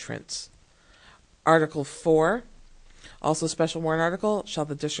front entrance. Article 4, also a special warrant article, shall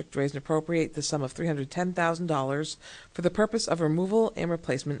the district raise and appropriate the sum of $310,000 for the purpose of removal and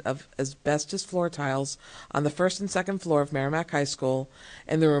replacement of asbestos floor tiles on the first and second floor of Merrimack High School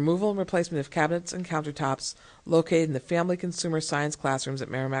and the removal and replacement of cabinets and countertops located in the family consumer science classrooms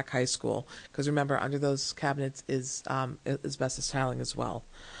at Merrimack High School. Because remember, under those cabinets is asbestos tiling as well.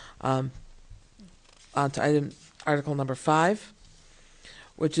 On to Article number 5,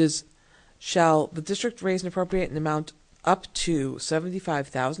 which is, shall the district raise and appropriate an amount up to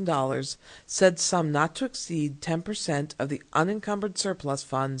 $75,000, said sum not to exceed 10% of the unencumbered surplus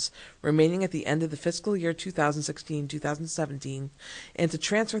funds remaining at the end of the fiscal year 2016-2017, and to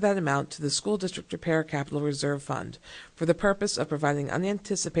transfer that amount to the School District Repair Capital Reserve Fund for the purpose of providing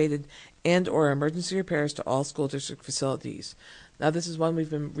unanticipated and or emergency repairs to all school district facilities. Now, this is one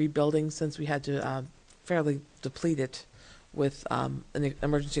we've been rebuilding since we had to fairly deplete it with an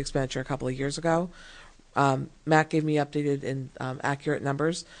emergency expenditure a couple of years ago. Matt gave me updated and accurate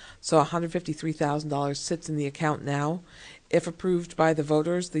numbers. So $153,000 sits in the account now. If approved by the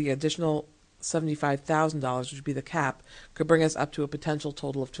voters, the additional $75,000, which would be the cap, could bring us up to a potential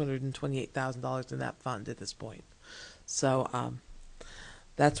total of $228,000 in that fund at this point. So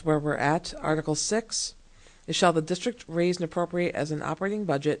that's where we're at. Article 6. Shall the district raise and appropriate as an operating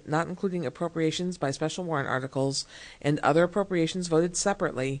budget, not including appropriations by special warrant articles and other appropriations voted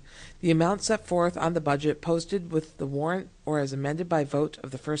separately, the amount set forth on the budget posted with the warrant or as amended by vote of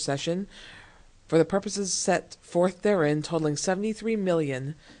the first session for the purposes set forth therein, totaling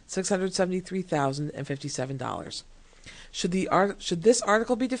 $73,673,057. Should this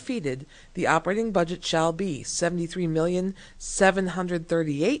article be defeated, the operating budget shall be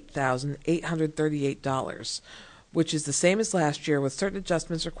 $73,738,838, which is the same as last year, with certain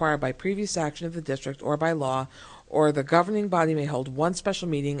adjustments required by previous action of the district or by law, or the governing body may hold one special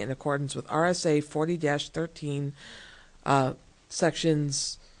meeting in accordance with RSA 40-13,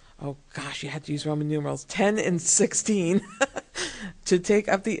 sections, oh gosh, you had to use Roman numerals, 10 and 16, to take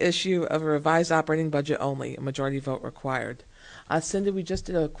up the issue of a revised operating budget only, a majority vote required. Cinda, we just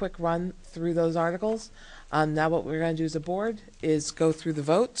did a quick run through those articles. Now what we're going to do as a board is go through the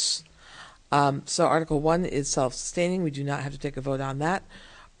votes. So Article 1 is self-sustaining. We do not have to take a vote on that.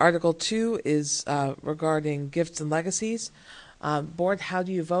 Article 2 is regarding gifts and legacies. Board, how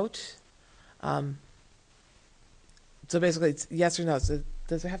do you vote? So basically, it's yes or no. So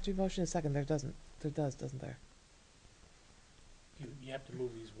does there have to be a motion in a second? There doesn't. There does, doesn't there? You have to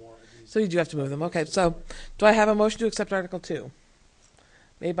move these warrants. So you do have to move them. Okay, so do I have a motion to accept Article 2?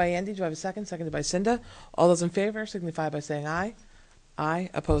 Made by Andy. Do I have a second? Seconded by Cinda. All those in favor signify by saying aye. Aye.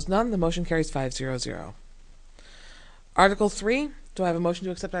 Opposed, none. The motion carries 5-0-0. Article 3. Do I have a motion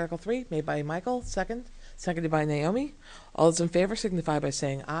to accept Article 3? Made by Michael. Second. Seconded by Naomi. All those in favor signify by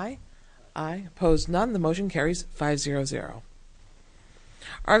saying aye. Aye. Opposed, none. The motion carries 5-0-0.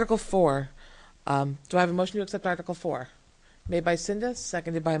 Article 4. Do I have a motion to accept Article 4? Made by Cinda.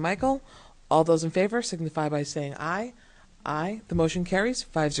 Seconded by Michael. All those in favor signify by saying aye. Aye. The motion carries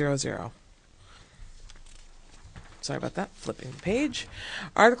 5-0-0. Sorry about that. Flipping the page.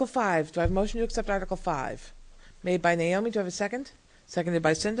 Article 5. Do I have a motion to accept Article 5? Made by Naomi. Do I have a second? Seconded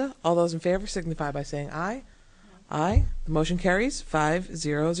by Cinda. All those in favor signify by saying aye. Aye. The motion carries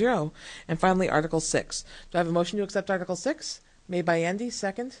 5-0-0. And finally, Article 6. Do I have a motion to accept Article 6? Made by Andy.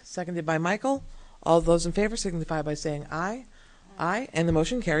 Second. Seconded by Michael. All those in favor signify by saying aye. Aye. And the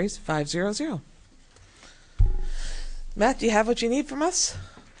motion carries 5-0-0. Matt, do you have what you need from us?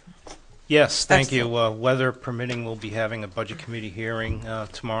 Yes, thank you. Weather permitting, we'll be having a budget committee hearing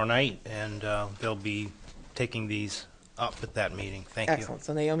tomorrow night, and they'll be taking these up at that meeting. Thank you. Excellent.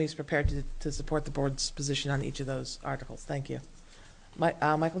 So Naomi's prepared to support the board's position on each of those articles. Thank you.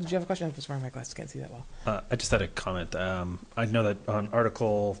 Michael, did you have a question? I'm just wearing my glasses. Can't see that well. I just had a comment. I know that on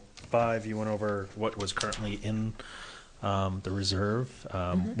Article 5, you went over what was currently in the reserve.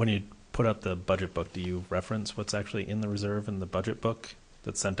 When you put out the budget book, do you reference what's actually in the reserve in the budget book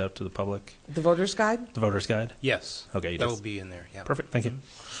that's sent out to the public? The voter's guide? The voter's guide? Yes. Okay. That will be in there, yeah. Perfect. Thank you.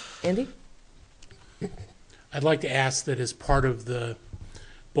 Andy? I'd like to ask that as part of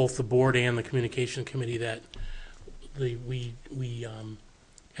both the board and the communication committee that we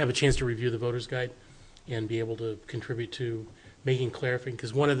have a chance to review the voter's guide and be able to contribute to making clarifying,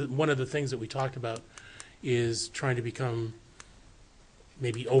 because one of the things that we talked about is trying to become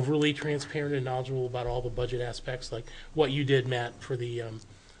maybe overly transparent and knowledgeable about all the budget aspects, like what you did, Matt, for the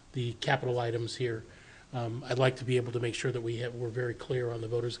capital items here. I'd like to be able to make sure that we're very clear on the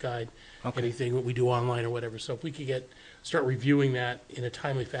voter's guide, anything that we do online or whatever. So if we could start reviewing that in a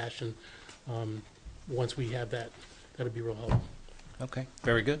timely fashion, once we have that, that'd be real helpful. Okay,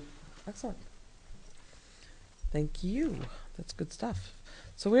 very good. Excellent. Thank you. That's good stuff.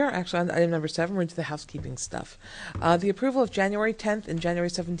 So we are actually on item number 7. We're into the housekeeping stuff. The approval of January 10th and January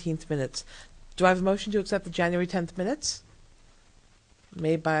 17th minutes. Do I have a motion to accept the January 10th minutes?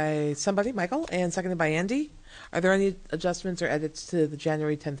 Made by somebody, Michael, and seconded by Andy. Are there any adjustments or edits to the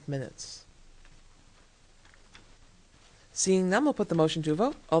January 10th minutes? Seeing none, we'll put the motion to a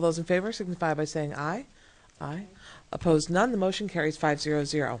vote. All those in favor signify by saying aye. Aye. Opposed, none. The motion carries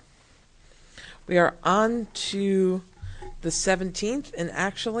 5-0-0. We are on to the 17th, and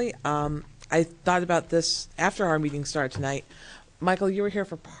actually, I thought about this after our meeting started tonight. Michael, you were here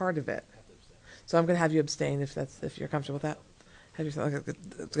for part of it, so I'm going to have you abstain if you're comfortable with that. I was going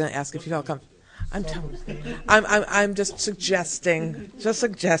to ask if you felt comfortable. I'm just suggesting.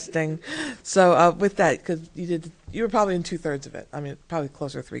 So with that, because you were probably in 2/3 of it. I mean, probably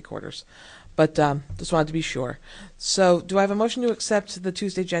closer to 3/4. But just wanted to be sure. So do I have a motion to accept the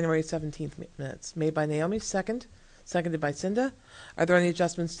Tuesday, January 17th minutes? Made by Naomi, seconded by Cinda. Are there any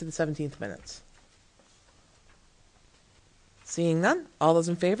adjustments to the 17th minutes? Seeing none, all those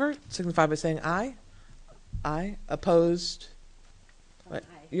in favor signify by saying aye. Aye. Opposed? What?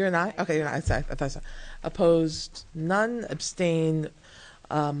 You're an aye? Okay, you're an aye. I thought so. Opposed? None. Abstain?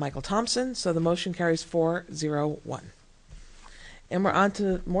 Michael Thompson. So the motion carries 4-0-1. And we're on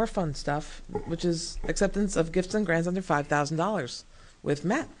to more fun stuff, which is acceptance of gifts and grants under $5,000 with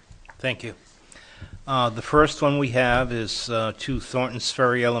Matt. Thank you. The first one we have is to Thorntons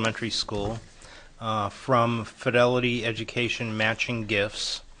Ferry Elementary School from Fidelity Education Matching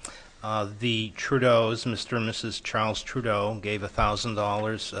Gifts. The Trudeaus, Mr. and Mrs. Charles Trudeau, gave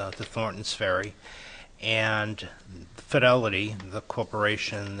 $1,000 to Thorntons Ferry, and Fidelity, the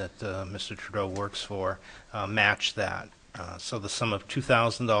corporation that Mr. Trudeau works for, matched that. So the sum of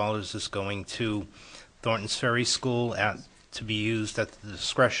 $2,000 is going to Thorntons Ferry School to be used at the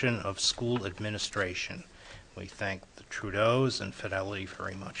discretion of school administration. We thank the Trudeaus and Fidelity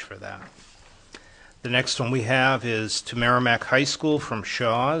very much for that. The next one we have is to Merrimack High School from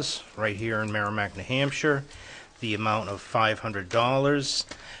Shaw's, right here in Merrimack, New Hampshire, the amount of $500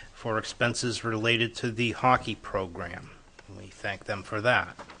 for expenses related to the hockey program. We thank them for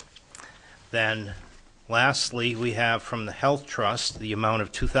that. Then, lastly, we have from the Health Trust the amount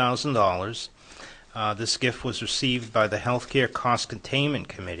of $2,000. This gift was received by the Healthcare Cost Containment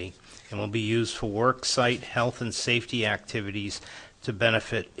Committee and will be used for work site health and safety activities to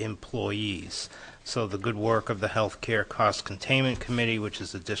benefit employees. So the good work of the Healthcare Cost Containment Committee, which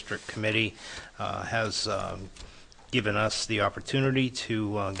is a district committee, has given us the opportunity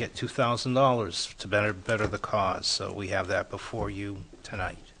to get $2,000 to better the cause. So we have that before you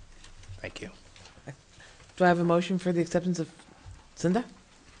tonight. Thank you. Do I have a motion for the acceptance of Cinda?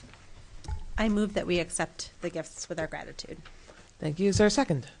 I move that we accept the gifts with our gratitude. Thank you. Is there a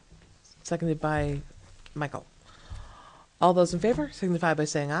second? Seconded by Michael. All those in favor signify by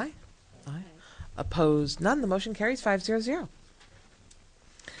saying aye. Aye. Opposed? None. The motion carries 5-0.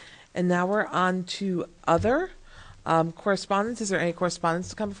 And now we're on to other correspondence. Is there any correspondence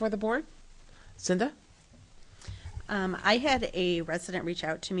to come before the board? Cinda? I had a resident reach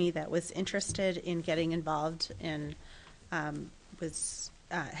out to me that was interested in getting involved and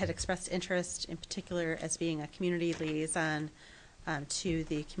had expressed interest in particular as being a community liaison to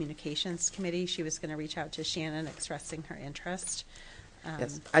the communications committee. She was going to reach out to Shannon expressing her interest.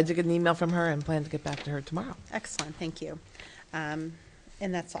 Yes, I did get an email from her and plan to get back to her tomorrow. Excellent, thank you. And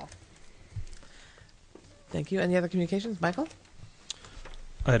that's all. Thank you. Any other communications? Michael?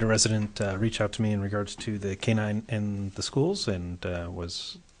 I had a resident reach out to me in regards to the K-9 in the schools and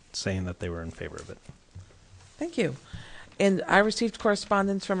was saying that they were in favor of it. Thank you. And I received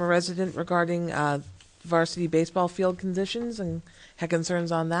correspondence from a resident regarding varsity baseball field conditions and had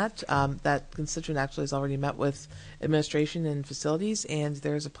concerns on that. That constituent actually has already met with administration and facilities, and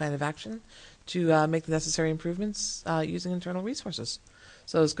there's a plan of action to make the necessary improvements using internal resources.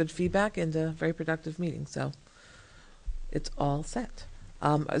 So it was good feedback and a very productive meeting. So it's all set.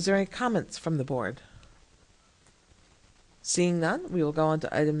 Is there any comments from the board? Seeing none, we will go on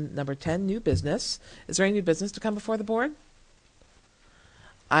to item number 10, new business. Is there any new business to come before the board?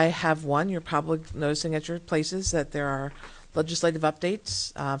 I have one. You're probably noticing at your places that there are legislative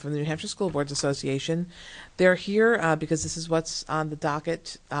updates from the New Hampshire School Boards Association. They're here because this is what's on the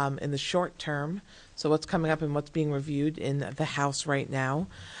docket in the short term, so what's coming up and what's being reviewed in the House right now.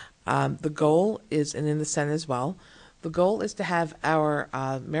 The goal is, and in the Senate as well, the goal is to have our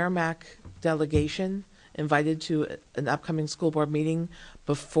Merrimack delegation invited to an upcoming school board meeting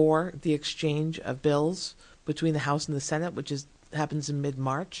before the exchange of bills between the House and the Senate, which happens in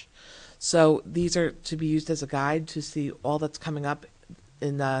mid-March. So these are to be used as a guide to see all that's coming up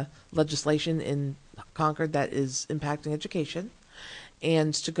in legislation in Concord that is impacting education,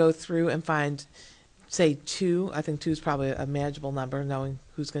 and to go through and find, say, two. I think two is probably a manageable number, knowing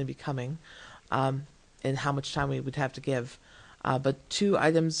who's going to be coming, and how much time we would have to give. But two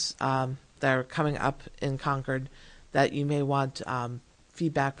items that are coming up in Concord that you may want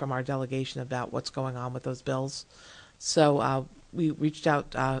feedback from our delegation about what's going on with those bills. So we reached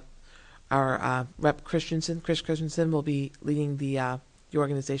out. Our Rep. Chris Christensen will be leading the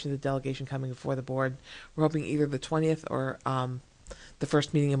organization, the delegation coming before the board. We're hoping either the 20th or the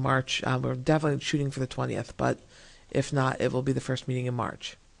first meeting in March. We're definitely shooting for the 20th, but if not, it will be the first meeting in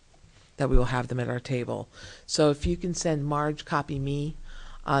March that we will have them at our table. So if you can send Marge, copy me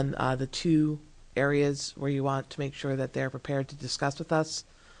on the two areas where you want to make sure that they're prepared to discuss with us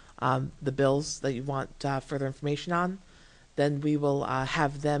the bills that you want further information on, then we will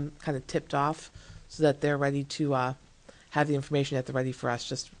have them kind of tipped off so that they're ready to have the information that they're ready for us,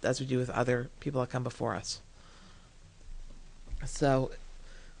 just as we do with other people that come before us. So,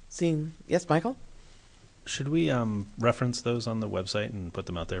 yes, Michael? Should we reference those on the website and put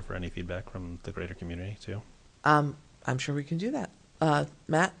them out there for any feedback from the greater community too? I'm sure we can do that.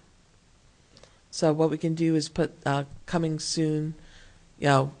 Matt? So what we can do is put coming soon,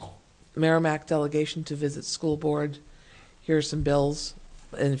 Merrimack delegation to visit school board. Here's some bills,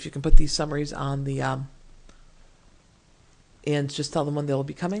 and if you can put these summaries on the and just tell them when they'll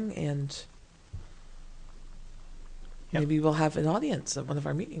be coming, and maybe we'll have an audience at one of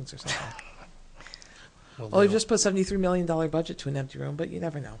our meetings or something. Well, we just put $73 million budget to an empty room, but you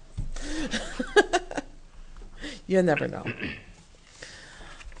never know. You never know.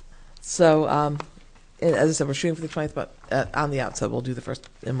 So, as I said, we're shooting for the 20th, but on the outset, we'll do the first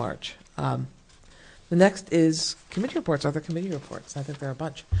in March. The next is committee reports, other committee reports. I think there are a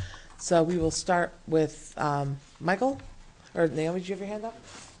bunch. So we will start with Michael, or Naomi, did you have your hand up?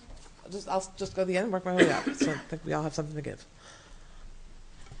 I'll just go to the end and work my way up. So I think we all have something to give.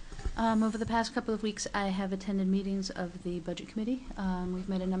 Over the past couple of weeks, I have attended meetings of the Budget Committee. We've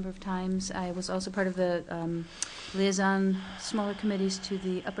met a number of times. I was also part of the liaison smaller committees to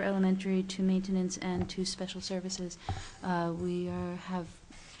the upper elementary, to maintenance, and to special services. We have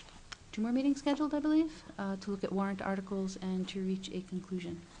 2 more meetings scheduled, I believe, to look at warrant articles and to reach a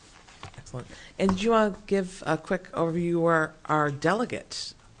conclusion. Excellent. And did you want to give a quick overview of our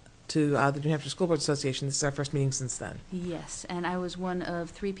delegate to the New Hampshire School Board Association? This is our first meeting since then. Yes, and I was one of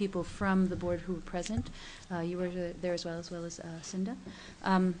 3 people from the board who were present. You were there as well as Cinda.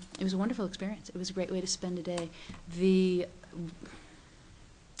 It was a wonderful experience. It was a great way to spend a day.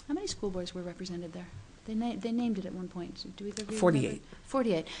 How many school boards were represented there? They named it at one point. Do either of you 48. remember?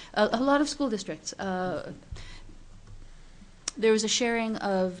 48. A lot of school districts. There was a sharing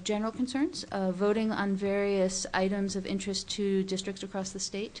of general concerns, voting on various items of interest to districts across the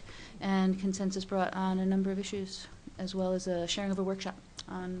state, and consensus brought on a number of issues, as well as a sharing of a workshop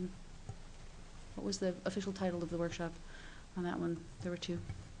on, what was the official title of the workshop on that one? There were 2.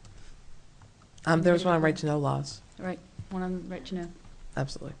 There was one on right to know laws. Right, one on right to know.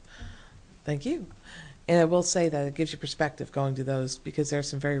 Absolutely. Thank you. And I will say that it gives you perspective going to those, because there are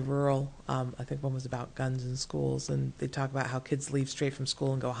some very rural, I think one was about guns in schools, and they talk about how kids leave straight from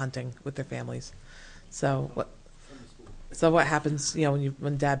school and go hunting with their families. So what happens,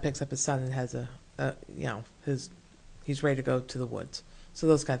 when dad picks up his son and has he's ready to go to the woods. So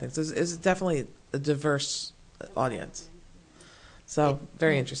those kind of things. It's definitely a diverse audience. So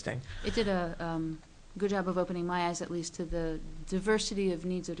very interesting. It did a good job of opening my eyes, at least, to the diversity of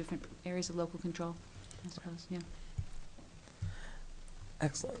needs of different areas of local control, I suppose. Yeah.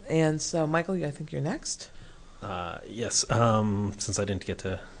 Excellent. And so, Michael, I think you're next. Yes. Since I didn't get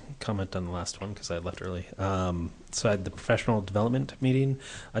to comment on the last one because I left early. So I had the professional development meeting.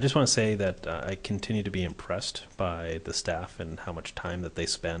 I just want to say that I continue to be impressed by the staff and how much time that they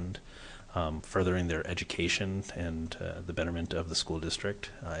spend furthering their education and the betterment of the school district.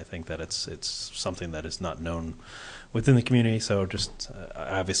 I think that it's something that is not known within the community. So just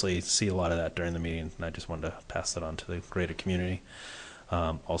I obviously see a lot of that during the meeting, and I just wanted to pass that on to the greater community.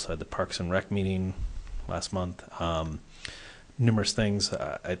 Also had the Parks and Rec meeting last month. Numerous things.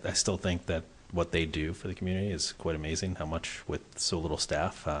 I still think that what they do for the community is quite amazing, how much with so little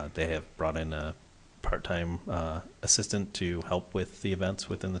staff. They have brought in a part-time assistant to help with the events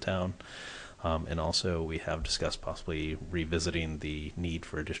within the town. And also we have discussed possibly revisiting the need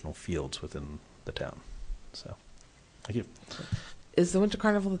for additional fields within the town. So, thank you. Is the Winter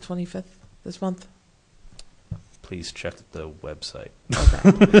Carnival the 25th this month? Please check the website.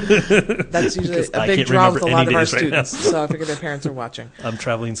 Okay. That's usually a big draw with a lot of our students, right, so I figure their parents are watching. I'm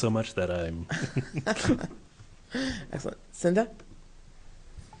traveling so much that I'm... Excellent. Cinda?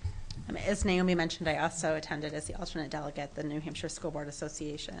 As Naomi mentioned, I also attended as the alternate delegate at the New Hampshire School Board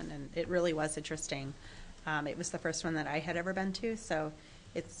Association, and it really was interesting. It was the first one that I had ever been to, so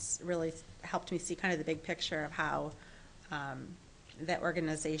it's really helped me see kind of the big picture of how that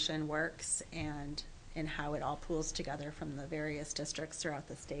organization works and how it all pools together from the various districts throughout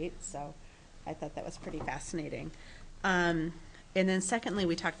the state. So I thought that was pretty fascinating. And then secondly,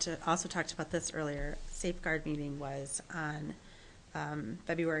 we also talked about this earlier. Safeguard meeting was on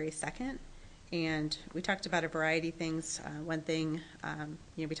February 2nd, and we talked about a variety of things. One thing,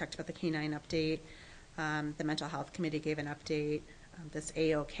 we talked about the K-9 update. The Mental Health Committee gave an update. This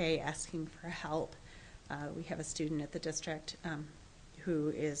AOK asking for help. We have a student at the district who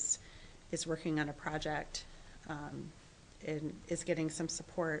is working on a project and is getting some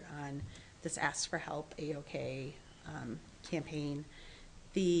support on this Ask for Help AOK campaign.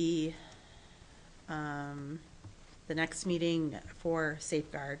 The next meeting for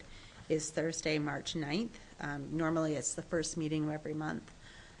Safeguard is Thursday, March 9th. Normally it's the first meeting of every month,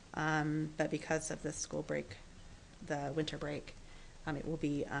 but because of the school break, the winter break, it will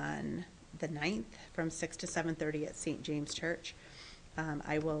be on the 9th from 6 to 7:30 at St. James Church.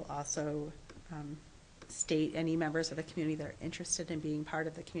 I will also state any members of the community that are interested in being part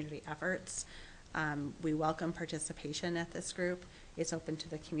of the community efforts. We welcome participation at this group. It's open to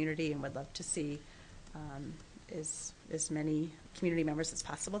the community and would love to see as many community members as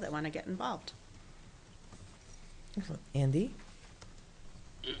possible that want to get involved. Excellent. Andy?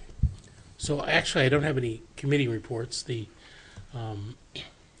 So actually, I don't have any committee reports. The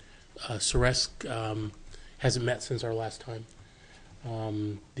CERESC hasn't met since our last time.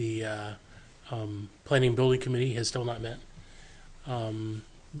 The Planning and Building Committee has still not met.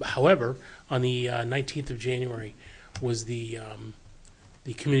 However, on the 19th of January was the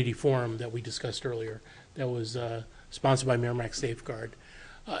community forum that we discussed earlier. That was sponsored by Merrimack Safeguard.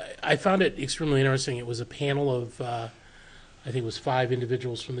 I found it extremely interesting. It was a panel of, I think it was 5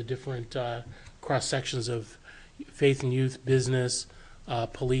 individuals from the different cross sections of faith and youth, business,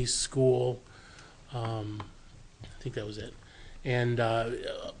 police, school. I think that was it. And a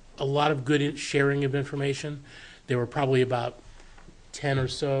lot of good sharing of information. There were probably about 10 or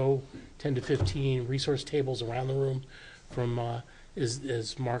so, 10 to 15 resource tables around the room from,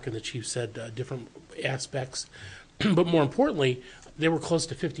 as Mark and the chief said, different aspects. But more importantly, there were close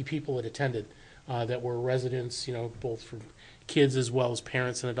to 50 people that attended that were residents, both from kids as well as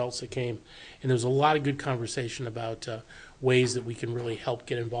parents and adults that came. And there was a lot of good conversation about ways that we can really help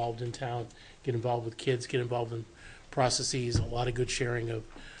get involved in town, get involved with kids, get involved in processes, a lot of good sharing of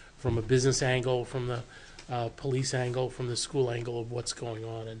from a business angle, from the police angle, from the school angle of what's going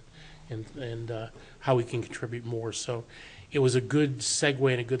on and how we can contribute more. So it was a good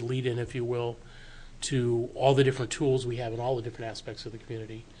segue and a good lead-in, if you will, to all the different tools we have in all the different aspects of the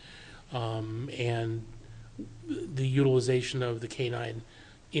community. And the utilization of the K-9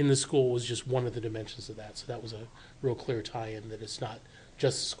 in the school was just one of the dimensions of that. So that was a real clear tie-in that it's not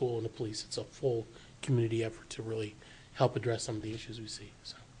just the school and the police, it's a full community effort to really help address some of the issues we see.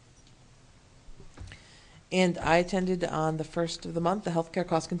 So. And I attended on the 1st of the month, the Healthcare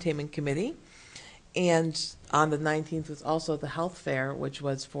Cost Containment Committee. And on the 19th was also the Health Fair, which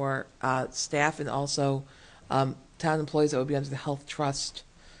was for staff and also town employees that would be under the Health Trust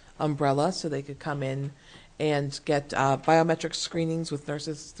umbrella, so they could come in and get biometric screenings with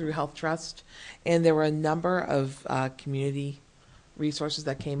nurses through Health Trust. And there were a number of community resources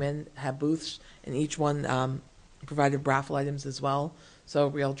that came in, had booths, and each one provided raffle items as well. So a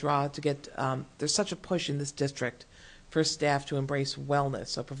real draw to get, there's such a push in this district for staff to embrace wellness,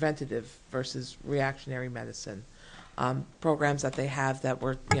 so preventative versus reactionary medicine. Programs that they have that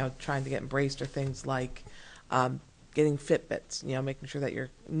we're trying to get embraced are things like getting Fitbits, making sure that you're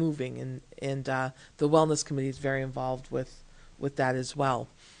moving, and the wellness committee is very involved with that as well.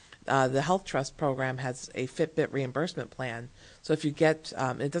 The Health Trust program has a Fitbit reimbursement plan. So if you get,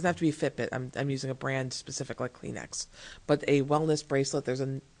 it doesn't have to be Fitbit. I'm using a brand specific like Kleenex, but a wellness bracelet. There's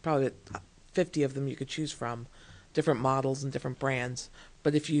probably 50 of them you could choose from, different models and different brands.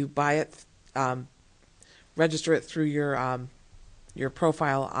 But if you buy it, register it through your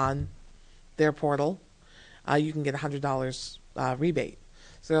profile on their portal, you can get $100 rebate.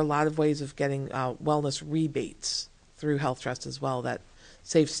 So there are a lot of ways of getting wellness rebates through Health Trust as well that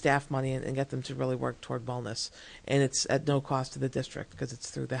save staff money and get them to really work toward wellness. And it's at no cost to the district because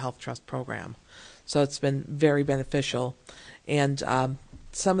it's through the Health Trust program. So it's been very beneficial. And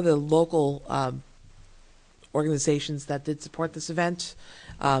some of the local organizations that did support this event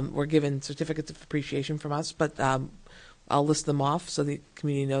were given certificates of appreciation from us, but I'll list them off so the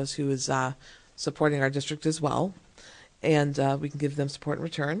community knows who is supporting our district as well. And we can give them support in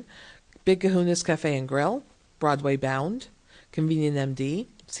return. Big Kahuna's Cafe and Grill, Broadway Bound, Convenient MD,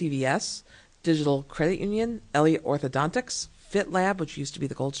 CVS, Digital Credit Union, Elliott Orthodontics, Fit Lab, which used to be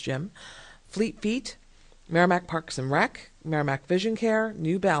the Gold's Gym, Fleet Feet, Merrimack Parks and Rec, Merrimack Vision Care,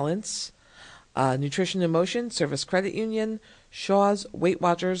 New Balance, Nutrition and Motion, Service Credit Union, Shaw's, Weight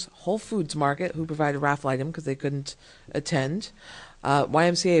Watchers, Whole Foods Market, who provided a raffle item because they couldn't attend,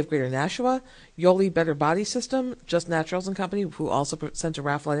 YMCA of Greater Nashua, Yoli Better Body System, Just Naturals and Company, who also sent a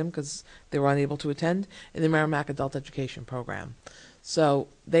raffle item because they were unable to attend, and the Merrimack Adult Education Program. So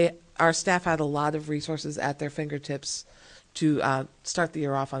our staff had a lot of resources at their fingertips to start the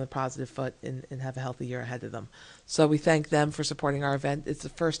year off on a positive foot and have a healthy year ahead of them. So we thank them for supporting our event. It's the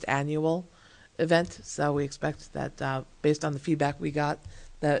first annual event, so we expect that based on the feedback we got,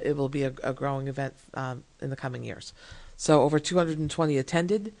 that it will be a growing event in the coming years. So over 220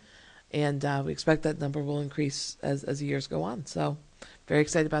 attended, and we expect that number will increase as the years go on. So very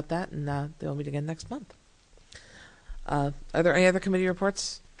excited about that, and they'll meet again next month. Are there any other committee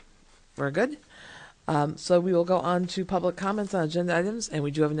reports? We're good. So we will go on to public comments on agenda items, and we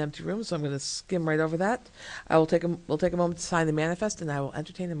do have an empty room, so I'm going to skim right over that. We'll take a moment to sign the manifest, and I will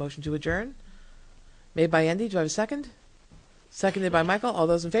entertain a motion to adjourn. Made by Andy. Do I have a second? Seconded by Michael. All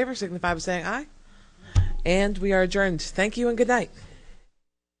those in favor signify by saying aye. And we are adjourned. Thank you and good night.